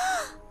say.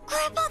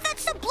 Grandpa,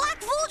 that's the black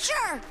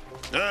vulture!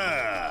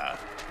 Ah,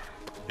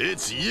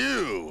 it's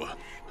you.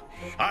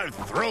 I've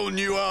thrown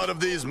you out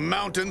of these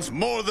mountains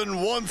more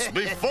than once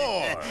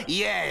before.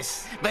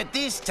 Yes, but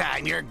this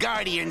time your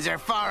guardians are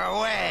far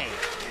away,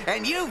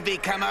 and you've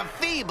become a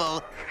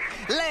feeble,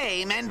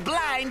 lame, and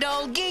blind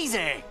old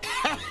geezer.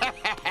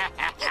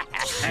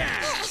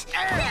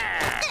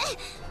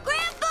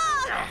 Grandpa!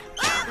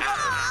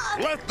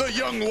 Grandpa! Let the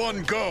young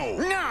one go.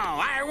 No,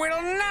 I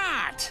will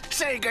not.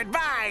 Say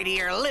goodbye to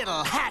your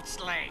little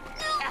hatchling.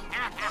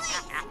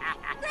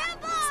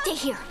 Grandpa! Stay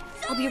here.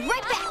 I'll be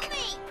right back.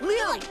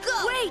 Leo,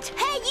 go. wait!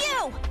 Hey,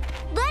 you!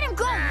 Let him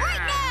go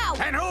right now!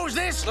 And who's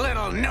this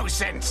little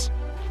nuisance?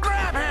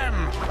 Grab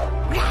him!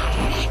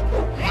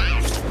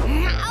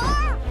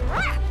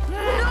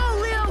 No,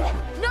 Leo!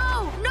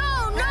 No,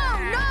 no, no,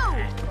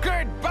 no!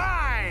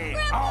 Goodbye,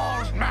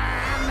 old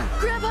man!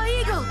 Grandpa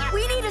Eagle,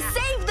 we need to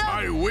save them!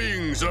 My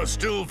wings are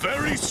still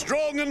very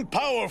strong and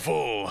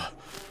powerful,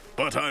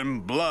 but I'm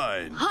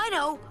blind. I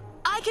know.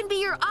 I I can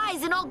be your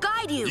eyes and I'll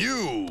guide you.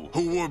 You,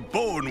 who were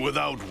born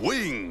without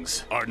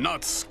wings, are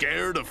not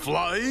scared of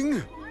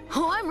flying?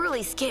 Oh, I'm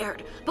really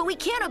scared, but we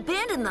can't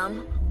abandon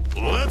them.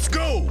 Let's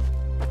go!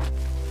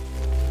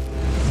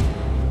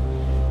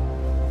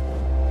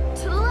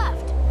 To the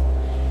left.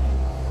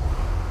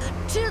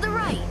 To the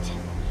right.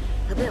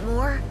 A bit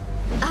more.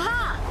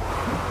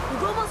 Aha!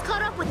 We've almost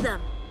caught up with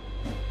them.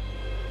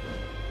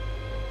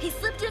 He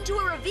slipped into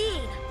a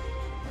ravine.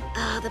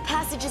 The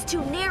passage is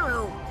too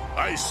narrow.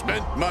 I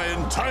spent my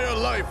entire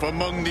life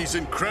among these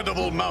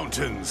incredible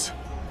mountains.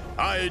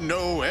 I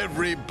know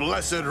every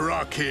blessed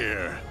rock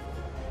here.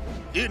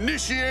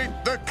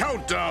 Initiate the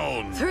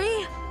countdown!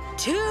 3,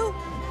 2,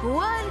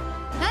 1,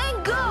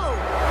 and go!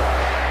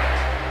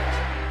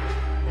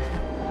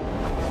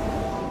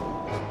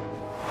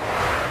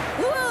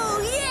 Whoa,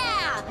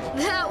 yeah!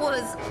 That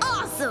was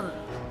awesome!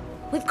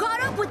 We've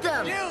caught up with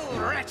them! You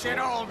wretched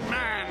old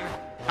man!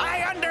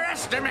 I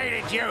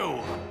underestimated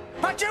you!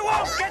 But you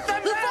won't get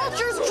them The back!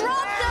 vultures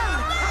dropped them!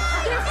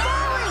 They're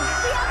falling!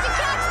 We have to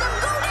catch them!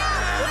 Go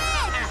down,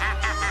 quick!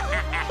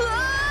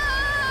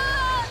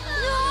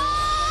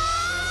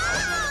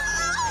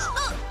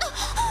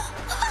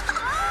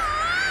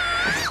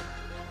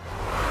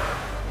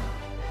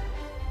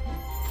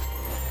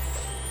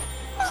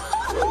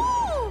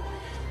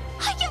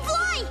 I can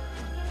fly!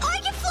 I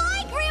can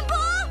fly,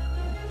 Grandpa!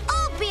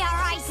 I'll be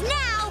our eyes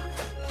now!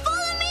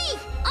 Follow me!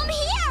 I'm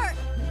here!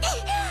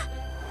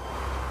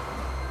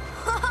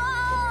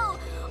 Oh,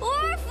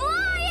 we're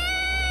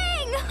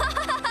flying!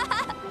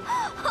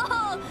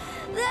 Oh,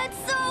 that's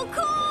so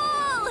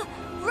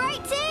cool!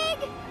 Right,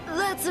 Tig?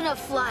 That's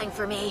enough flying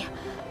for me.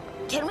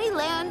 Can we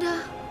land?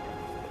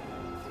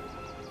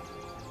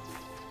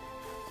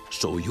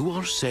 So you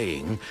are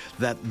saying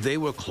that they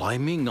were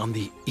climbing on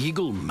the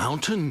Eagle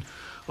Mountain?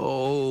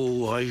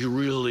 Oh, I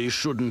really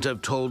shouldn't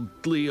have told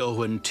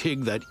Leo and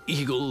Tig that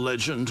eagle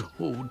legend.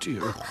 Oh,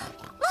 dear.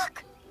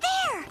 Look,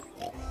 there!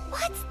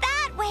 What's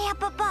that way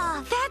up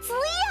above? That's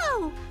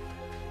Leo!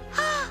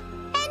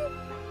 And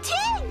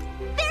Tig!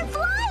 They're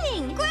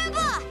flying!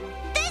 Grandpa,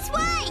 this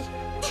way!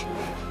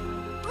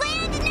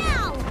 Land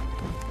now!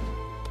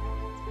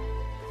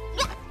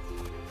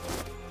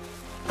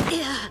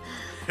 Yeah.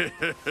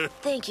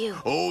 Thank you.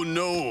 Oh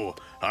no,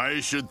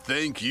 I should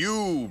thank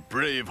you,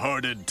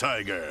 brave-hearted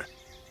tiger.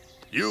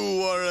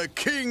 You are a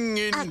king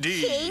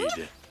indeed. King?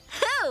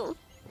 Who?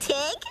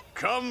 Tig?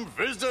 Come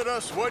visit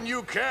us when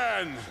you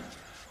can.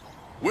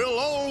 We'll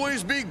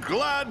always be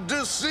glad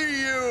to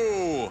see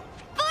you.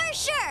 For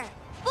sure!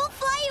 We'll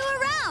fly you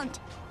around!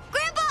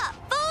 Grandpa,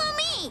 follow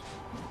me!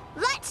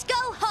 Let's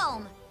go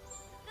home!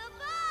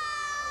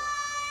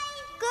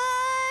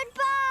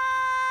 Goodbye!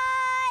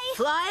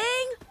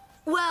 Flying?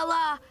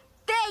 Well,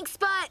 thanks,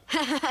 but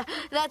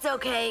that's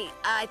okay.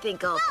 I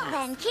think I'll Well pass.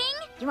 then, King,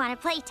 you want to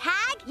play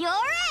tag? You're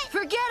it!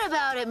 Forget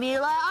about it,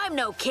 Mila. I'm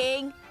no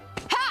king.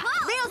 Ha!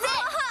 Leo's it!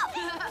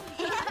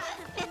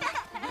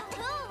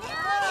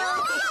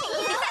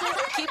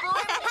 Keep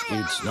away from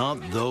Leo. It's not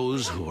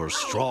those who are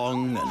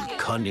strong and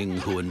cunning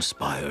who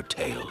inspire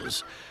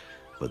tales,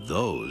 but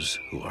those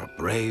who are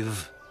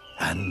brave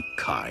and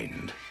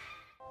kind.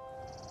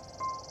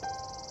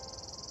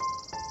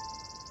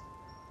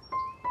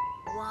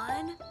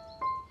 One,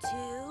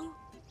 2,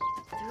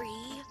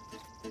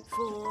 3,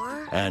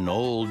 4, An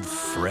old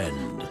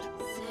friend.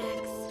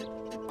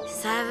 6,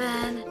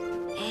 7,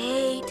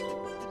 8,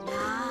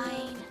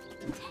 9.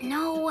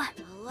 No,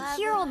 11,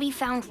 here I'll be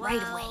found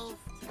right away.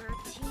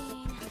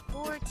 13,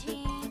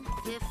 14,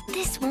 15.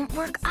 This won't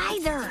work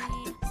either.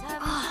 16, 17,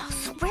 Oh,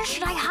 so where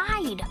should I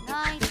hide?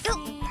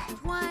 19,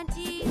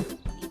 20,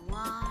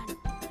 21,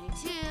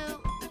 22,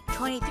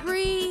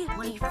 23,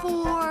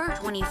 24,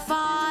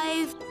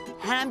 25,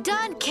 and I'm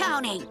done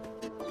counting.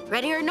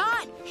 Ready or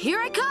not, here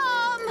I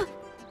come!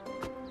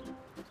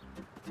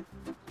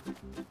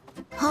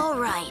 All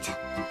right.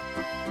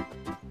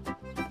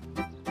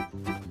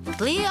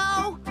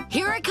 Leo,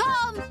 here I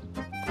come!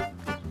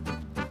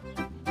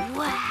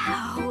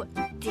 Wow,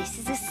 this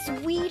is a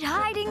sweet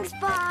hiding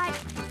spot.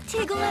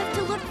 Tig will have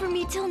to look for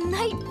me till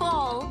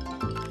nightfall.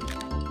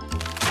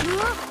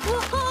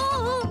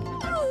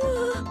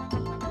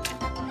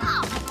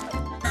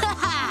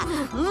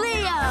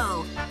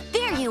 Leo,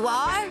 there you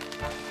are!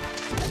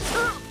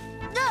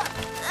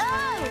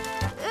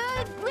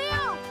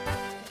 Leo,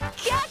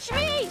 catch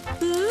me!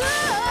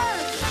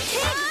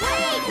 Tig,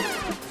 wait!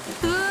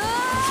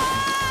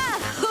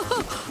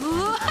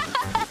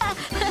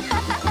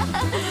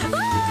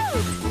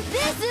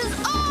 This is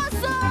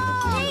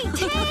awesome! Hey,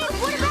 Tig,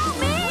 what about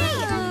me?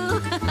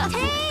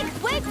 Tig,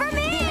 wait for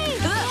me!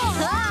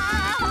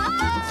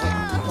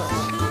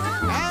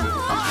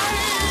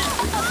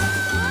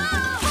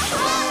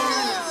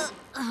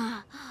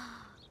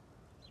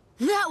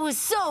 That was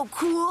so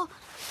cool.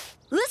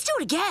 Let's do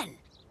it again.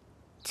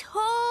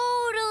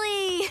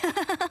 Totally!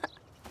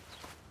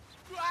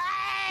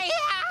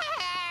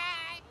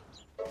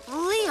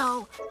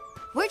 Leo,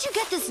 Where'd you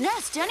get this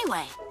nest,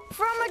 anyway?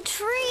 From a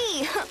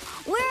tree.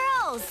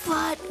 Where else?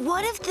 But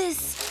what if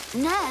this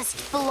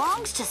nest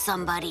belongs to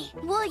somebody?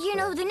 Well, you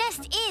know, the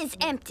nest is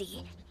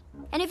empty.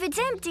 And if it's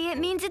empty, it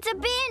means it's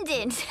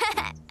abandoned.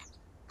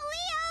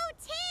 Leo,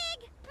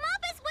 Tig,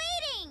 Mappa's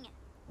waiting.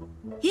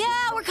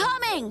 Yeah, we're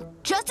coming.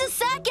 Just a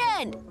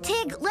second.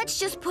 Tig, let's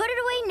just put it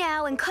away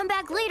now and come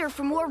back later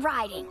for more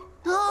riding.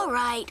 All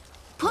right.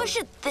 Push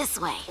it this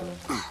way.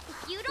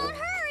 You don't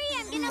hurry.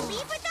 I'm gonna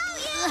leave without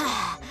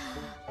you.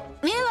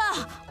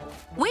 Mila,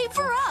 wait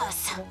for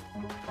us.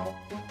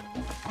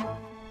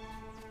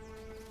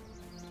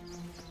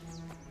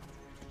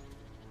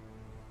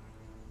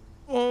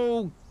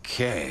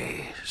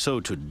 Okay, so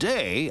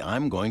today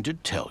I'm going to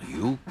tell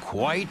you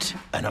quite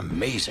an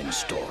amazing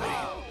story.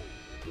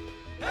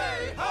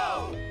 Hey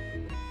ho!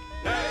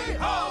 Hey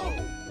ho!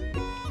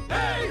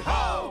 Hey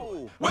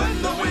ho!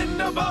 When the wind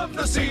above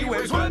the sea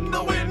waves, when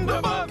the wind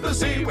above the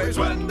sea waves,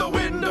 when the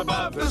wind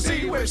above the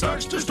sea waves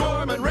starts to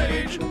storm and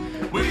rage,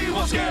 we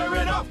will scare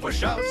it off with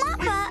shouts.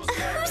 Mappa,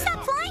 who's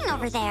that flying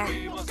over there?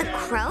 The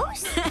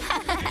crows?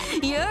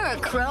 You're a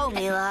crow,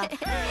 Mila.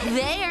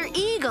 They are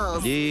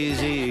eagles.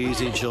 Easy,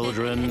 easy,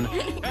 children.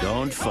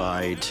 Don't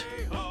fight.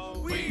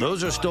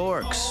 Those are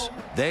storks.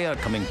 They are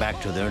coming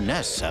back to their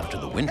nests after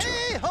the winter.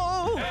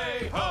 Hey-ho!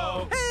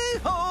 Hey-ho!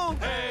 Hey-ho!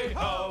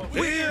 Hey-ho!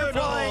 We're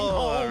flying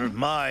home,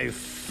 my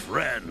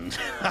friend.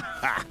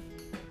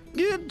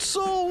 It's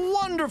so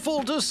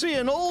wonderful to see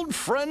an old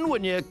friend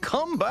when you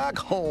come back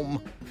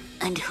home.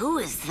 And who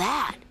is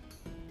that?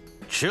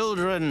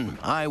 Children,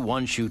 I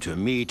want you to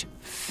meet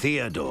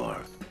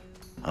Theodore,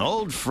 an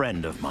old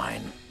friend of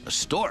mine, a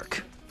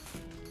stork.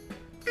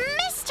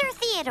 Mr.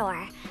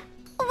 Theodore,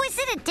 was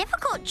it a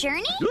difficult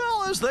journey?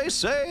 Well, as they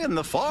say in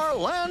the far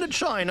land of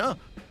China,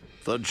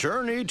 the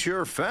journey to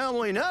your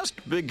family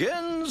nest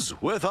begins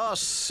with a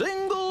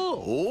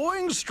single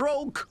wing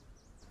stroke.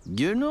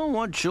 You know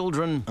what,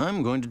 children?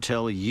 I'm going to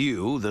tell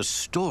you the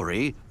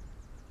story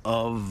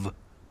of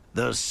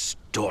the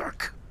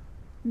stork.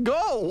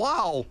 Oh,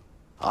 wow.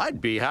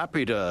 I'd be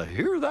happy to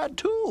hear that,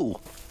 too.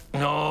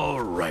 All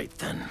right,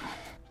 then.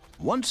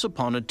 Once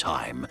upon a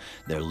time,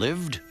 there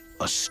lived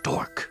a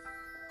stork.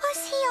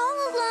 Was he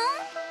all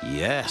alone?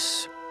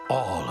 Yes,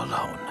 all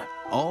alone.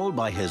 All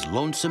by his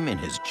lonesome in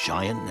his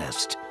giant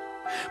nest.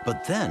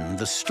 But then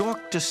the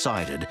stork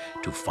decided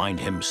to find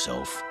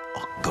himself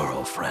a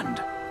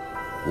girlfriend.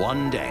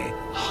 One day,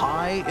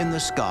 high in the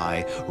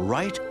sky,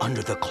 right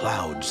under the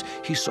clouds,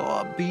 he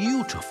saw a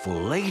beautiful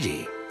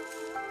lady.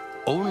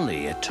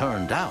 Only it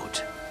turned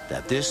out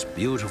that this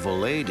beautiful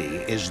lady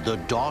is the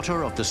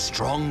daughter of the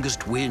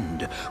strongest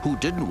wind, who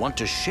didn't want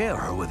to share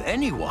her with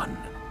anyone.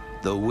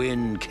 The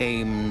wind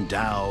came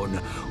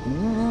down,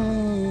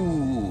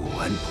 ooh,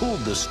 and pulled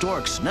the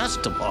stork's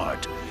nest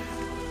apart.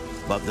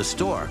 But the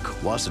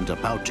stork wasn't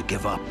about to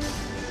give up.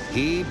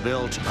 He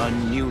built a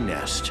new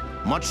nest,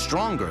 much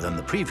stronger than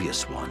the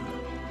previous one.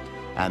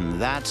 And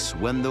that's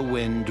when the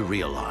wind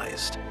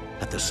realized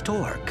that the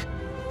stork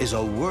is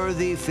a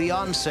worthy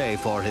fiancé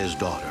for his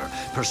daughter,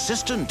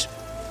 persistent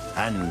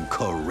and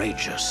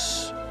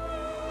courageous.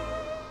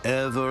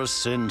 Ever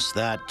since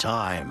that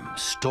time,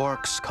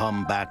 storks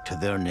come back to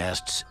their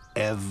nests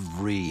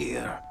every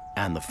year,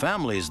 and the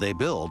families they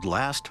build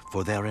last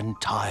for their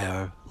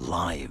entire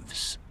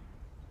lives.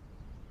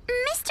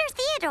 Mr.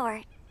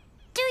 Theodore,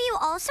 do you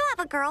also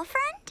have a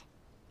girlfriend?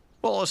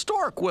 Well, a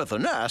stork with a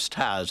nest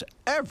has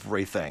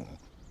everything.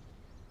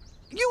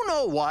 You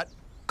know what?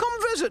 Come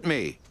visit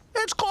me.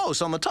 It's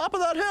close on the top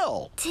of that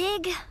hill.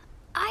 Tig,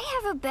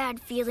 I have a bad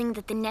feeling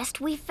that the nest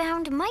we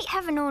found might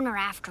have an owner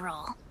after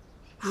all.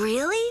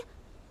 Really?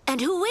 And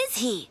who is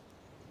he?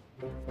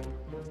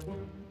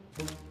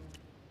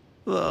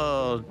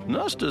 The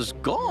nest is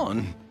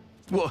gone.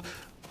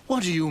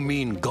 What do you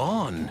mean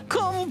gone?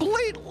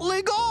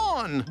 Completely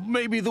gone!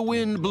 Maybe the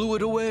wind blew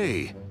it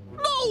away.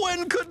 No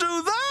wind could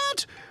do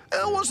that!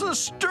 It was the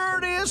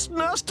sturdiest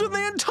nest in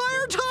the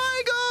entire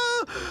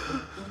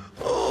taiga!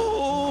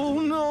 Oh,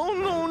 no,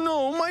 no,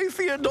 no. My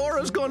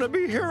Theodora's gonna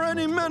be here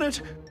any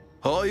minute.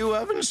 Oh, you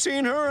haven't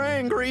seen her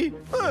angry.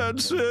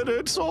 That's it.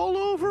 It's all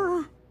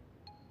over.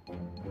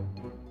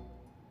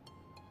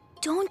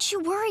 Don't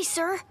you worry,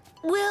 sir.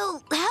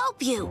 We'll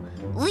help you.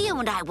 Leo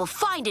and I will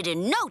find it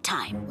in no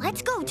time.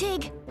 Let's go,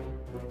 Tig.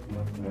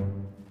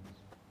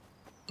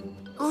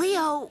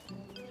 Leo,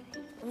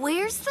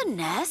 where's the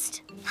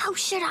nest? How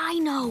should I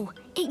know?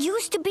 It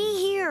used to be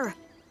here.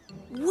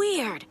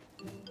 Weird.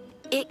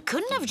 It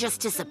couldn't have just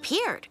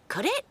disappeared,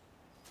 could it?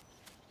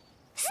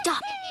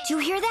 Stop. Do you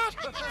hear that?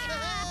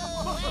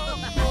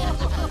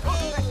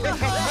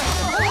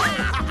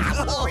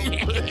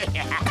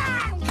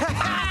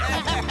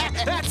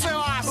 That's so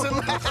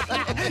awesome!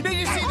 Did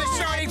you see the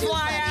shorty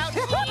fly out?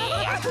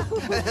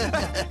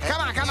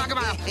 Come on, come on, come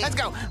on. Let's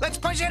go. Let's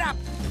push it up.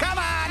 Come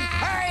on,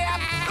 hurry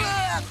up.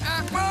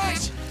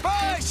 Push,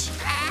 push.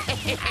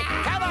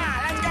 Come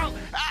on, let's go.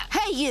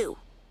 Hey, you.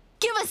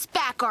 Give us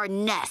back our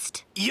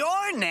nest.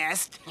 Your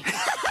nest?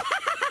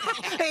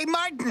 Hey,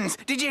 Martins,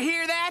 did you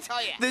hear that? Oh,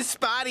 yeah. The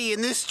Spotty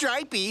and the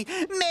Stripey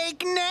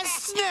make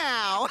nests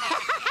now.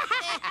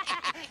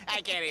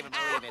 I can't even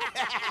believe it.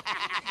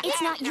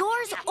 It's not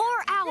yours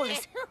or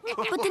ours.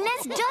 But the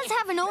nest does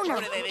have an owner.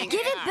 What do they think?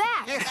 Give it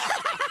back.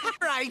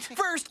 Right,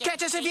 first,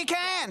 catch us if you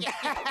can.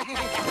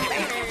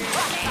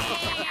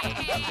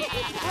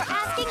 We're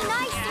asking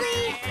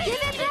nicely.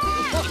 Give it back.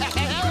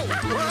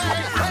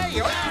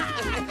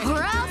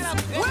 Or else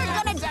we're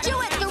gonna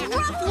do it the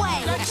rough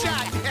way. Good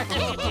shot.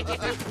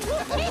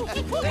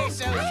 They're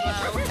so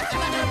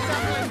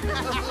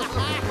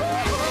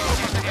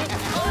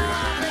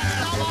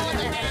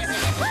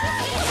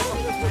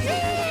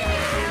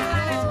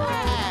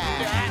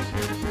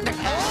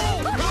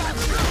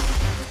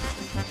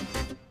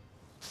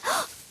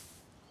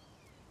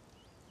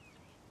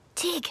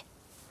Tig.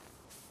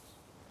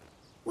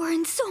 We're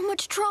in so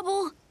much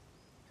trouble.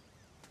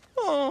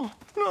 Oh,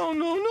 no,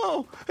 no,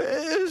 no.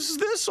 Is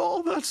this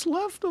all that's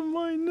left of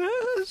my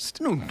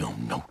nest? No, no,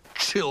 no.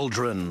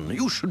 Children,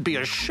 you should be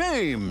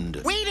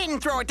ashamed. We didn't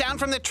throw it down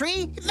from the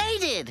tree. They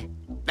did.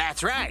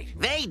 That's right.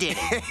 They did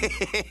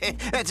it.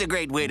 That's a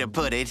great way to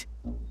put it.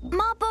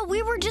 Mappa,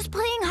 we were just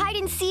playing hide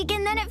and seek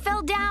and then it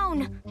fell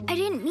down. I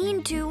didn't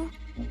mean to.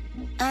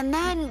 And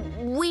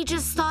then we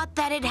just thought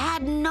that it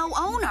had no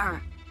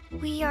owner.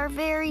 We are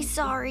very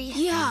sorry.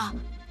 Yeah,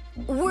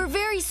 we're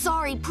very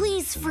sorry.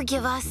 Please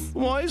forgive us.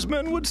 Wise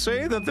men would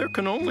say that there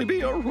can only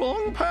be a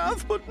wrong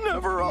path, but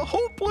never a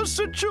hopeless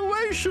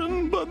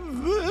situation. But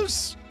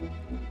this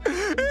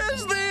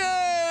is the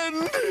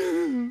end.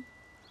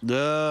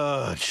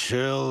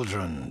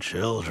 Children.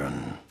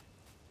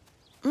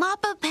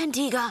 Mappa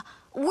Pandiga,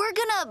 we're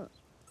gonna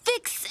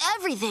fix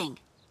everything.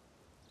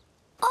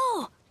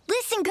 Oh,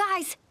 listen,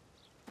 guys.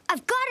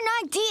 I've got an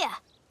idea.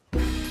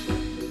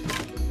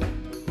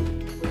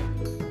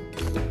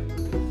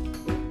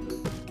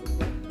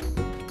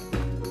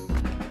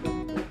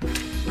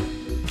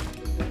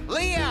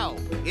 Leo,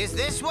 is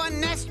this one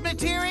nest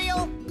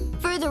material?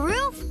 For the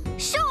roof?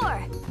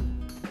 Sure.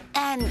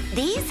 And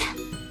these?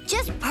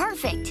 Just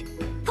perfect.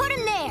 Put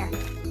them there.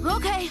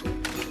 Okay,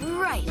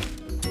 right.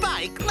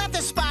 Spike, let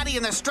the Spotty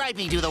and the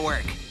Stripey do the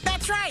work.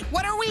 That's right.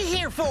 What are we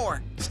here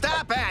for?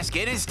 Stop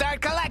asking and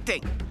start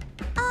collecting.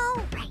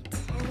 All right,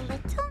 a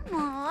little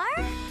more.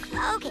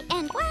 Okay,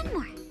 and one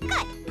more.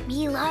 Good.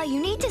 Mila, you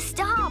need to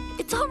stop.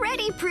 It's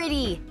already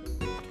pretty.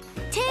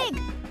 Tig,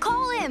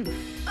 call him.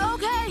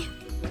 Okay.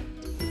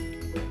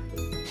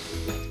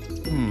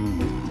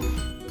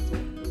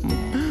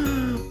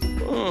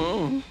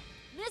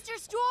 Mr.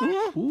 Storm,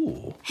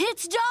 Ooh.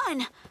 it's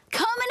done.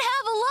 Come and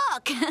have a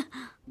look.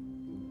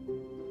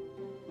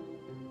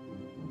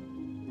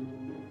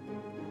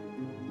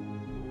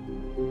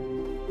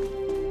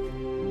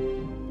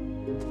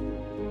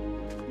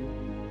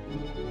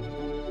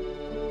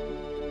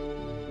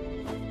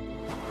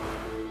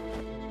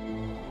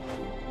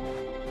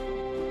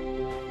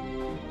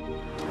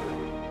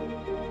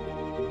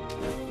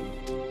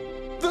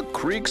 The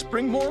creeks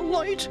bring more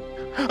light,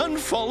 and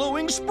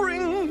following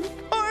spring,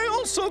 I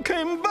also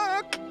came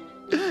back.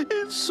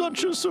 It's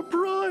such a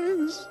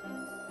surprise.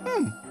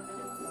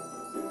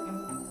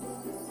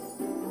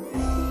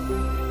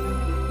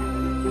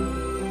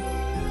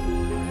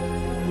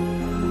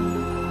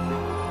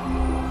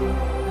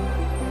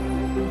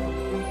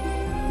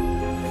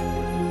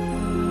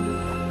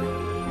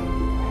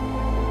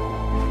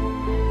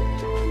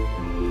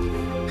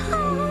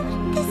 Oh,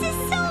 this is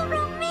so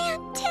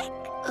romantic.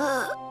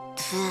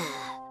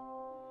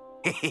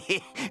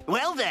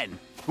 Well then,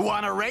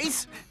 want a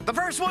race? The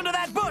first one to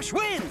that bush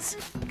wins.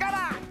 Come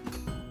on.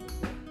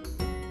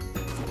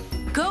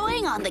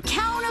 Going on the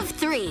count of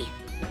 3.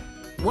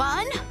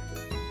 1,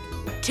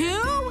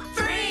 2,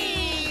 3!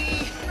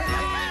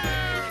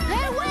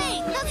 Hey,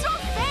 wait! That's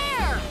not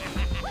fair!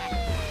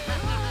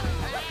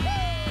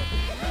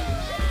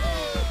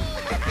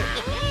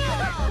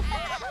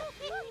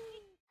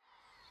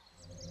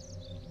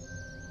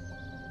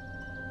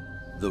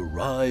 The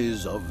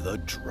Rise of the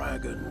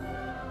Dragon.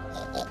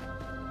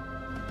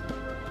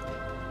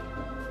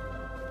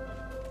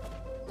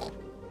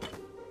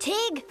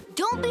 Tig,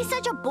 don't be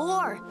such a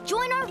bore.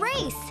 Join our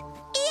race.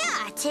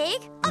 Yeah,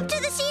 Tig. Up to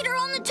the cedar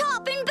on the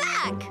top and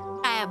back.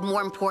 I have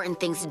more important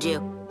things to do.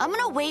 I'm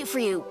gonna wait for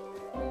you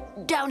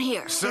down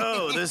here.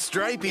 So, the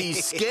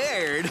Stripey's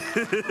scared.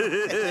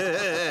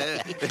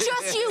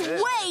 Just you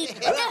wait!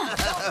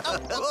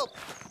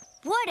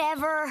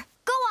 Whatever.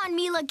 Go on,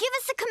 Mila. Give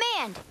us a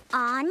command.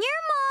 On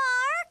your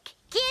mark,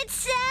 get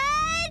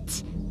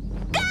set,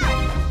 go!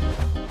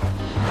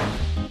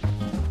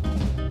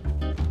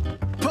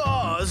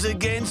 Paws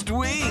against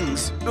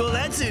wings. Well,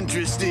 that's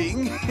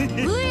interesting.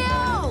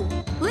 Leo!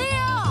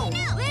 Leo!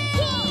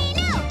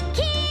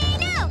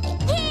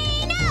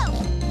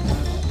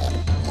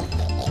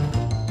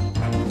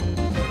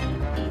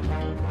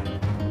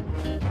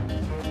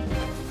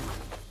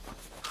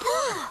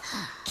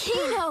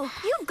 Kino,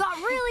 you've got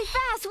really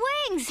fast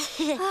wings.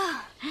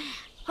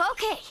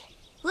 Okay,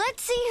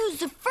 let's see who's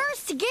the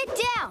first to get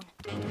down.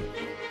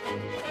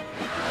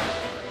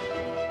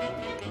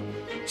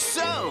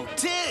 So,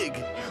 Tig,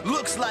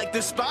 Looks like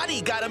the Spotty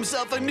got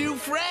himself a new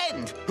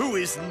friend who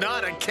is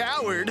not a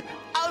coward,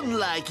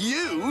 unlike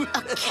you.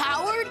 A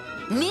coward?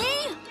 Me?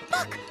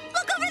 Look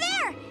over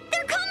there!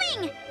 They're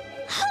coming!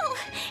 Oh,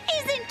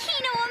 isn't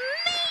Kino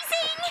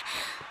amazing?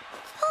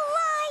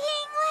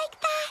 Flying like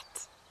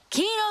that.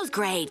 Kino's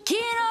great.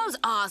 Kino's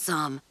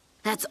awesome.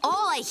 That's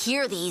all I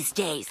hear these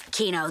days.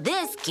 Kino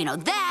this, Kino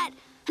that.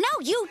 Now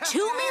you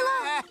too,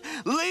 Mila?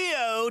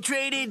 Leo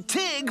traded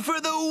Tig for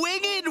the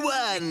winged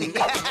one.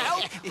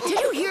 Did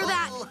you hear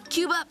that?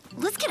 Cuba,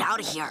 let's get out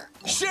of here.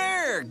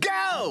 Sure,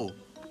 go!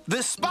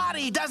 The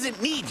Spotty doesn't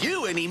need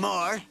you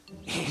anymore.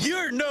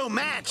 You're no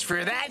match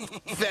for that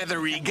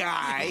feathery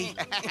guy.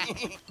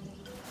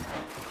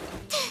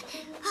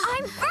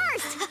 I'm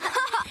first!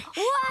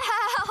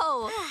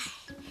 Wow!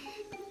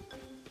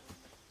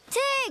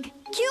 Tig!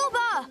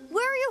 Cuba!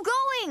 Where are you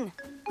going?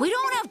 We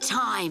don't have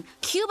time.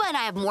 Cuba and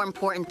I have more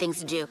important things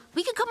to do.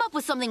 We could come up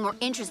with something more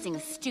interesting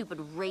than stupid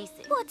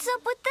racing. What's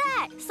up with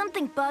that?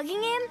 Something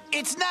bugging him?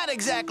 It's not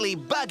exactly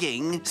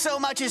bugging so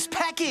much as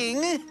pecking.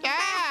 What's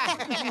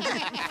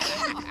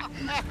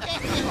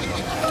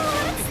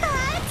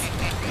that?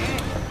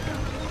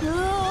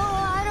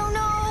 Oh, I don't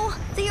know.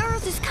 The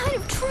earth is kind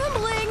of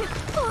trembling.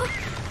 Oh.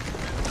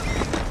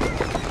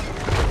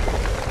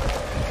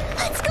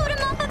 Let's go to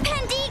Mappa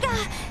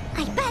Pandiga.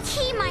 I bet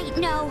he might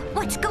know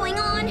what's going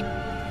on.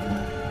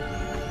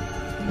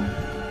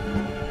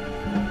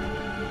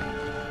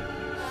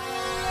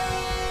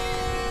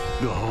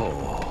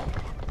 Oh,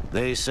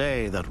 they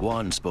say that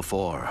once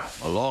before,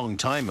 a long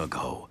time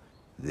ago,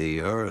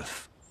 the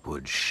earth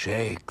would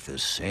shake the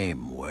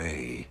same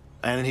way.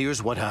 And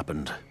here's what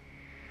happened.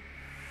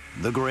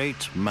 The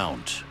great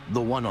mount, the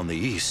one on the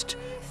east,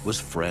 was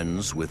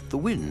friends with the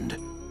wind.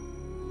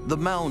 The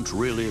mount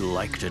really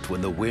liked it when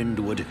the wind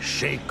would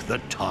shake the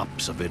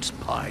tops of its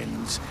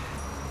pines.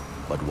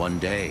 But one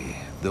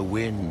day, the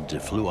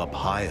wind flew up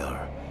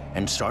higher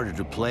and started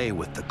to play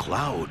with the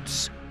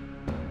clouds.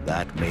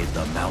 That made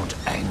the mount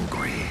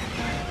angry.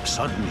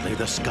 Suddenly,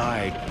 the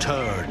sky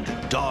turned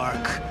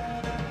dark.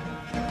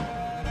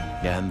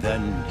 And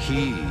then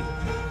he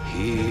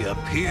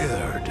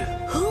appeared.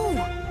 Who?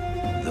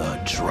 The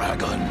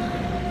dragon.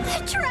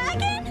 The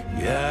dragon?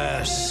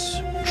 Yes,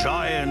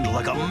 giant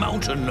like a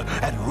mountain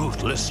and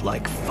ruthless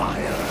like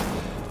fire.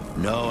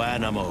 No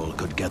animal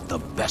could get the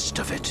best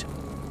of it.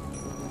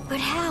 But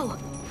how?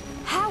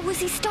 How was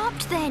he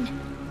stopped then?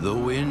 The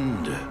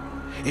wind.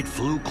 It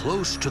flew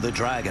close to the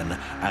dragon,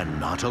 and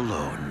not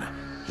alone.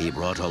 He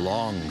brought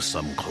along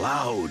some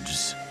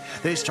clouds.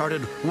 They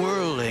started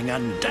whirling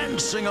and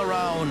dancing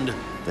around.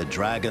 The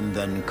dragon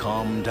then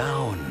calmed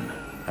down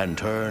and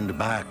turned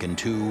back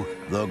into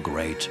the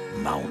Great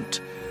Mount.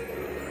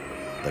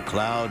 The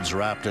clouds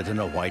wrapped it in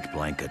a white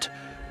blanket,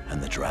 and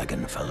the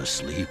dragon fell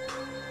asleep.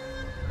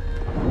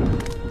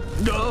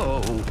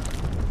 No!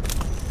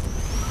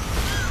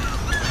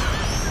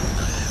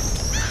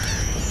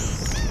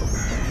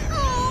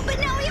 Oh, but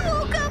now he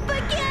woke up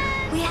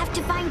again. We have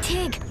to find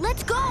Tig.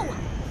 Let's go.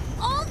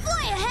 I'll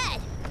fly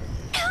ahead.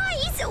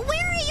 Guys,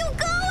 where are you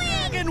going?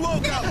 Dragon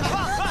woke up.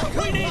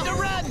 We need to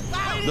run.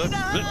 The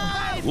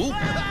dragon woke up.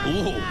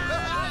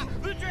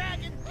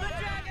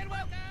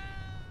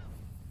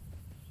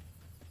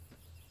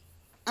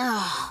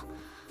 Ugh.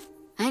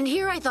 And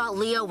here I thought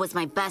Leo was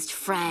my best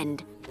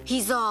friend.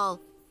 He's all,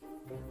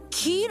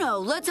 Kino,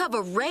 let's have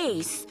a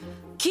race.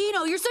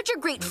 Kino, you're such a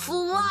great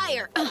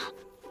flyer.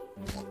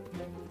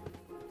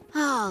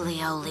 Oh,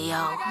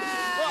 Leo.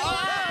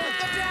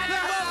 The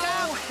dragon woke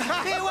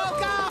up. He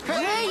woke up.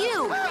 Hey, you.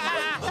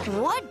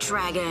 What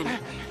dragon?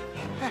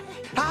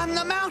 On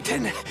the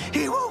mountain.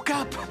 He woke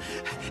up.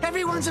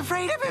 Everyone's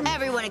afraid of him.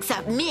 Everyone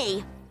except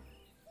me.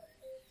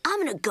 I'm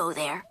gonna go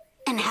there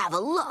and have a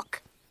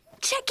look.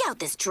 Check out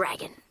this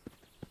dragon.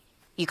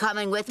 You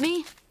coming with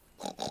me?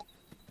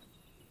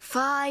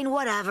 Fine,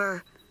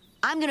 whatever.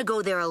 I'm gonna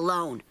go there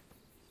alone.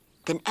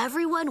 Then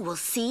everyone will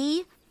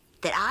see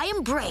that I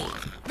am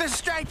brave. The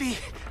Stripey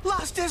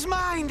lost his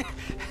mind.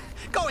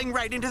 Going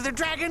right into the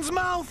dragon's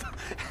mouth.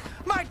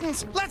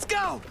 Martins, let's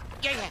go.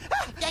 Yeah.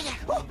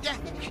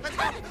 Let's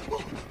go.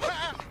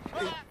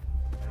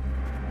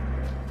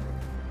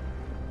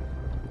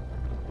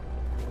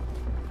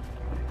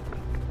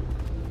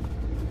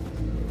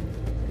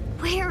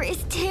 Where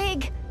is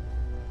Tig?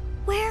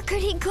 Where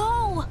could he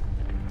go?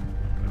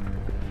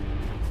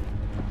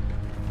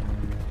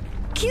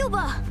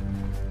 Cuba!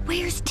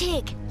 Where's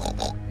Tig?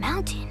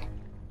 Mountain?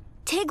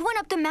 Tig went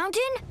up the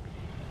mountain?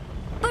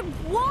 But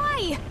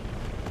why?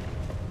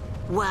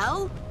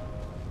 Well,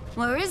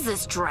 where is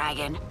this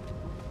dragon?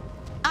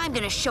 I'm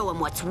gonna show him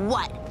what's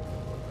what.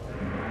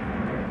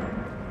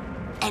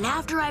 And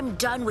after I'm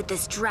done with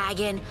this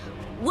dragon,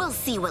 we'll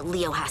see what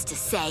Leo has to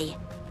say.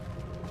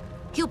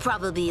 He'll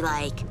probably be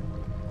like,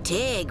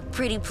 Tig,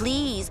 pretty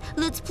please,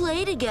 let's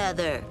play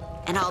together.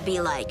 And I'll be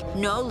like,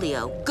 no,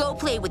 Leo, go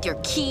play with your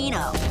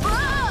Kino.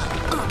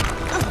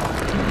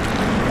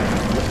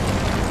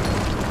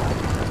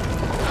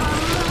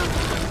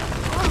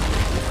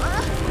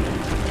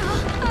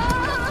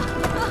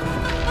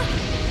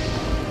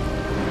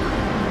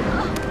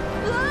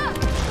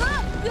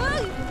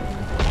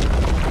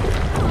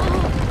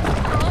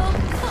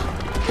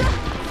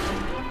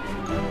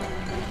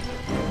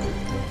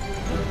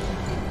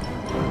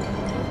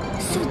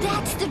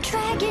 That's the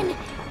dragon!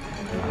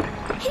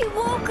 He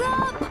woke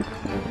up!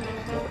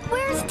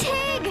 Where's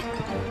Tig?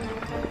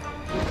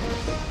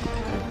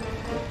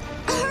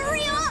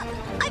 Hurry up!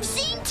 I've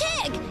seen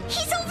Tig!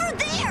 He's over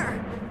there!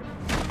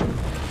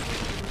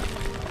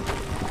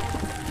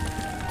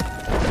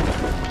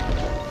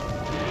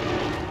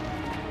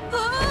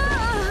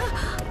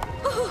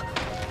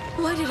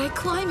 Why did I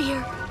climb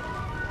here?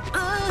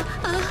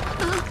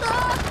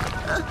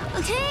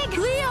 Tig!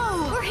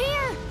 Leo! We're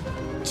here!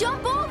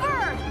 Jump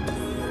over!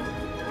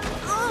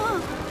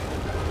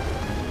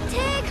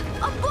 Tig!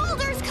 A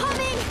boulder's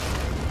coming!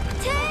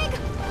 Tig!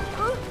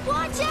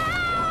 Watch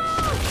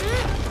out!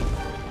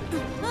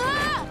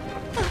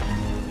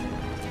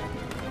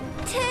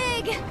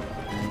 Tig!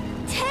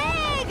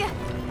 Tig!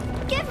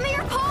 Give me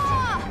your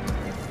paw!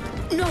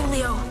 No,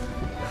 Leo.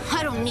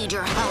 I don't need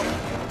your help.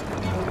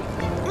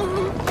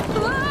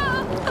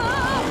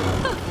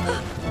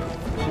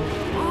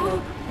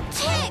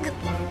 Tig!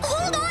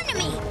 Hold on to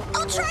me!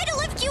 I'll try to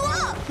lift you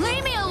up!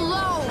 Leave me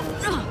alone!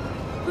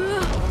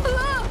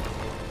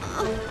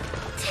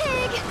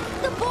 Tig!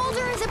 The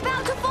boulder is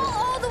about to fall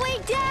all the way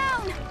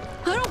down!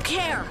 I don't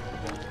care.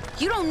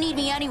 You don't need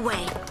me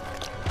anyway.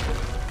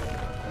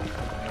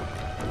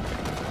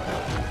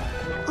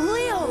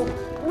 Leo,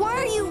 what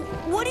are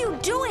you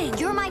doing?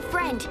 You're my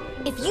friend.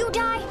 If you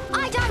die,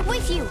 I die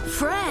with you.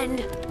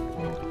 Friend?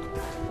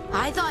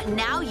 I thought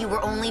now you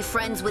were only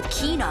friends with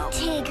Kino.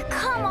 Tig,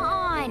 come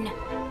on!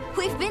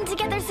 We've been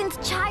together since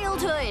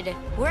childhood.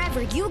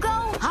 Wherever you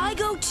go, I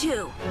go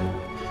too.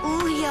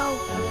 Leo,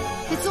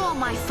 it's all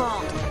my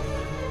fault.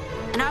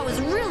 And I was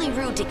really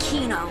rude to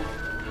Kino.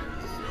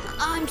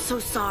 I'm so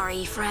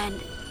sorry, friend.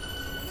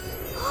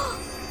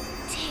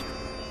 Tig,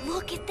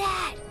 look at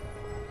that.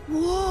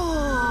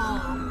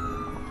 Whoa!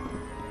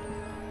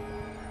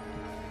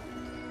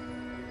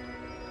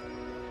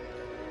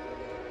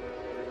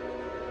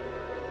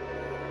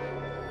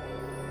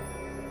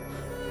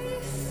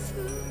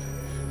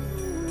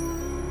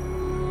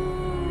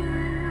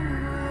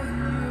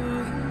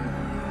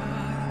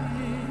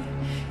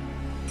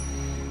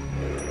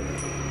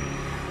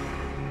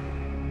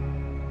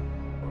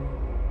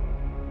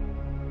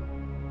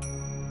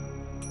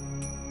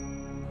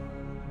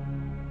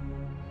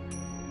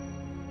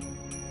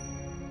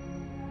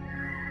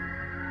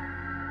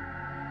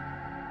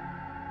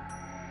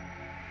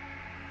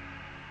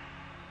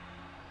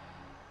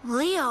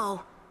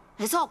 Leo,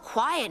 it's all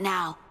quiet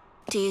now.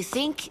 Do you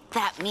think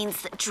that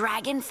means the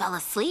dragon fell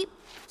asleep?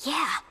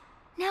 Yeah.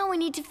 Now we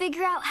need to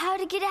figure out how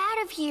to get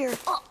out of here.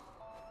 Oh.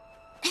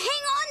 Hang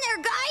on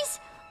there, guys!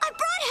 I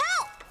brought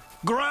help!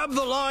 Grab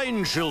the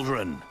line,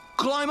 children.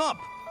 Climb up.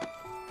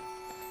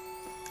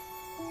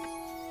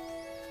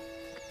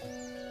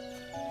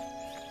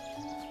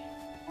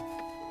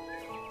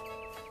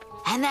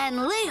 And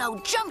then Leo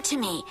jumped to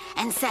me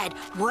and said,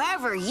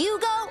 wherever you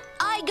go,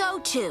 I go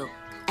too.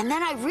 And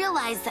then I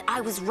realized that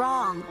I was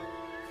wrong.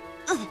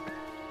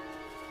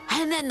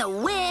 And then the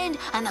wind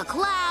and the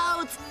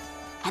clouds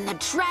and the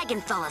dragon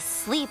fell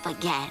asleep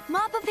again.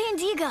 Mappa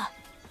Pandiga,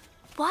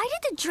 why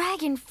did the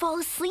dragon fall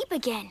asleep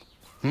again?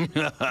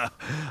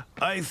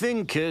 I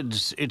think,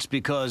 kids, it's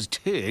because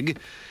Tig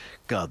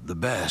got the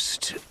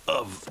best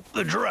of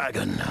the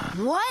dragon.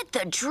 What?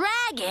 The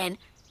dragon?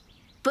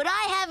 But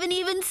I haven't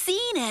even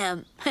seen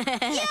him. Yay!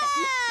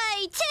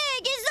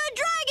 Tig is the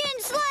Dragon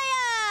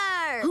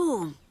Slayer!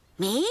 Who?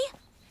 Me?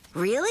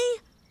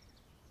 Really?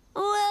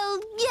 Well,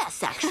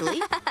 yes,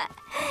 actually.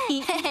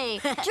 Hey,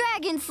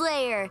 Dragon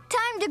Slayer,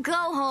 time to go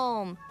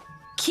home.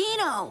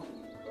 Kino,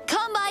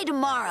 come by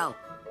tomorrow.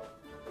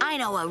 I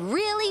know a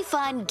really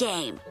fun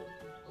game.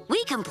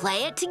 We can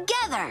play it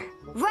together.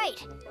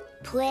 Right.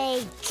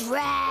 Play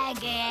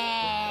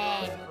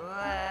dragon.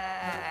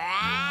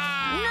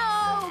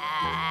 No!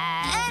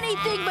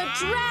 Anything but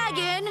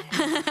dragon!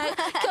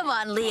 Come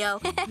on, Leo.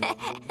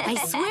 I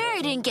swear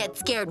I didn't get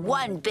scared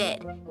one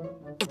bit.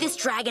 If this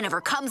dragon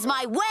ever comes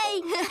my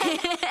way...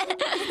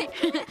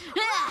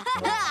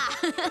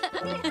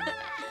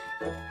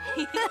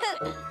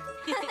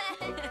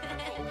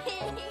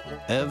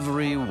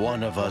 Every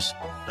one of us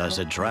has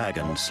a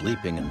dragon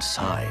sleeping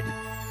inside,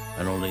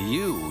 and only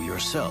you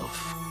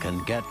yourself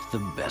can get the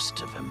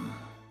best of him.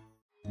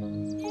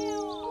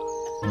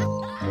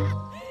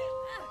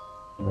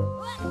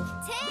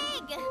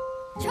 Tig!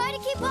 Try to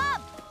keep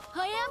up!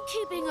 I am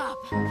keeping up.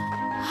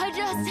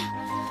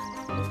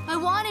 I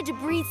wanted to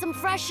breathe some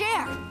fresh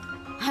air.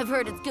 I've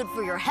heard it's good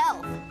for your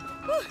health.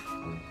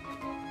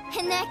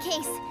 In that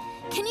case,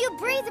 can you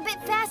breathe a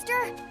bit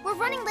faster? We're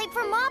running late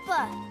for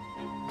Mappa.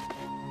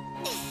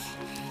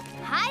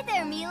 Hi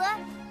there, Mila.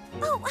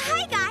 Oh,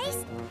 hi,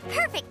 guys.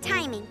 Perfect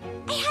timing.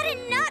 I had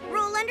a nut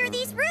roll under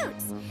these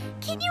roots.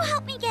 Can you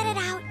help me get it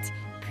out?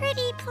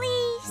 Pretty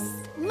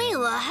please.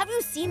 Mila, have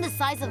you seen the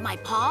size of my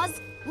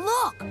paws?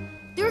 Look,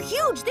 they're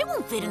huge. They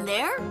won't fit in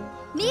there.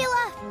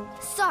 Mila,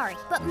 sorry,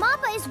 but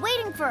Mappa is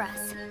waiting for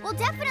us. We'll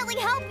definitely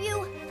help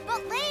you,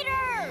 but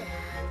later.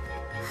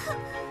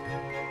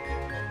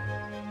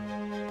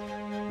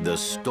 The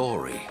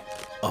story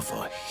of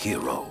a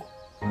hero.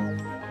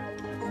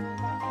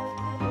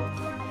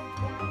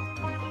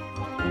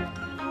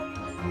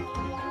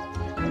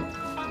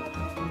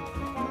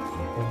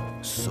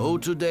 So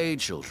today,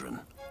 children,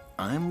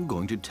 I'm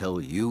going to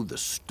tell you the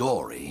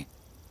story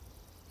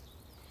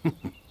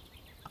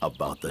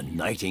about the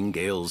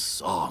nightingale's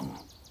song.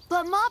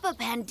 But Mappa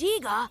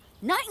Pandiga,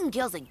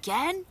 nightingales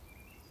again?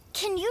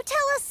 Can you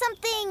tell us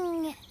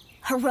something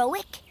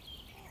heroic?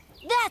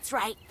 That's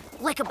right,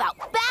 like about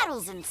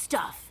battles and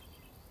stuff.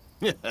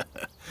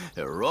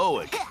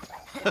 Heroic.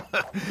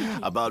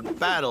 About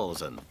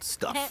battles and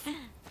stuff.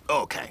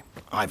 Okay,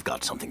 I've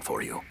got something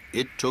for you.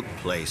 It took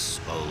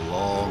place a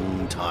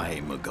long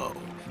time ago.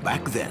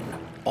 Back then,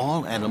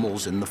 all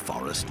animals in the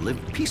forest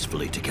lived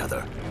peacefully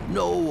together.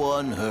 No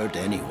one hurt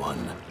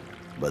anyone.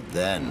 But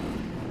then,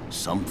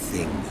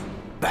 something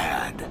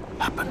bad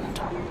happened.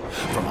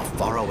 From a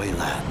faraway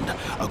land,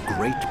 a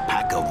great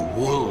pack of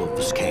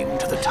wolves came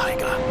to the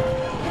taiga.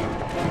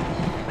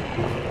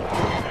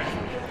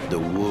 The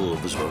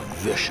wolves were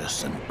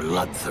vicious and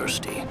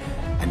bloodthirsty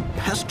and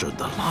pestered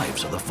the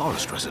lives of the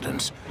forest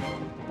residents.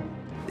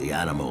 The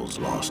animals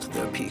lost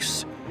their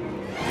peace.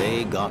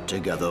 They got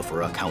together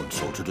for a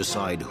council to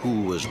decide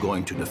who was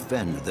going to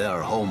defend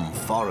their home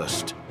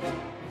forest.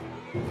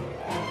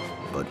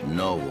 But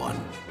no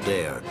one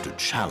dared to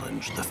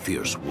challenge the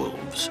fierce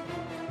wolves.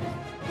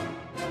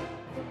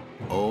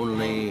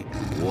 Only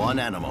one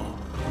animal,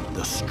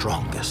 the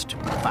strongest,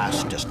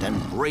 fastest, and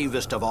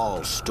bravest of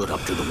all, stood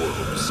up to the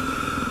wolves.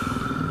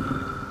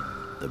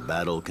 The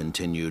battle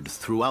continued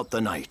throughout the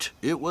night.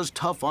 It was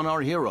tough on our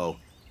hero,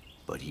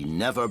 but he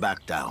never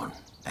backed down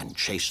and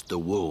chased the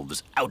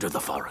wolves out of the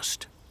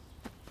forest.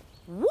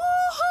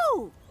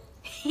 Woohoo!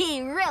 He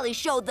really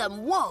showed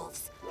them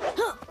wolves.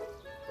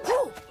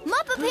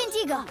 Mappa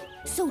Pandiga!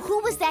 So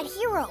who was that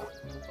hero?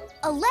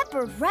 A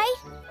leopard, right?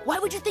 Why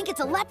would you think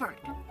it's a leopard?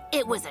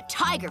 It was a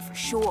tiger for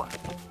sure.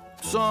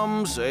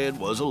 Some say it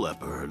was a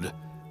leopard.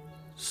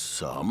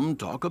 Some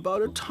talk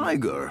about a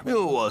tiger. It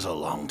was a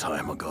long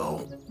time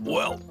ago.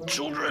 Well,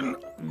 children,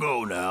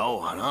 go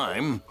now, and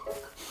I'm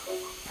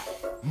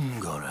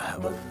gonna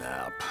have a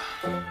nap.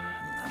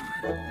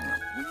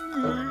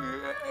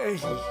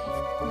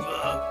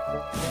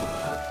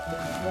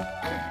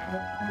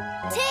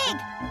 Tig!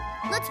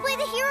 Let's play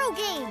the hero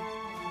game!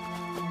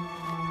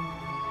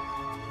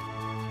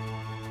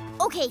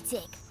 Okay,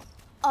 Tig.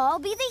 I'll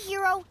be the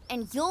hero,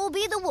 and you'll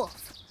be the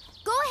wolf.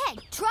 Go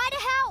ahead, try to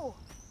howl.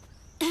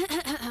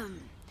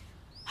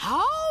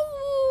 Howl!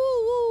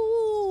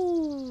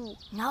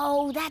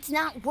 No, that's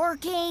not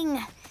working.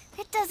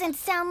 It doesn't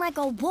sound like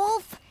a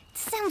wolf. It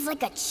sounds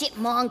like a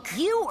chipmunk.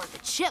 You are the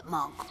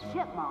chipmunk.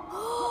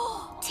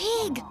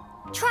 Tig,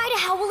 try to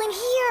howl in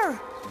here.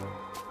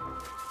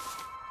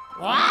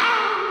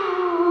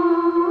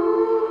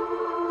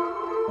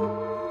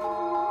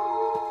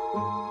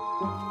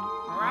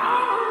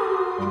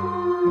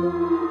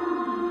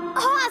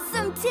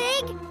 Awesome,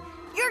 Tig!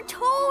 You're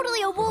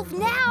totally a wolf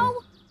now.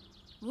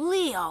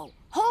 Leo,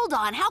 hold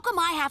on. How come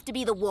I have to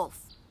be the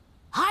wolf?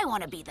 I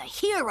want to be the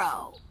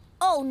hero.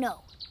 Oh,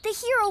 no. The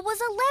hero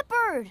was a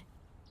leopard.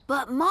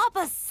 But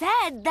Mappa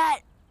said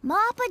that...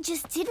 Mappa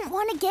just didn't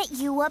want to get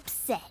you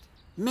upset.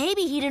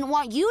 Maybe he didn't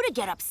want you to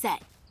get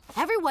upset.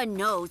 Everyone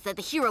knows that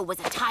the hero was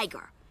a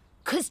tiger.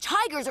 'Cause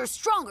tigers are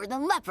stronger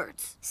than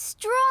leopards.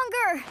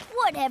 Stronger?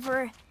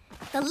 Whatever.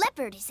 The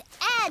leopard is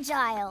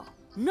agile.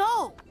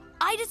 No,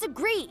 I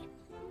disagree.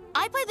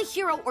 I play the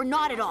hero or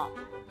not at all.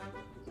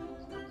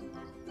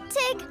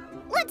 Tig,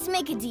 let's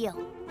make a deal.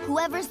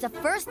 Whoever's the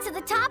first to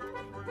the top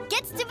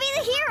gets to be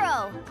the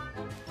hero.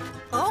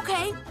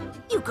 Okay,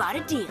 you got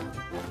a deal.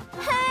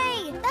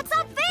 Hey, that's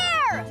not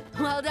fair!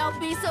 Well, don't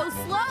be so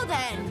slow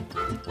then.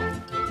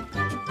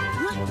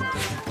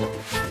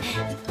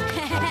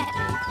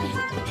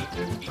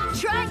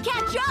 Try and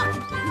catch up.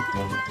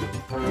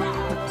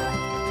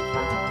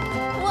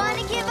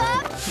 Wanna give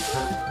up?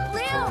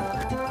 Leo,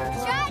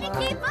 try to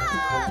keep up!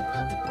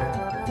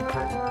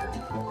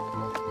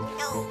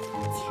 No,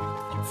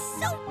 it's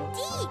so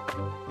deep.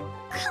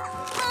 Come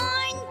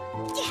on!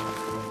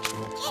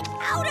 Get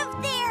out of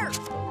there!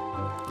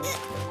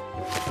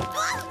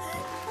 Help!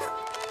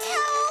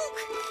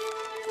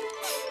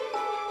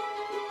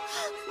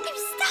 I'm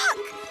stuck!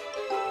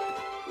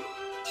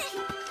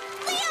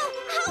 Leo,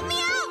 help me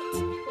out!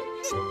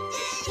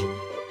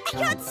 I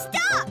got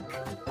stuck!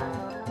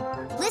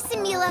 Listen,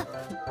 Mila.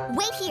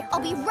 Wait here. I'll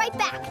be right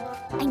back.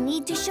 I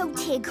need to show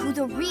Tig who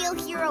the real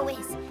hero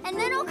is, and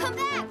then I'll come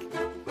back.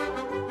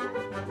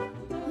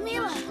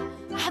 Mila,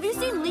 have you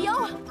seen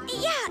Leo?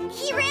 Yeah,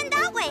 he ran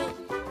that way.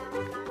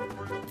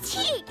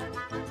 Tig,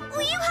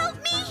 will you help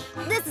me?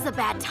 This is a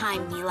bad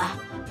time, Mila.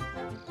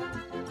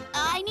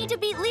 I need to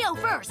beat Leo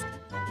first.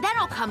 Then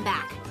I'll come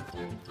back.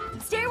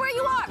 Stay where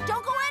you are.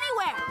 Don't go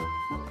anywhere.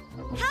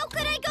 How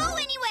could I go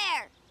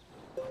anywhere?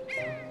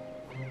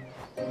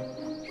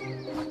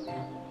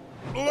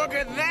 Look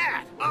at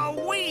that! A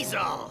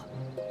weasel!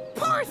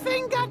 Poor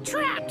thing got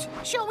trapped.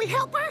 Shall we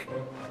help her?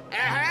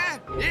 Uh-huh,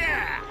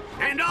 yeah!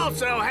 And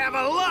also have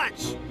a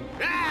lunch!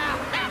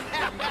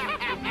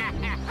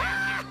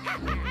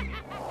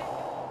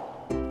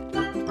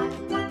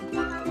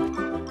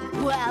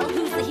 Well,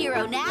 who's the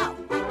hero now?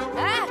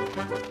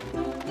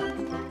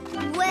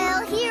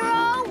 Well,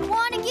 hero,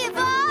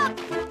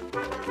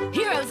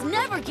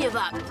 give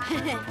up. Tig!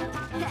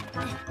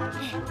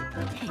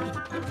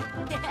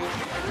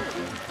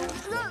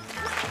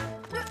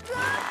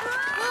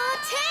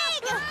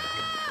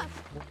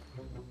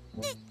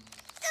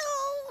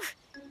 Oh,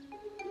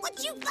 would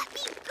you let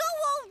me go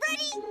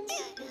already?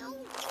 You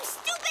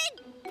stupid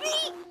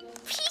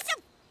piece of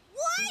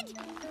wood!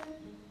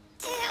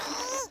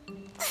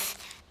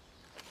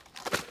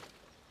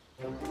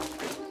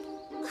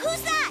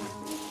 Who's that?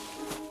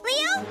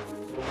 Leo?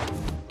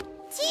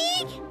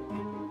 Tig?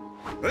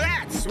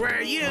 That's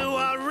where you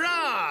are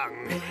wrong.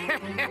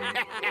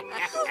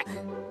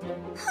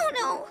 Oh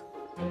no.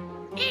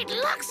 It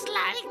looks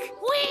like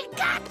we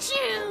got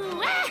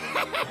you!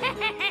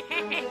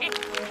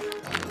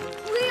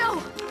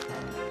 Leo!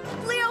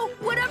 Leo,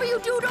 whatever you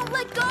do, don't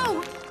let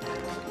go!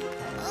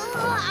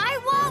 I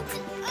won't.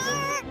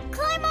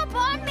 Climb up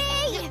on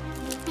me.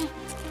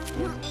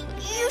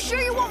 You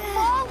sure you won't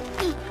fall?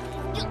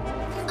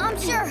 I'm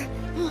sure.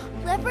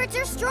 Leopards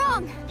are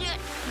strong.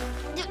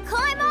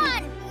 Climb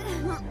on.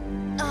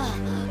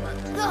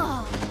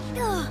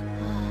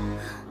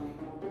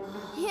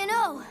 You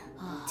know,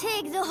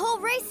 Tig, the whole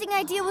racing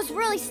idea was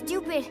really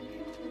stupid.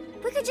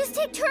 We could just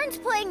take turns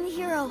playing the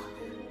hero.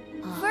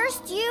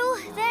 First you,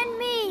 then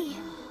me.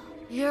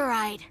 You're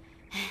right.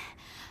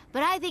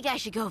 But I think I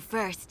should go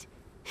first.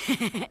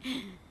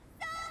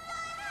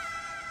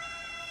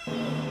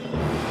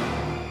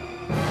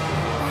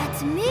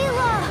 That's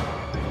Mila.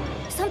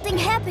 Something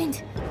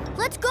happened.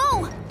 Let's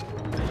go.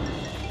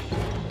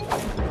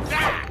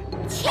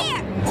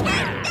 Here, take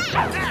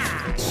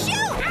that!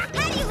 Shoot! How do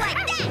you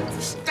like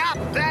that? Stop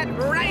that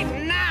right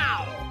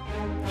now!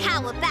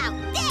 How about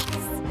this?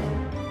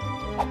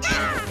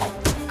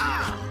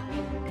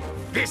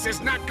 This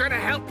is not gonna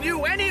help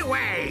you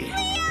anyway!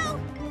 Leo!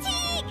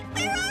 Tig!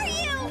 Where are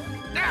you?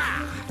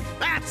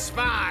 That's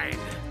fine.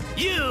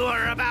 You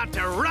are about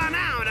to run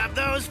out of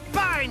those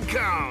pine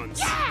cones!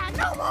 Yeah,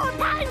 no more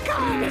pine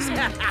cones!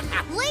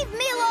 Leave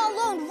Mila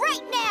alone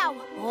right now,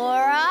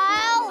 or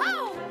I'll...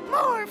 Oh,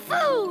 more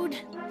food!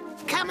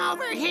 Come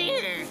over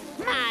here,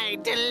 my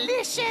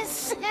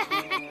delicious...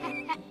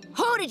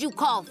 Who did you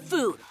call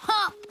food,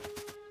 huh?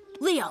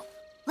 Leo,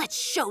 let's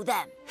show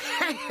them.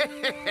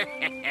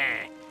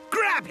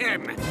 Grab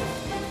him!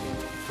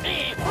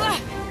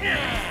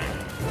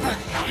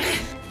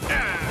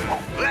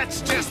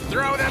 Let's just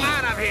throw them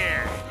out of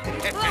here!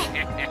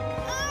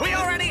 We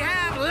already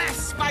have less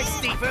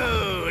spicy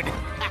food!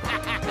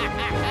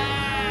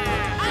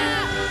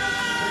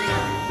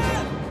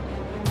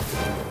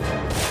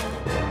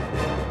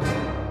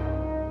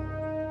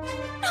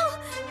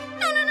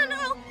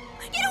 No!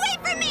 Get away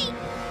from me!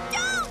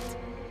 Don't!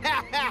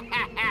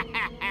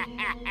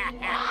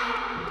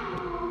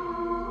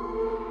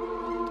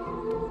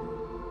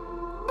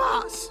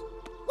 Boss,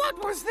 what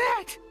was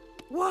that?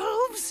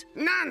 Wolves?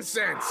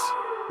 Nonsense!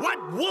 What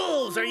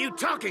wolves are you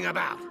talking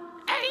about?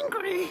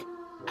 Angry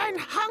and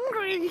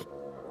hungry.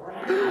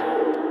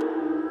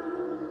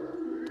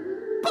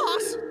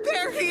 Boss,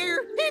 they're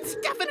here. It's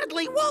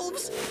definitely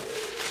wolves.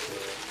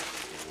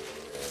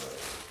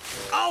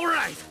 All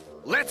right,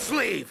 let's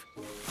leave.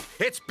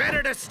 It's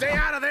better to stay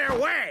out of their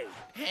way.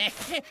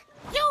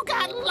 You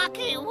got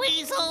lucky,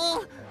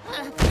 Weasel.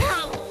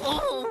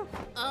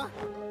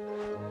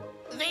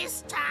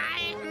 This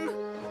time.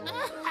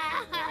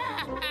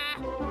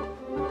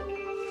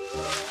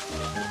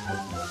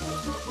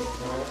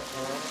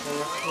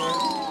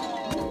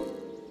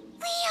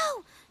 Leo,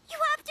 you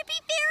have to be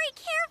very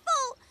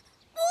careful.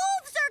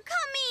 Wolves are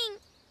coming.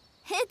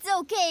 It's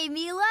okay,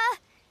 Mila.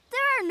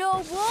 There are no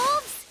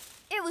wolves.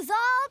 It was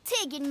all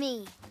Tig and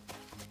me.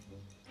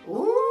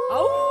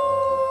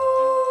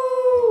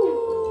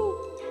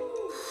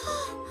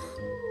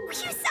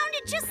 You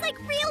sounded just like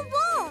real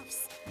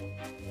wolves.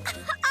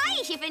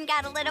 I even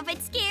got a little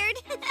bit scared.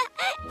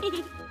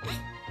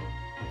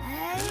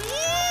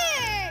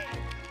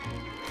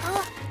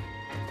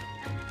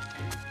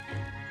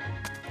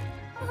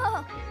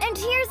 And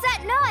here's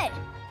that nut.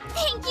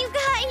 Thank you,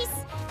 guys.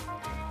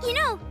 You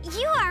know,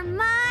 you are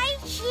my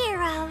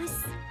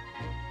heroes.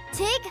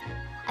 Tig,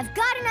 I've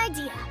got an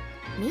idea.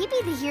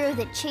 Maybe the hero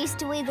that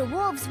chased away the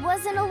wolves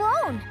wasn't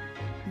alone.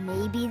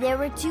 Maybe there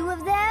were two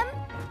of them?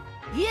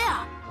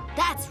 Yeah,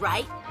 that's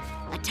right.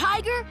 A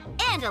tiger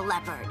and a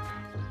leopard.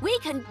 We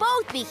can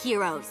both be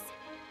heroes.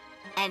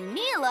 And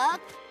Mila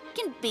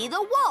can be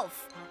the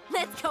wolf.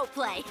 Let's go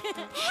play.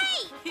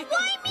 Hey,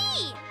 why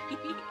me? I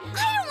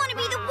don't want to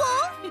be the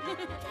wolf.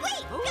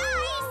 Wait,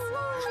 guys,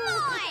 come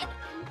on.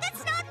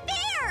 That's not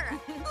fair.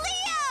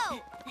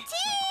 Leo,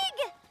 Tig.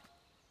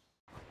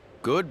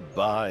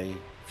 Goodbye,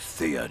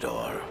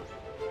 Theodore.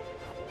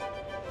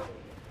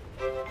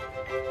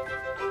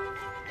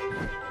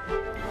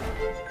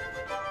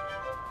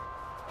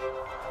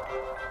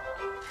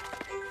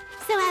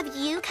 So have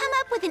you come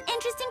up with an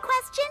interesting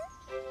question?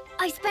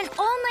 I spent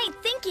all night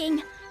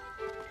thinking,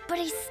 but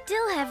I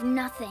still have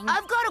nothing.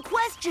 I've got a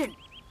question.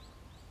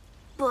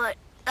 But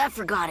I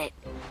forgot it.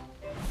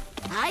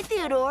 Hi,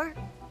 Theodore.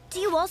 Do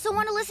you also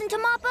want to listen to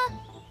Mappa?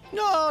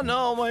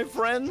 No, my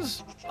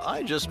friends.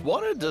 I just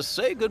wanted to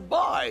say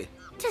goodbye.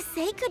 To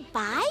say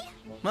goodbye?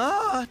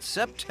 Ah, it's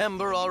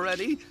September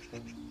already.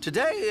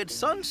 Today at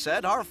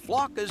sunset, our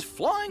flock is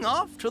flying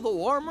off to the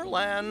warmer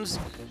lands.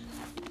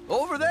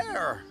 Over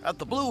there, at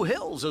the Blue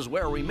Hills, is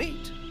where we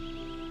meet.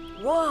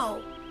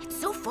 Whoa, it's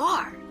so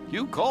far.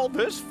 You call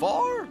this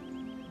far?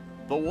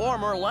 The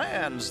warmer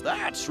lands,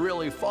 that's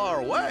really far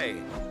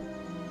away.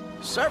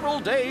 Several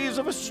days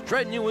of a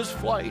strenuous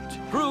flight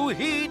through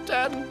heat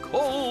and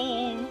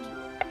cold.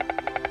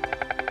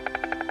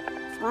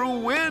 Through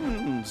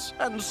winds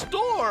and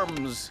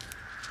storms.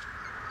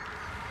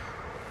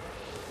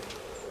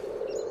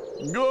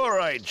 All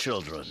right,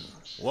 children.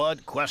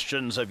 What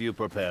questions have you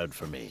prepared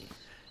for me?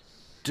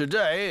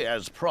 Today,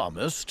 as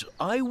promised,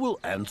 I will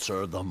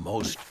answer the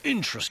most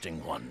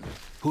interesting one.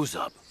 Who's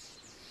up?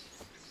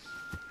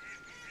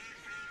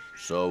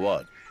 So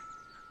what?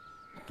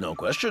 No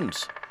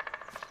questions?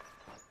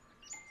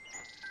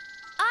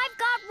 I've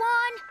got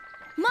one.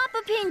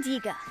 Mappa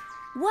Pandiga.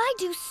 Why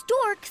do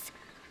storks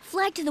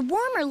fly to the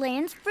warmer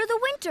lands for the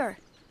winter?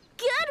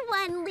 Good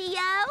one,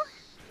 Leo.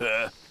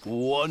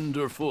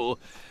 Wonderful.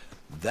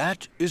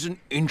 That is an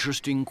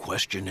interesting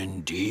question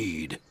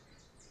indeed.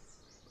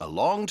 A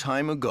long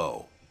time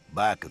ago,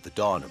 back at the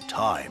dawn of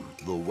time,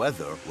 the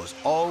weather was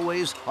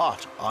always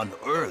hot on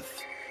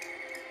Earth.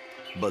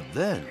 But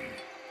then,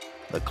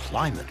 the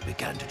climate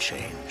began to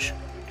change,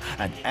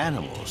 and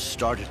animals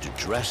started to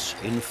dress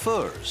in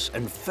furs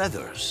and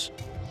feathers.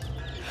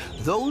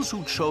 Those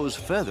who chose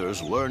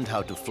feathers learned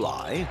how to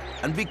fly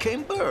and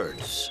became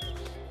birds.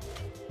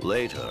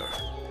 Later,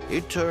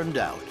 it turned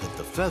out that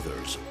the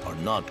feathers are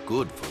not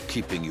good for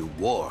keeping you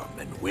warm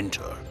in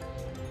winter.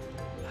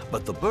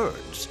 But the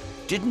birds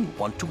didn't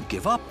want to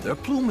give up their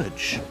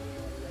plumage.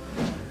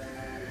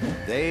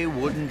 They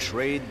wouldn't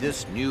trade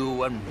this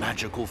new and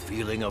magical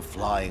feeling of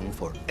flying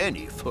for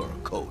any fur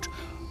coat,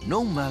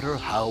 no matter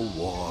how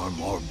warm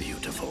or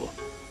beautiful.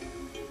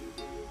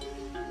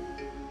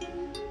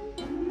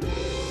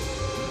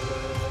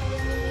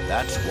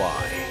 That's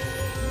why,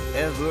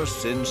 ever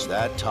since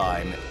that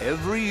time,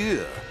 every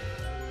year,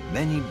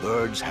 many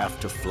birds have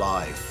to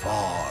fly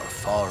far,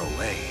 far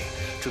away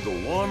to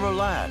the warmer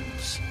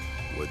lands,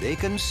 where they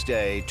can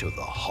stay till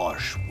the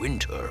harsh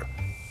winter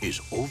is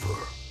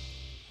over.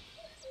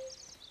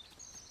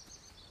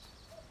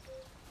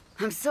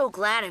 I'm so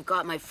glad I've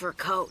got my fur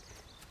coat.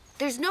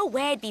 There's no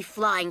way I'd be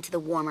flying to the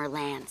warmer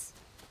lands.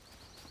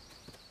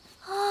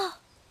 Oh,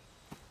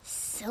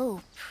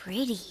 so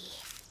pretty.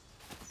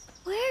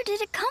 Where did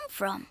it come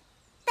from?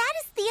 That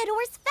is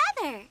Theodore's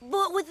feather.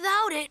 But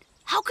without it,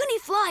 how can he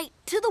fly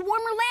to the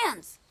warmer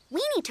lands?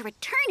 We need to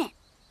return it.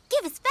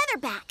 Give his feather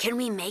back. Can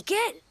we make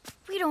it?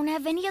 We don't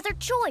have any other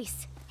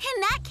choice.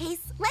 In that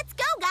case, let's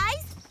go,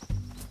 guys.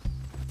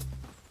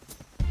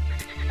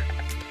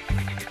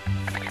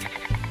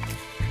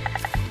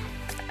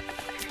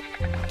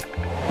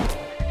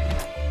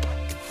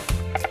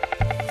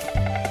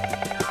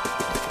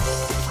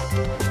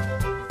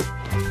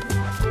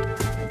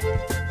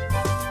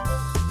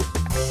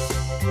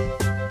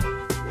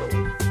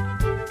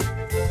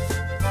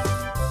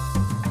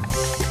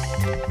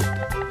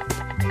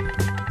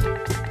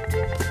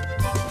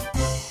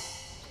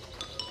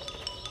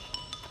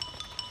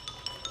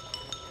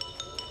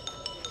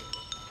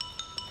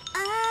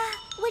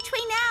 Which way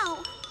now?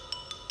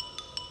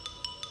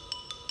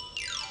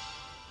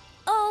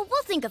 Oh,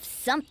 we'll think of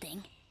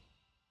something.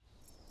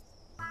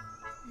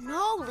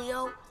 No,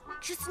 Leo.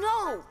 Just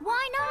no.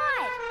 Why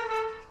not?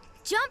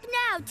 Jump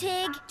now,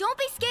 Tig. Don't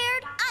be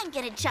scared. I'm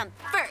gonna jump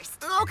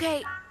first.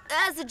 Okay,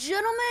 as a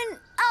gentleman,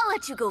 I'll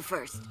let you go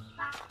first.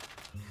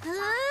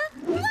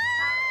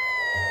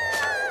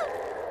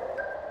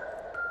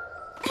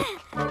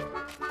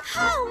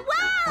 Oh,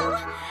 wow!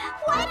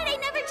 Why did I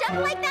never jump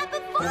like that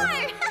before?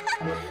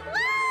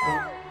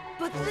 Wow!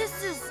 But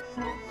this is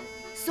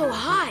so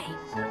high.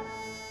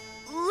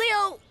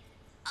 Leo,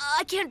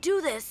 I can't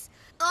do this.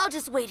 I'll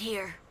just wait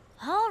here.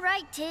 All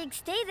right, Tig.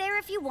 Stay there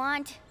if you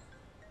want.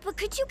 But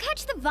could you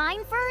catch the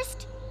vine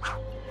first?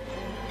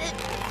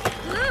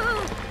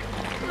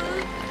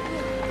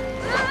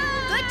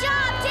 Good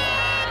job,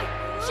 Tig!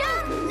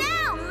 Jump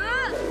now!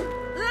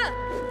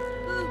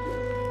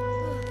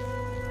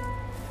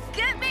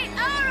 Get me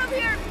out of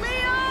here,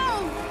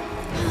 Leo!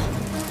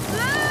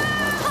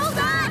 Hold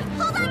on!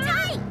 Hold on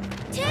tight!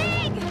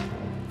 Tig!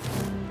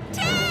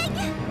 Tig!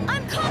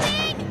 I'm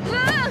coming!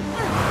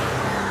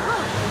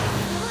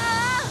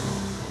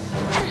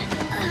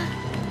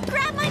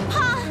 Grab my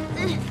paw!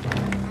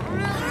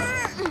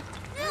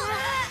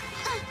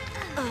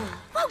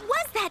 What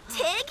was that,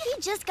 Tig?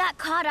 He just got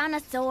caught on a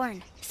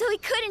thorn, so he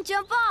couldn't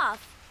jump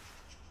off.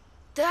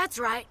 That's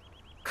right.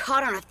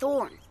 Caught on a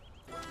thorn.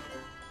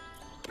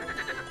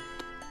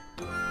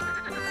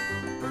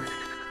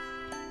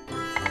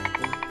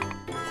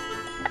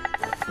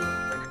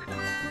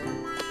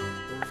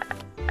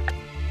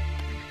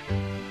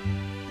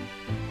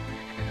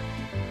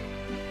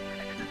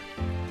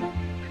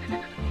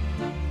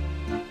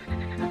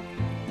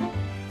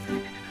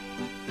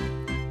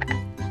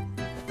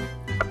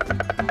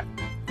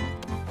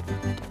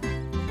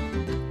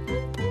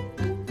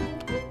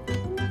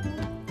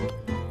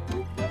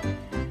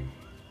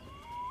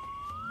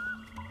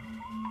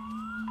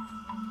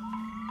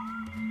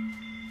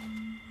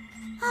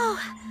 Oh,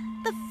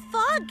 the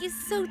fog is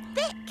so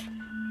thick.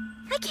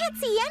 I can't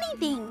see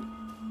anything.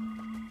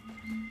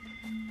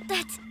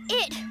 That's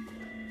it.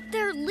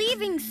 They're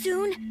leaving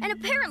soon, and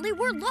apparently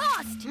we're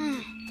lost.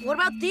 What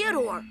about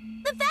Theodore?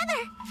 The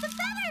feather! The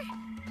feather!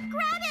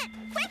 Grab it,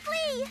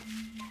 quickly!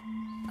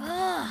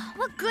 Ugh,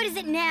 what good is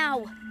it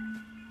now?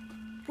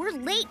 We're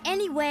late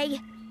anyway.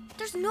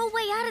 There's no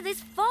way out of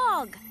this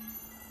fog.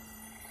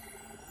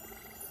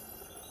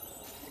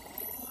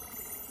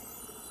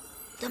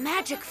 The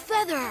magic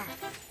feather!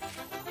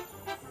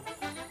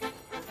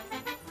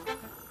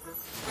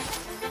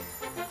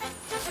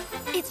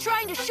 It's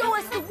trying to show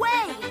us the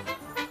way!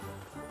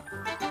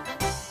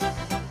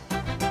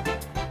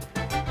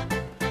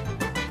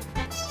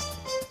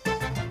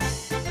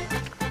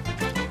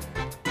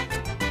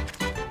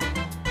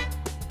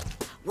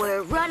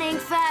 We're running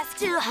fast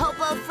to help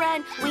a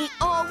friend. We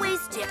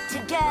always stick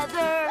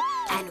together.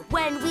 And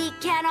when we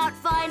cannot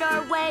find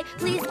our way,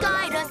 please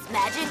guide us,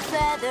 magic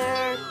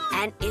feather.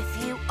 And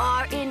if you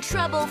are in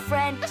trouble,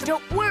 friend,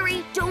 don't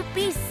worry, don't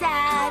be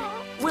sad.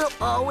 We'll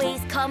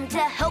always come to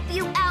help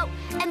you out,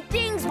 and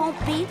things won't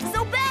be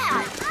so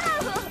bad.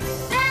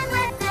 Then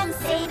let them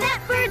say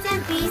that birds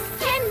and beasts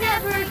can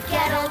never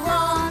get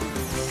along.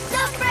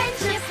 The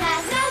friendship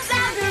has no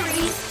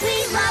boundaries.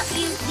 We love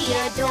you,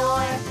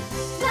 Theodore.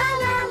 La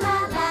la la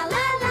la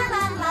la la la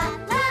la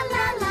la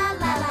la la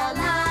la la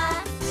la.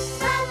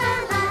 La la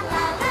la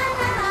la la la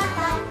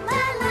la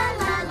la la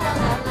la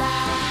la la.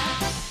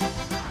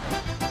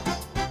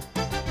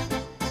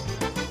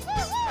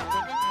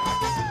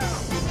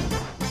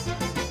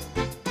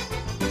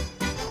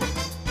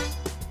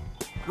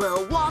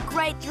 We'll walk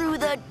right through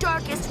the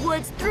darkest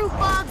woods, through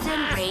fogs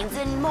and rains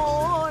and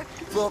more.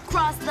 We'll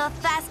cross the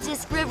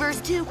fastest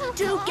rivers to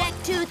get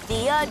to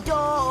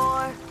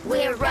Theodore.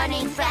 We're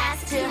running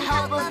fast to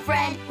help a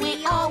friend.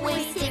 We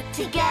always stick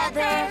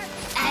together.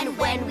 And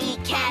when we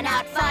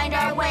cannot find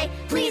our way,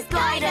 please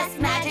guide us,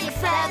 magic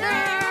feather.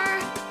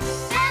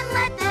 And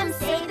let them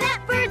say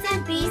that birds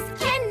and beasts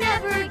can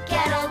never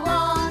get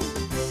along.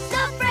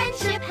 The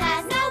friendship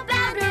has no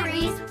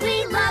boundaries.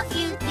 We love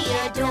you,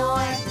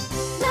 Theodore.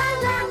 La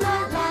la la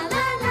la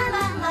la la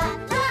la la la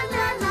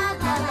la la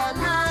la la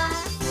la.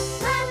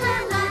 La la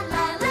la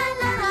la la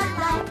la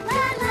la la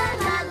la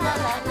la la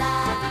la la.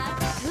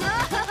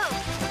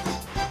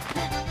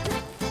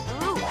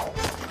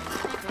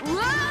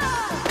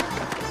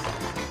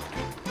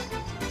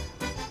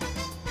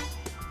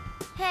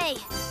 Hey,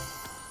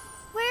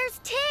 where's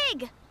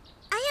Tig?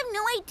 I have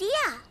no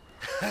idea.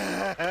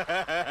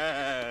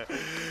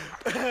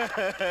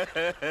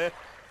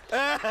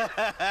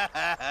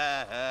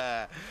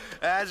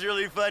 That's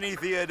really funny,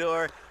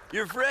 Theodore.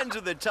 You're friends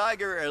with a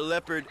tiger, a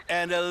leopard,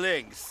 and a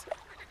lynx.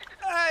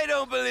 I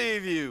don't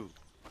believe you.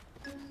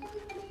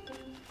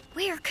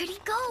 Where could he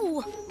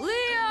go?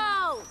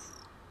 Leo!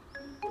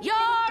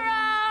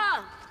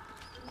 Yara!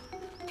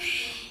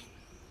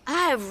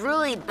 I have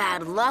really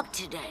bad luck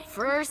today.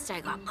 First,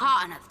 I got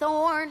caught in a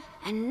thorn,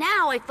 and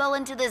now I fell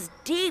into this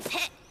deep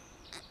pit.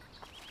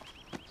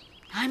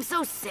 I'm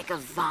so sick of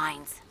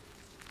vines.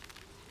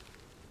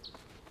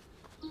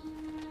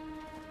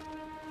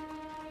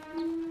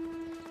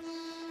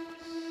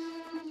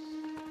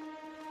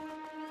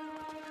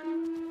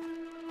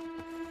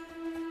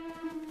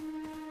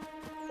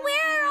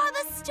 Where are all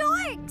the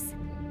storks?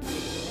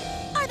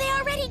 Are they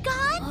already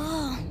gone?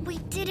 Oh, we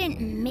didn't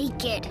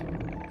make it.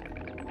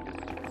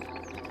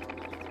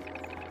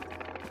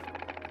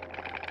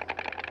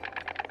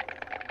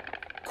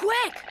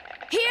 Quick!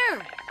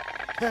 Here!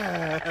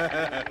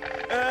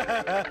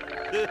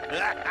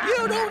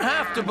 You don't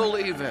have to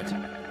believe it,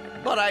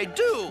 but I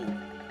do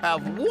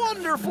have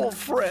wonderful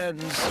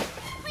friends.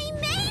 We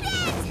made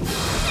it!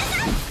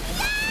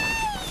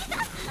 Yay!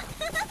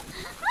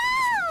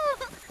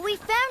 Woo! We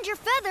found your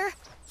feather.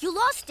 You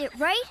lost it,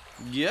 right?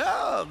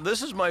 Yeah,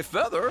 this is my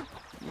feather.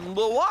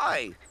 But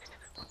why?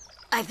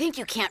 I think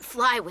you can't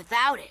fly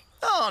without it.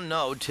 Oh,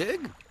 no,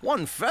 Tig.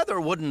 One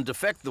feather wouldn't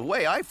affect the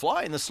way I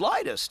fly in the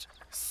slightest.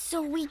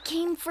 So we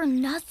came for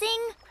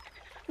nothing?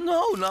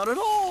 No, not at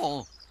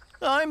all.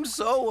 I'm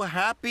so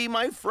happy,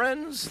 my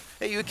friends,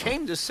 that you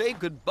came to say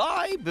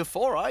goodbye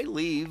before I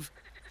leave.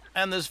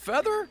 And this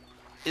feather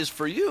is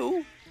for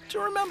you to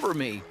remember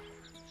me.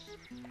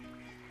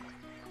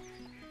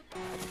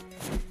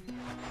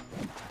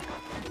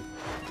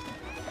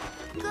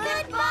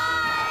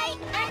 Goodbye!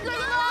 And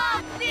good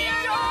luck,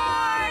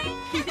 Theodore!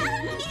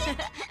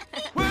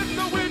 When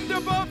the wind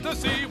above the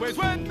sea waves,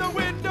 when the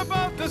wind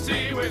above the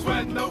sea waves,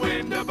 when the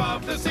wind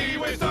above the sea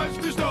waves starts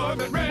to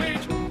storm and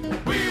rage,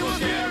 we will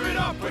scare it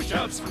up with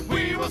shouts,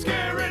 we will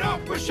scare it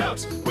up with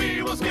shouts,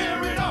 we will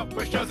scare it up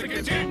with shouts and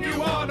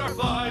continue on our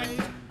flight.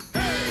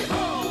 Hey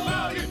ho,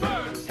 valiant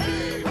birds!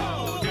 Hey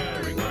ho,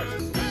 daring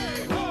birds!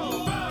 Hey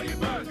ho, valiant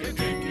birds!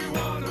 Continue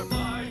on our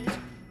flight.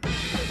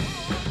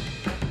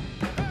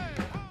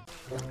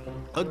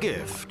 A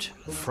gift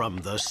from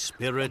the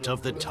spirit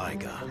of the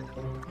tiger.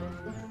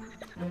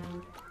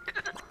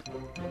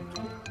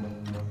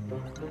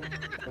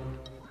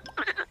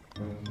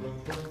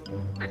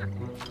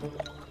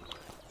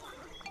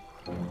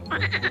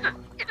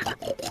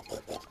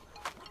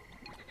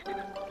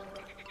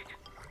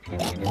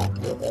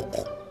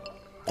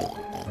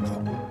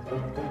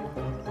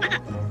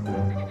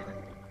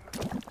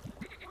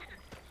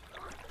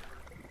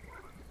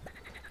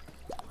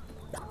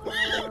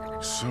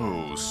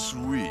 So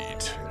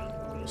sweet.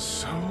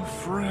 So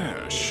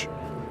fresh.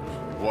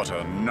 What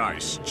a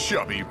nice,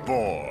 chubby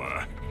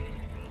boar.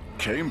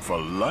 Came for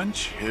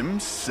lunch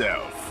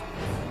himself.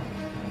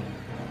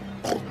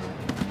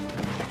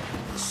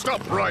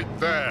 Stop right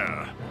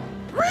there!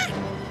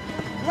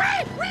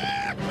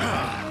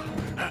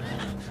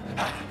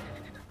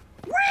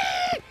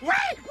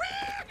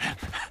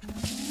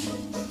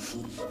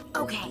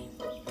 Okay,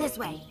 this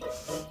way.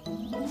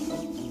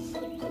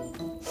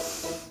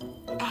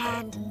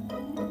 And...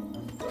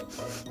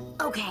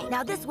 okay,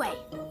 now this way.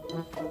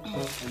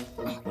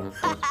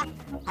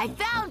 I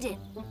found it!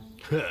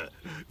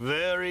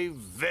 Very,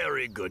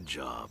 very good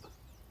job.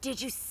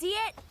 Did you see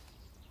it?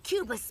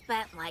 Cuba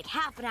spent like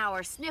half an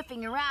hour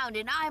sniffing around,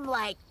 and I'm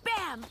like,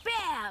 bam,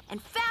 bam,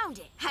 and found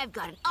it. I've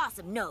got an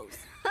awesome nose.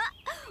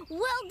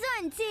 Well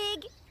done,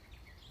 Tig.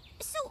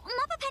 So,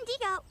 Mapa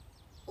Pandiga,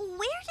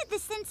 where did the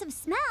sense of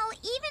smell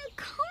even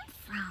come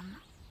from?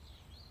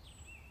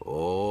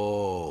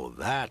 Oh,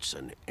 that's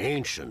an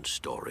ancient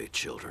story,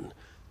 children.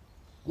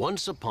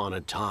 Once upon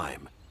a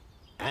time,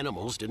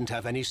 animals didn't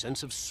have any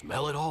sense of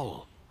smell at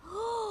all.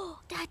 Oh,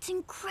 that's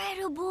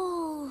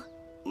incredible.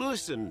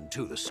 Listen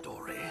to the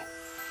story.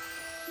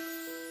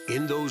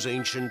 In those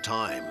ancient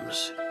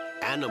times,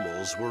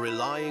 animals were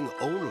relying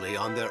only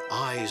on their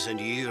eyes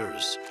and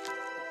ears.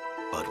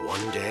 But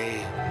one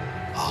day,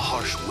 a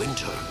harsh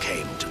winter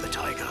came to the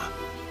taiga.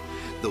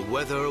 The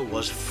weather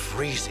was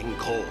freezing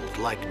cold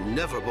like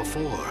never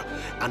before,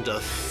 and a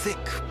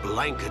thick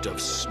blanket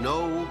of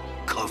snow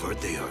covered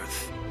the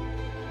earth.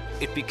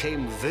 It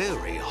became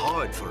very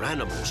hard for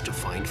animals to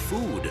find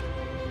food,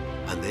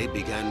 and they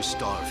began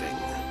starving.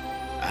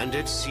 And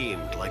it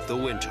seemed like the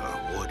winter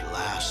would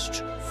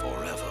last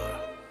forever.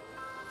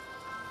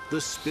 The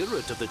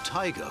spirit of the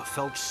taiga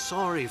felt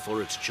sorry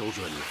for its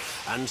children,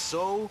 and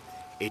so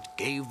it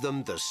gave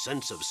them the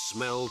sense of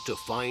smell to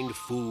find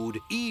food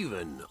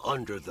even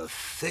under the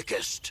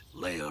thickest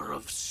layer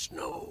of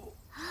snow.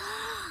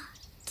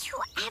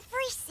 To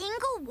every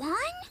single one?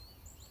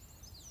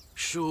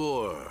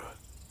 Sure.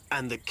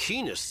 And the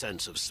keenest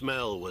sense of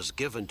smell was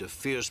given to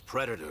fierce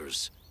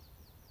predators,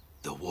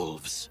 the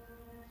wolves.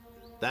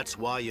 That's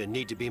why you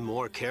need to be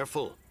more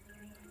careful.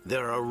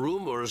 There are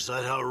rumors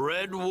that a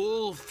red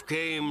wolf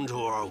came to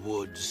our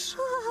woods.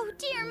 Oh,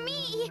 dear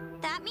me.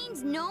 That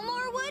means no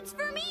more woods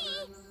for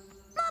me.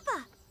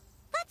 Mappa,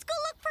 let's go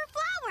look for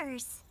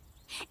flowers.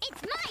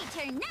 It's my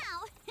turn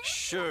now.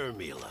 Sure,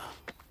 Mila.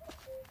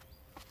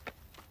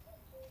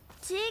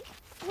 Tig,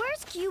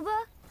 where's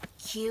Cuba?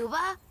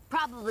 Cuba?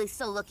 Probably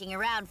still looking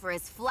around for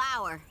his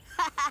flower.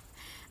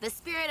 The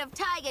spirit of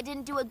taiga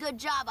didn't do a good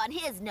job on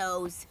his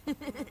nose.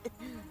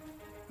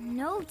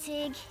 No,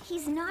 Tig,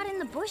 he's not in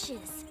the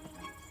bushes.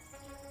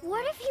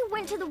 What if he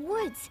went to the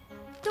woods?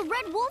 The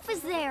red wolf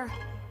is there.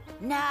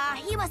 Nah,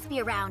 he must be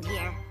around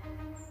here.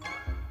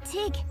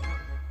 Tig,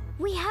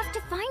 we have to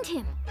find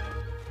him.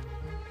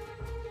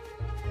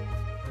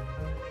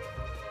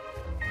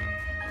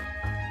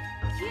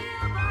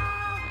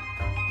 Cuba!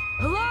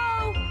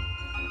 Hello?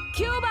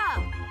 Cuba!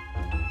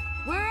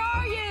 Where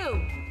are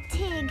you?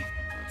 Tig,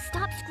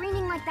 stop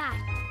screaming like that.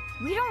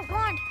 We don't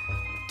want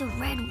the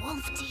red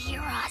wolf to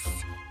hear us.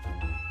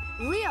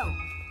 Leo,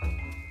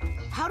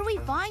 how do we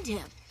find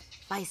him?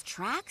 By his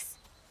tracks?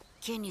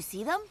 Can you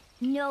see them?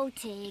 No,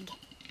 Tig.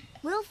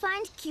 We'll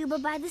find Cuba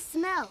by the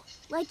smell,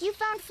 like you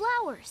found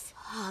flowers.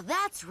 Oh,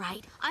 that's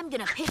right. I'm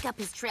gonna pick up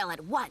his trail at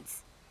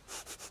once.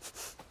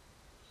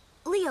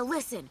 Leo,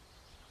 listen.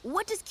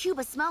 What does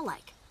Cuba smell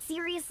like?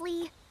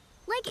 Seriously?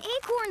 Like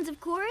acorns, of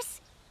course.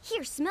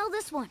 Here, smell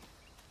this one.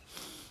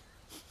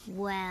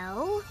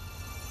 Well?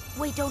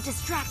 Wait, don't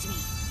distract me.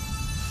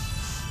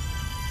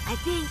 I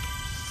think,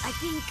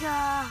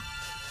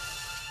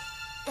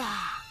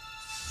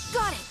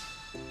 got it.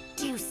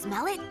 Do you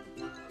smell it?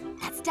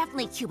 That's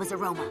definitely Cuba's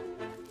aroma.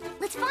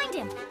 Let's find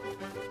him.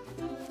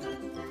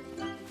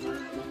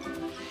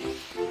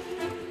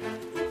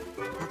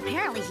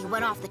 Apparently he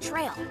went off the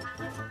trail.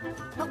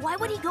 But why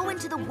would he go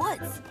into the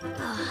woods?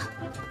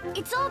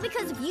 It's all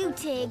because of you,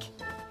 Tig.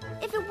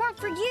 If it weren't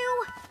for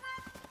you,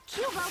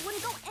 Cuba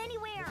wouldn't go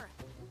anywhere.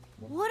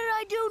 What did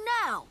I do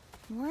now?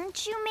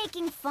 Weren't you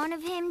making fun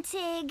of him,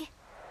 Tig?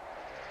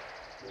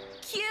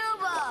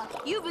 Cuba!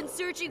 You've been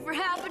searching for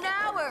half an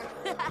hour.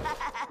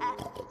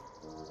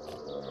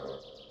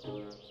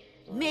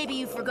 Maybe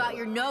you forgot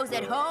your nose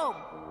at home.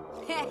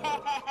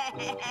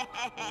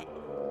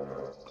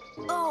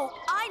 Oh,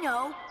 I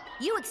know.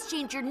 You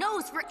exchanged your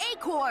nose for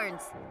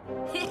acorns.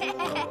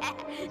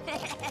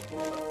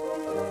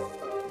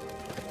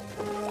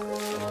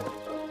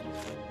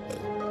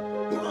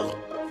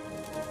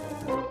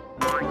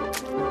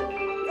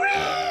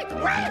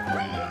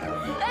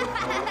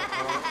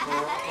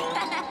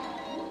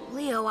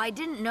 Leo, I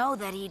didn't know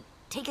that he'd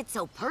take it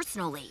so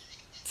personally.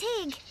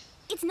 Tig,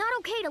 it's not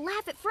okay to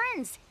laugh at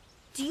friends.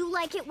 Do you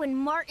like it when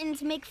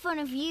Martins make fun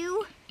of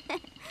you?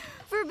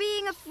 For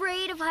being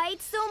afraid of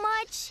heights so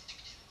much?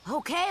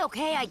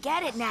 Okay, I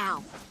get it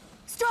now.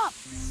 Stop!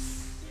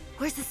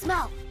 Where's the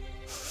smell?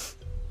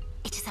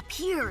 It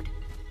disappeared.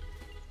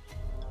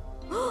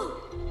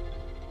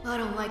 I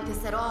don't like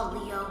this at all,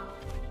 Leo.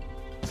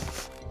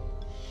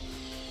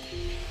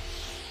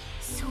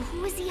 So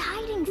who is he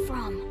hiding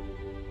from?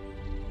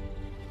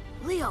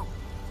 Leo,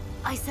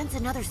 I sense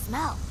another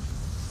smell.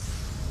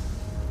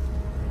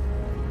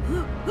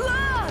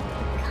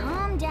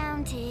 Calm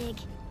down, Tig.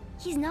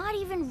 He's not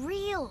even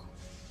real.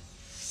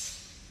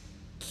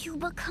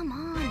 Cuba, come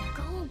on.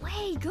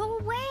 Go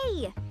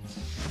away.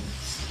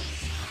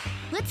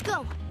 Let's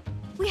go.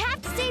 We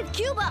have to save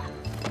Cuba.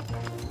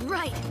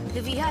 Right,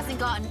 if he hasn't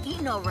gotten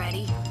eaten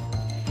already.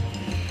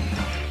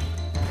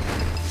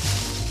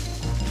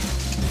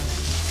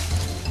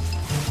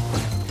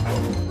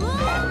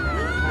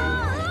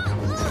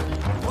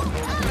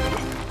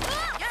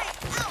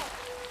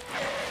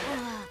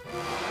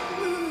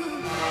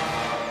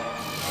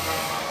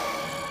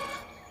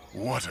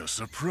 What a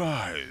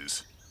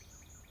surprise.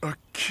 A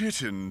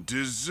kitten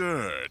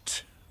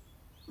dessert.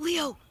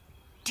 Leo,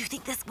 do you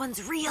think this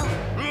one's real?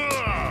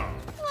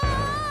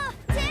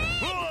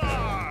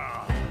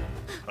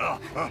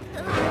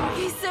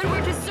 He said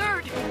we're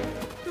dessert.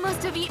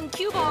 Must have eaten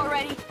Cuba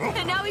already,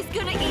 and now he's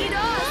gonna eat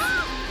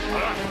us.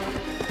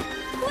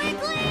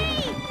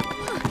 Quickly!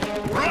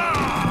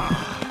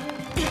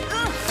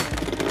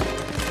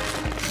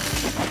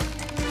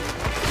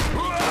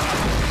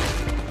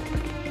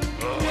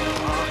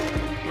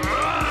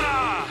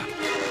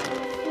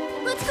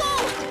 Let's go!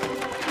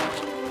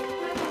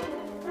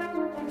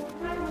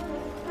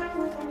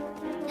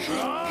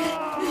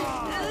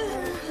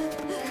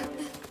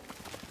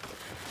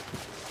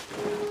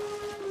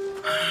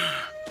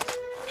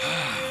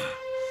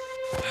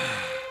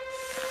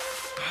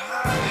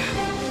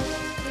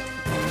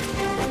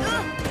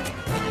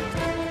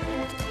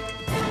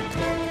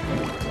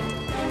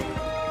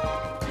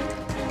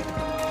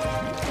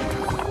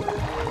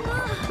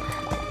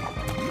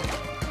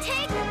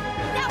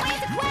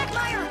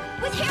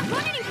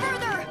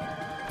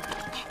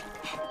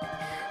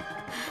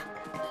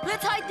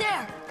 Let's hide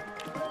there!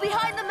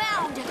 Behind the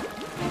mound!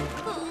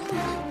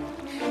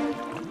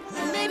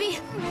 Maybe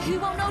he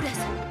won't notice.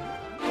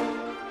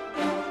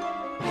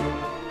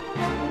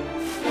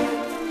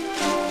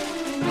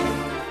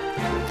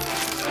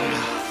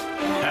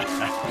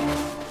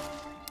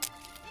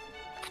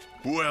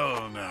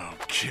 Well now,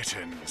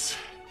 kittens.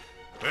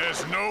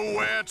 There's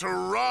nowhere to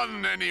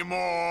run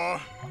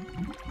anymore.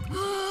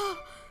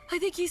 I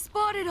think he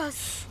spotted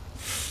us.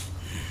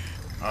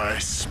 I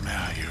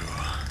smell you.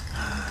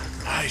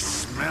 I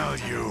smell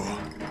you.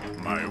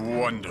 My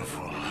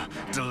wonderful,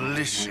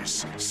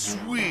 delicious,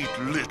 sweet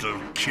little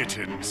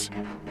kittens.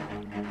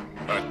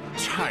 A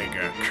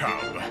tiger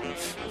cub.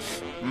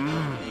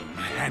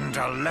 And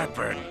a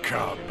leopard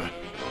cub.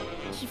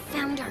 He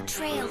found our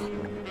trail.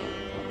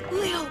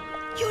 Leo,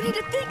 you need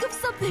to think of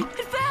something,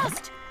 and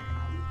fast!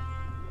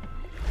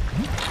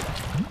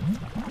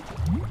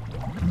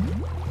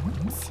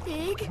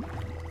 Tig,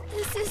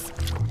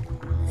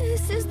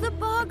 this is the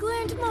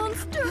Bogland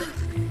monster.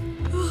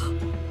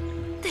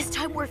 This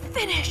time we're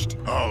finished.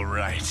 All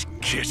right,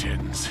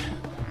 kittens.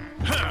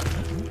 Huh.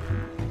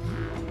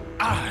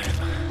 I'm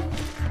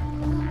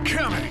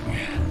coming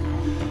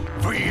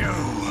for you.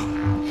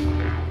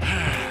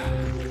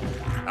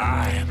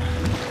 I'm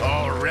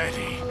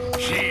already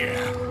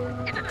here.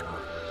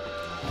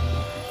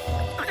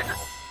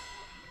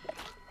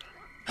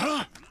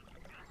 Huh?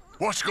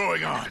 What's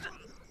going on?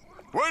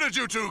 Where did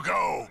you two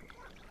go?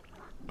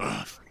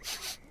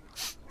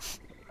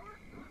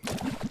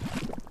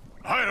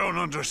 I don't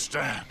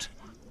understand.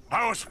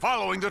 I was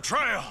following the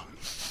trail.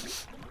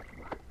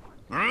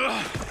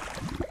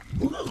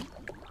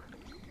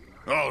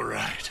 All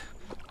right.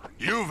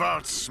 You've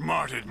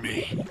outsmarted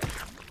me.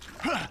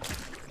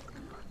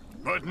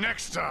 But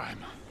next time,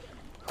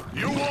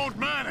 you won't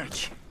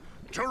manage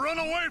to run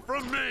away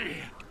from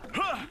me.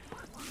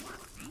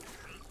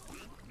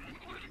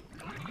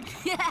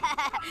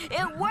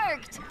 It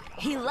worked.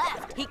 He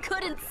left. He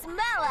couldn't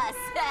smell us.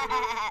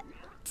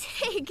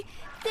 Tig,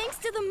 thanks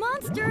to the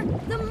monster,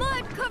 the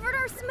mud covered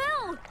our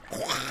smell.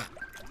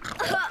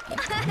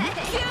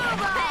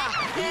 Cuba!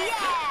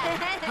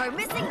 Yeah! Our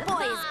missing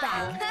boy is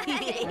back.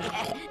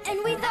 And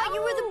we thought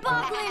you were the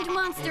Bogland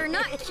monster,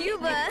 not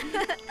Cuba.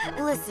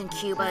 Listen,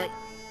 Cuba,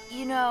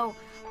 you know,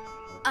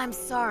 I'm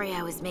sorry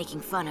I was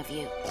making fun of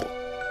you.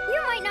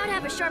 You might not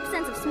have a sharp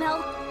sense of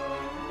smell,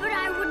 but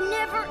I would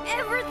never,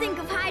 ever think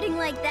of hiding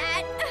like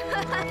that.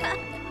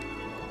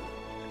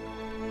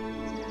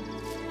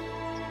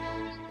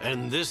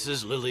 And this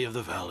is Lily of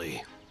the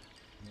Valley.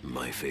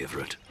 My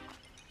favorite.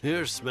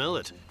 Here, smell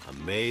it.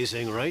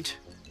 Amazing, right?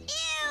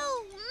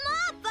 Ew!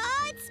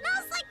 Mappa! It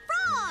smells like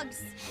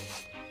frogs!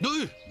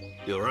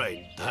 You're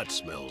right. That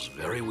smells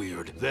very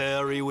weird.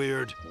 Very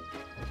weird.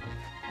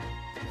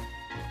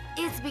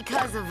 It's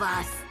because of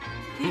us.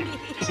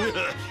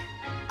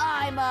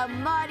 I'm a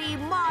muddy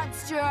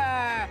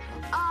monster!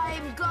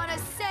 I'm gonna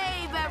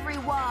save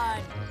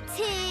everyone!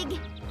 Tig,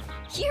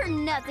 you're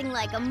nothing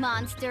like a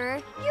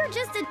monster. You're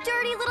just a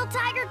dirty little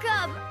tiger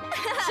cub.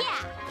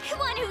 Yeah,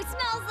 one who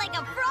smells like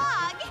a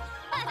frog.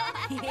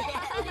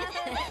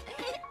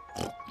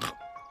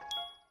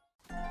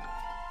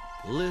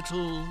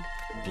 Little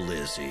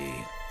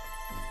Blizzy.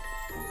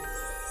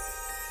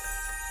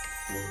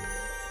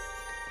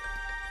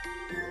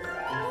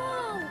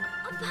 Whoa,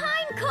 a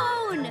pine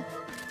cone!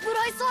 But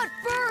I saw it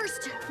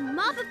first.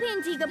 Mappa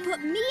Pandiga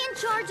put me in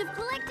charge of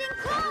collecting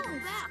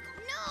cones.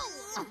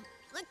 No!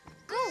 Let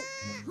go.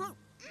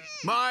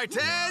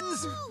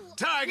 Martins,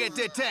 target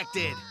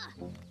detected.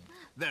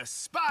 The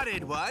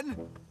spotted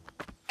one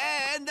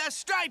and the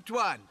striped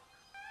one.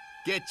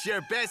 Get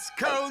your best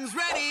cones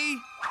ready.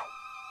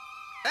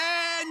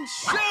 And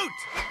shoot!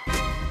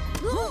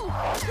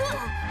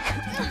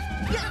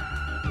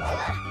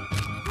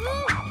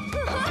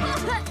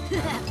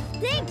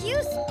 Thank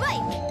you,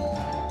 Spike.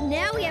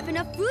 Now we have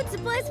enough food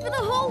supplies for the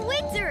whole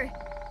winter.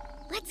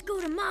 Let's go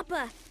to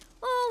Mappa.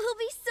 Oh, he'll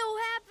be so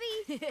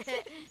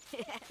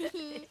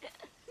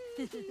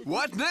happy.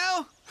 What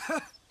now?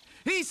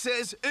 He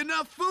says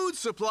enough food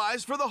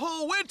supplies for the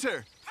whole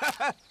winter.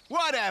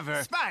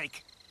 Whatever.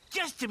 Spike,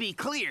 just to be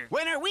clear,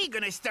 when are we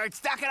gonna start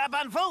stocking up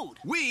on food?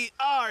 We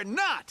are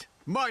not.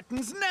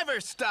 Martins never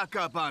stock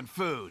up on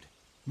food.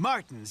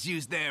 Martins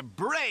use their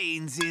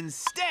brains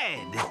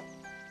instead.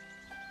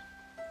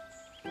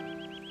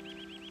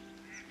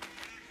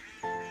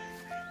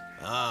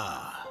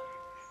 Ah.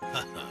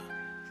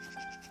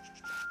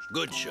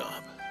 Good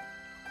job.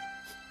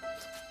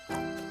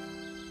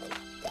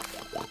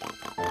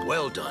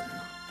 Well done.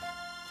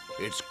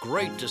 It's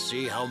great to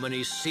see how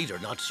many cedar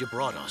nuts you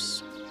brought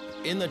us.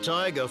 In the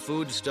taiga,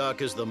 food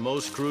stock is the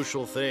most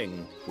crucial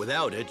thing.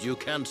 Without it, you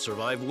can't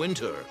survive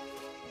winter.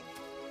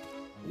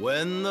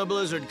 When the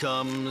blizzard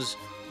comes,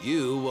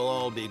 you will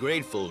all be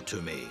grateful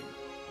to me.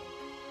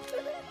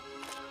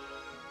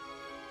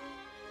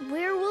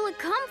 Where will it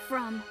come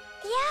from?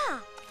 Yeah.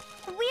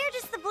 Where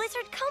does the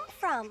blizzard come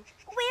from?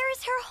 Where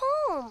is her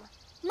home?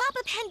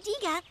 Mappa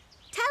Pandiga,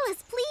 tell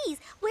us, please,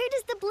 where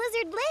does the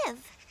blizzard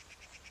live?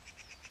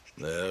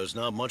 There's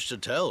not much to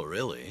tell,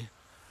 really.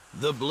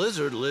 The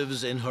blizzard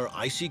lives in her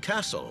icy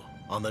castle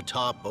on the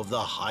top of the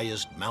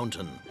highest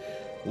mountain,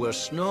 where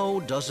snow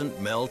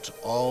doesn't melt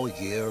all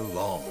year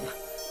long.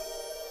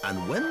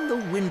 And when the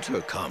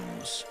winter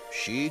comes,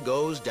 she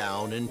goes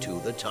down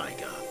into the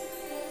taiga.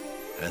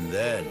 And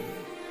then,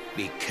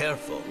 be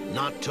careful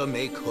not to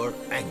make her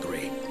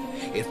angry.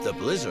 If the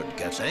blizzard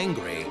gets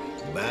angry,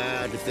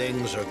 bad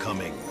things are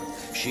coming.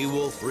 She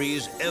will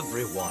freeze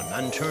everyone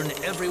and turn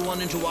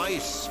everyone into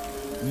ice.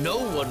 No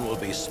one will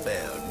be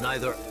spared,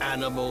 neither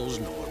animals,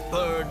 nor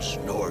birds,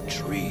 nor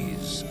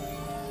trees.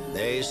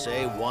 They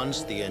say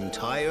once the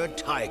entire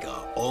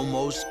taiga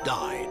almost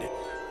died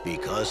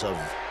because of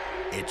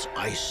its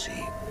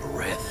icy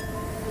breath.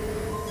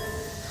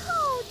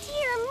 Oh,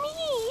 dear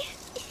me.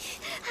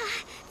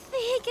 I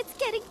think it's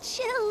getting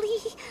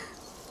chilly.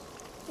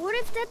 What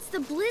if that's the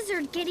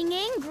blizzard getting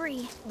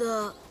angry?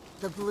 The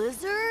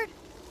blizzard?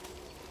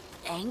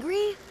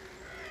 Angry?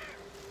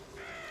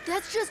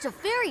 That's just a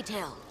fairy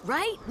tale,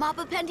 right,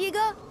 Mappa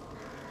Pandiga?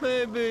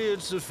 Maybe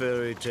it's a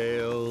fairy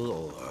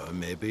tale, or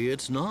maybe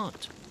it's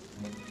not.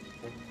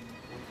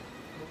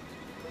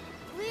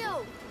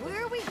 Leo,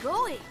 where are we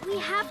going? We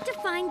have to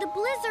find the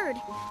blizzard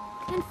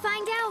and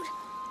find out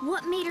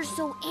what made her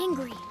so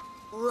angry.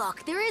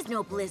 Look, there is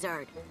no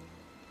blizzard.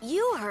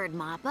 You heard,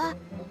 Mappa.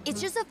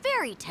 It's just a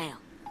fairy tale.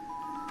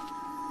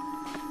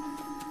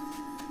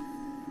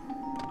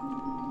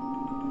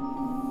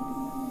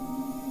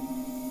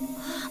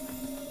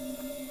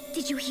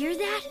 Did you hear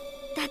that?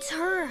 That's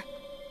her,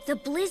 the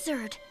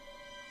blizzard.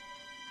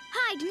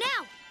 Hide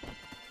now!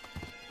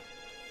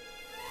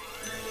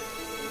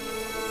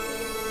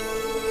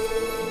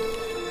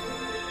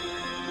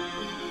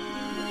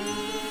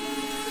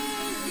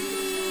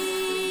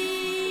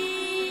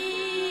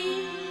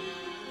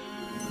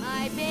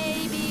 My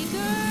baby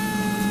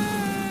girl!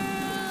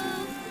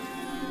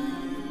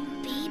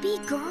 Baby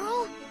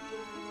girl?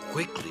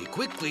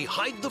 Quickly,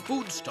 hide the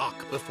food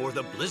stock before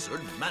the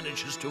blizzard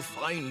manages to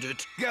find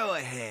it. Go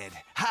ahead,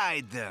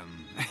 hide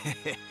them.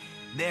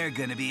 They're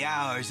gonna be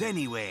ours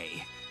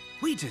anyway.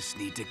 We just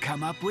need to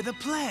come up with a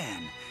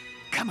plan.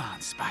 Come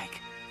on,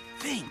 Spike.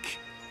 Think.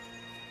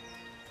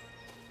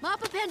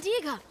 Mappa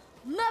Pandiga!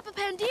 Mappa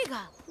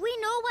Pandiga! We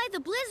know why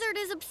the blizzard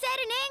is upset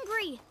and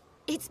angry.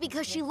 It's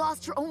because she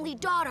lost her only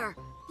daughter,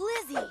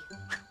 Blizzy.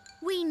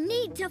 We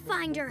need to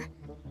find her.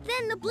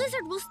 Then the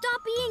blizzard will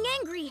stop being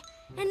angry,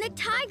 and the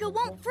taiga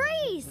won't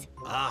freeze.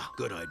 Ah,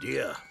 good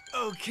idea.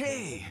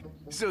 Okay,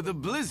 so the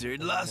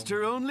blizzard lost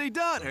her only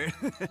daughter.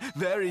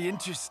 Very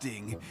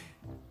interesting.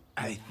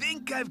 I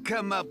think I've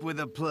come up with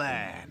a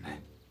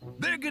plan.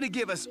 They're gonna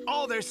give us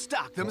all their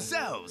stock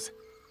themselves.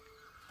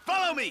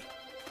 Follow me!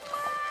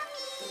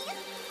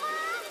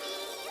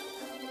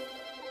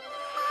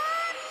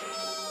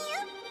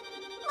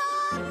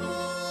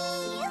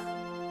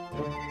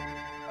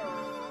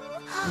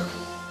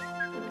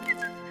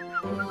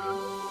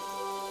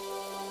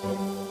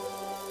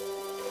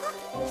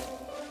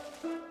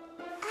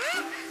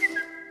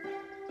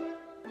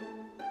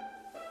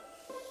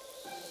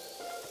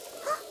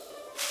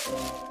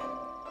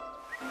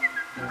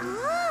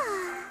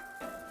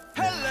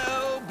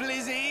 Hello,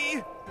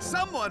 Blizzy!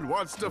 Someone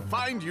wants to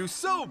find you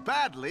so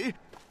badly,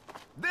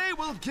 they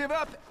will give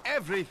up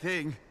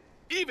everything,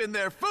 even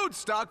their food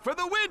stock for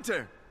the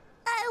winter.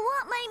 I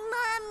want my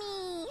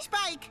mommy.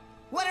 Spike,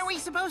 what are we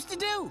supposed to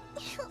do?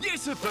 You're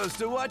supposed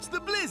to watch the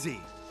Blizzy.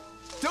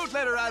 Don't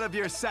let her out of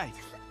your sight.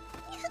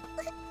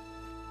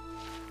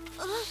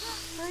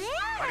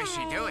 What is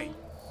she doing?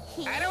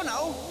 I don't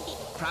know.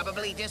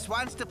 Probably just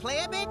wants to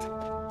play a bit.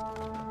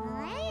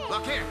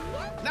 Look here.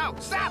 No,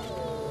 stop!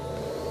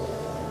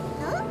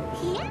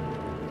 Here?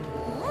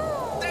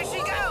 There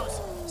she goes!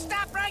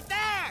 Stop right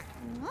there!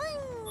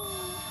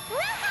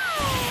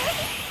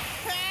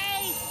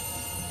 Hey!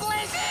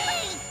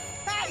 Blizzy!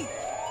 Hey!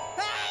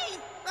 Hey!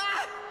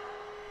 Ah!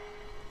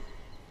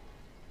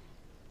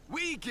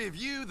 We give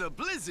you the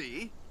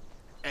Blizzy,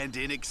 and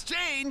in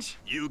exchange,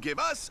 you give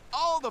us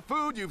all the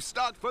food you've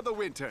stocked for the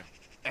winter.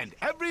 And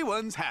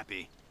everyone's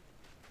happy.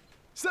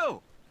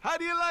 So, how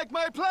do you like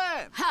my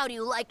plan? How do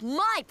you like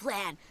my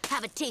plan?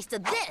 Have a taste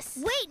of this.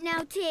 Wait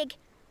now, Tig.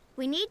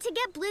 We need to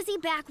get Blizzy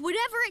back,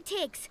 whatever it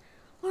takes,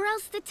 or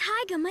else the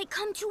taiga might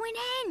come to an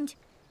end.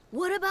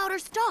 What about her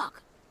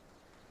stock?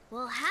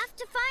 We'll have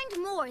to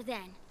find more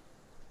then.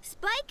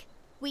 Spike,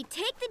 we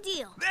take the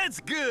deal. That's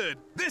good.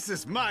 This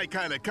is my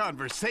kind of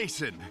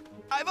conversation.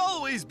 I've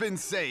always been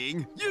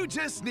saying, you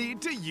just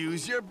need to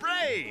use your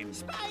brain.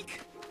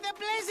 Spike, the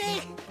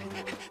Blizzy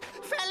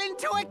fell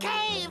into a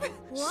cave.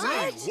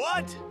 What? Say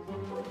what?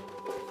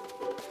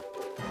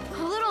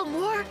 A little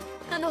more,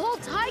 and the whole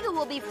taiga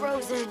will be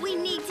frozen. We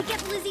need to get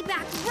Blizzy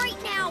back right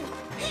now.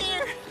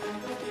 Here.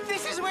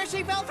 This is where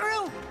she fell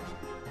through.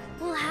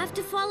 We'll have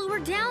to follow her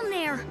down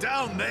there.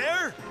 Down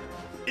there?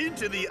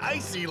 Into the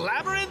icy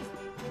labyrinth?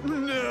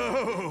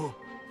 No!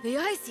 The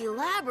icy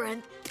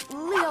labyrinth?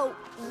 Leo,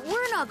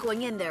 we're not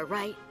going in there,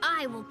 right?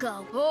 I will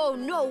go. Oh,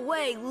 no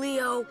way,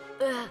 Leo.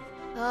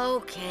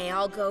 Okay,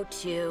 I'll go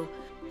too.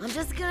 I'm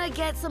just gonna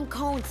get some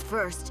cones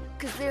first,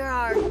 because there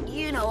are,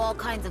 you know, all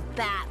kinds of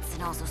bats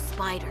and also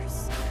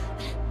spiders.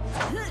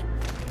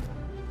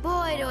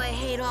 Boy, do I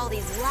hate all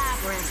these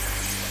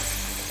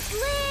labyrinths.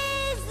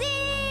 Blizzy!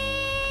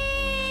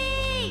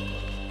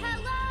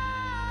 Hello?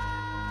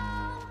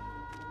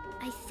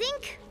 I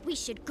think we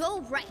should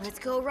go right. Let's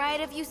go right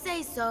if you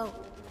say so.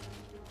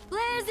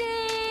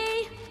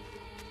 Blizzy!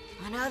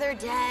 Another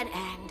dead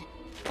end.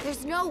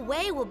 There's no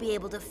way we'll be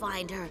able to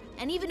find her.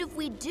 And even if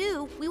we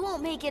do, we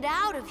won't make it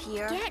out of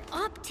here. Get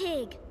up,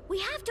 Tig. We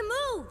have to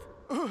move.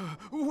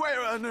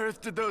 Where on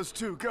earth did those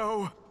two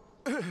go?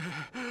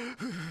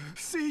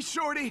 See,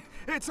 Shorty,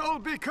 it's all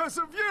because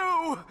of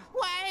you!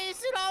 Why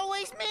is it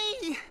always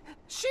me?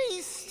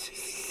 She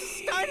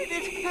started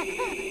it.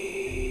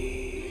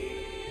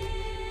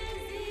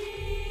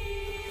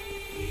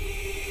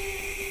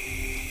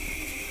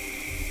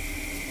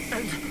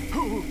 And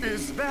who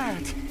is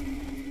that?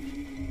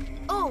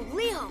 Oh,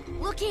 Leo,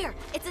 look here.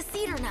 It's a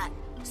cedar nut.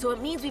 So it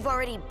means we've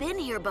already been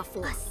here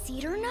before. A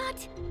cedar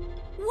nut?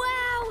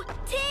 Wow!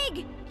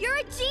 Tig, you're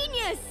a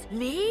genius!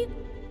 Me?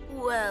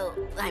 Well,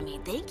 I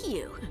mean, thank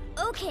you.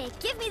 Okay,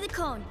 give me the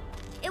cone.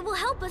 It will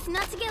help us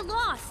not to get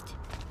lost.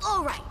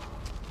 All right.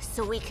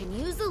 So we can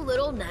use the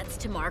little nuts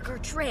to mark our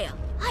trail.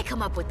 I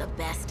come up with the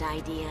best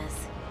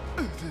ideas.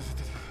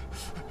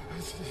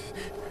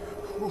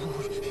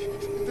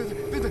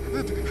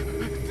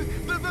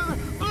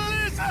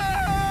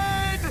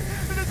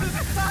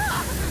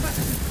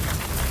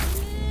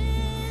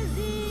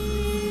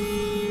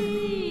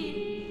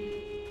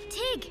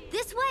 Tig,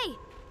 this way!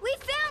 We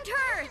found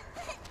her!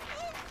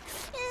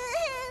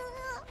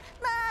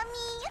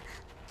 Mommy!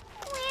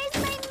 Where's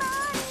my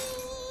mommy?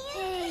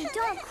 Hey,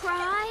 don't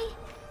cry.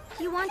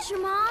 You want your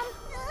mom?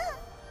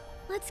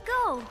 Let's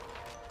go.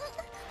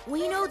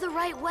 We know the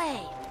right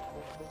way.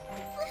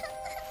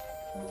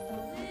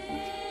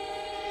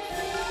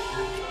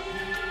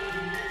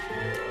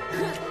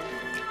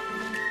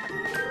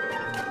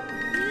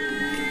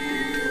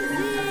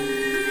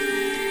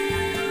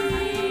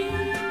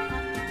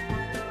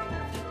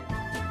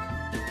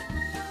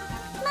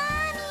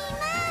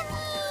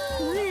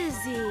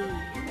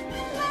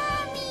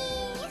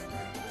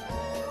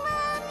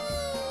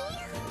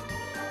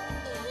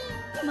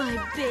 My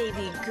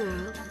baby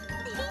girl,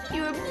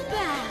 you're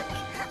back.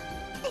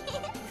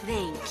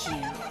 Thank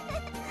you.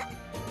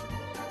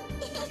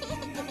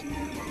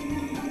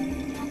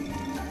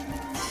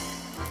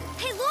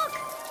 Hey, look!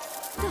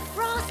 The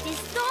frost is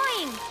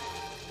thawing!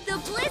 The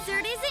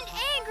blizzard isn't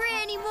angry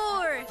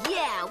anymore!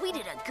 Yeah, we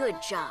did a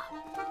good job.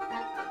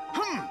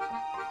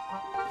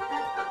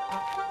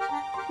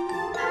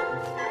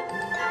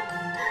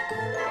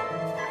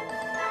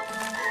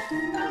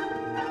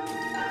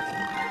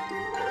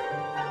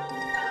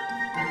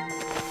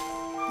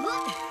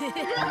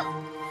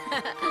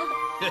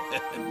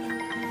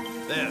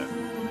 There.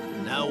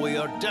 Now we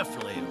are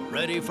definitely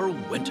ready for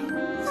winter.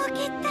 Look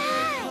at that!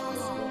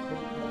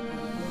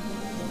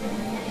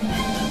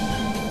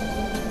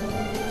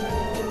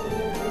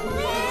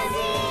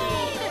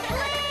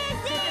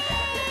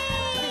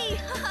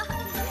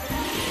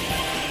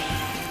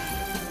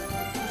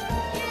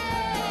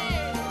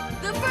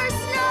 The first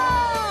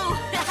snow!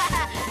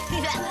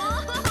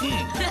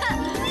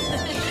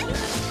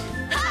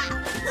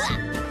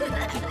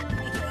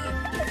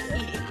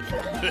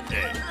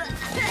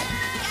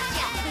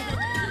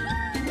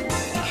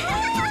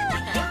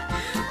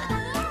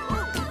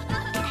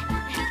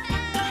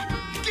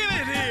 Get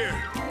in here!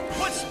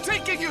 What's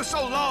taking you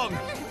so long?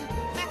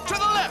 To the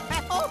left!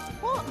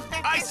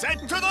 I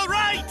said to the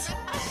right!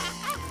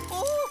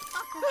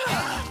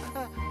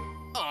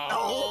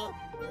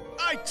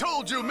 I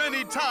told you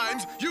many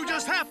times, you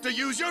just have to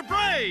use your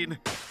brain!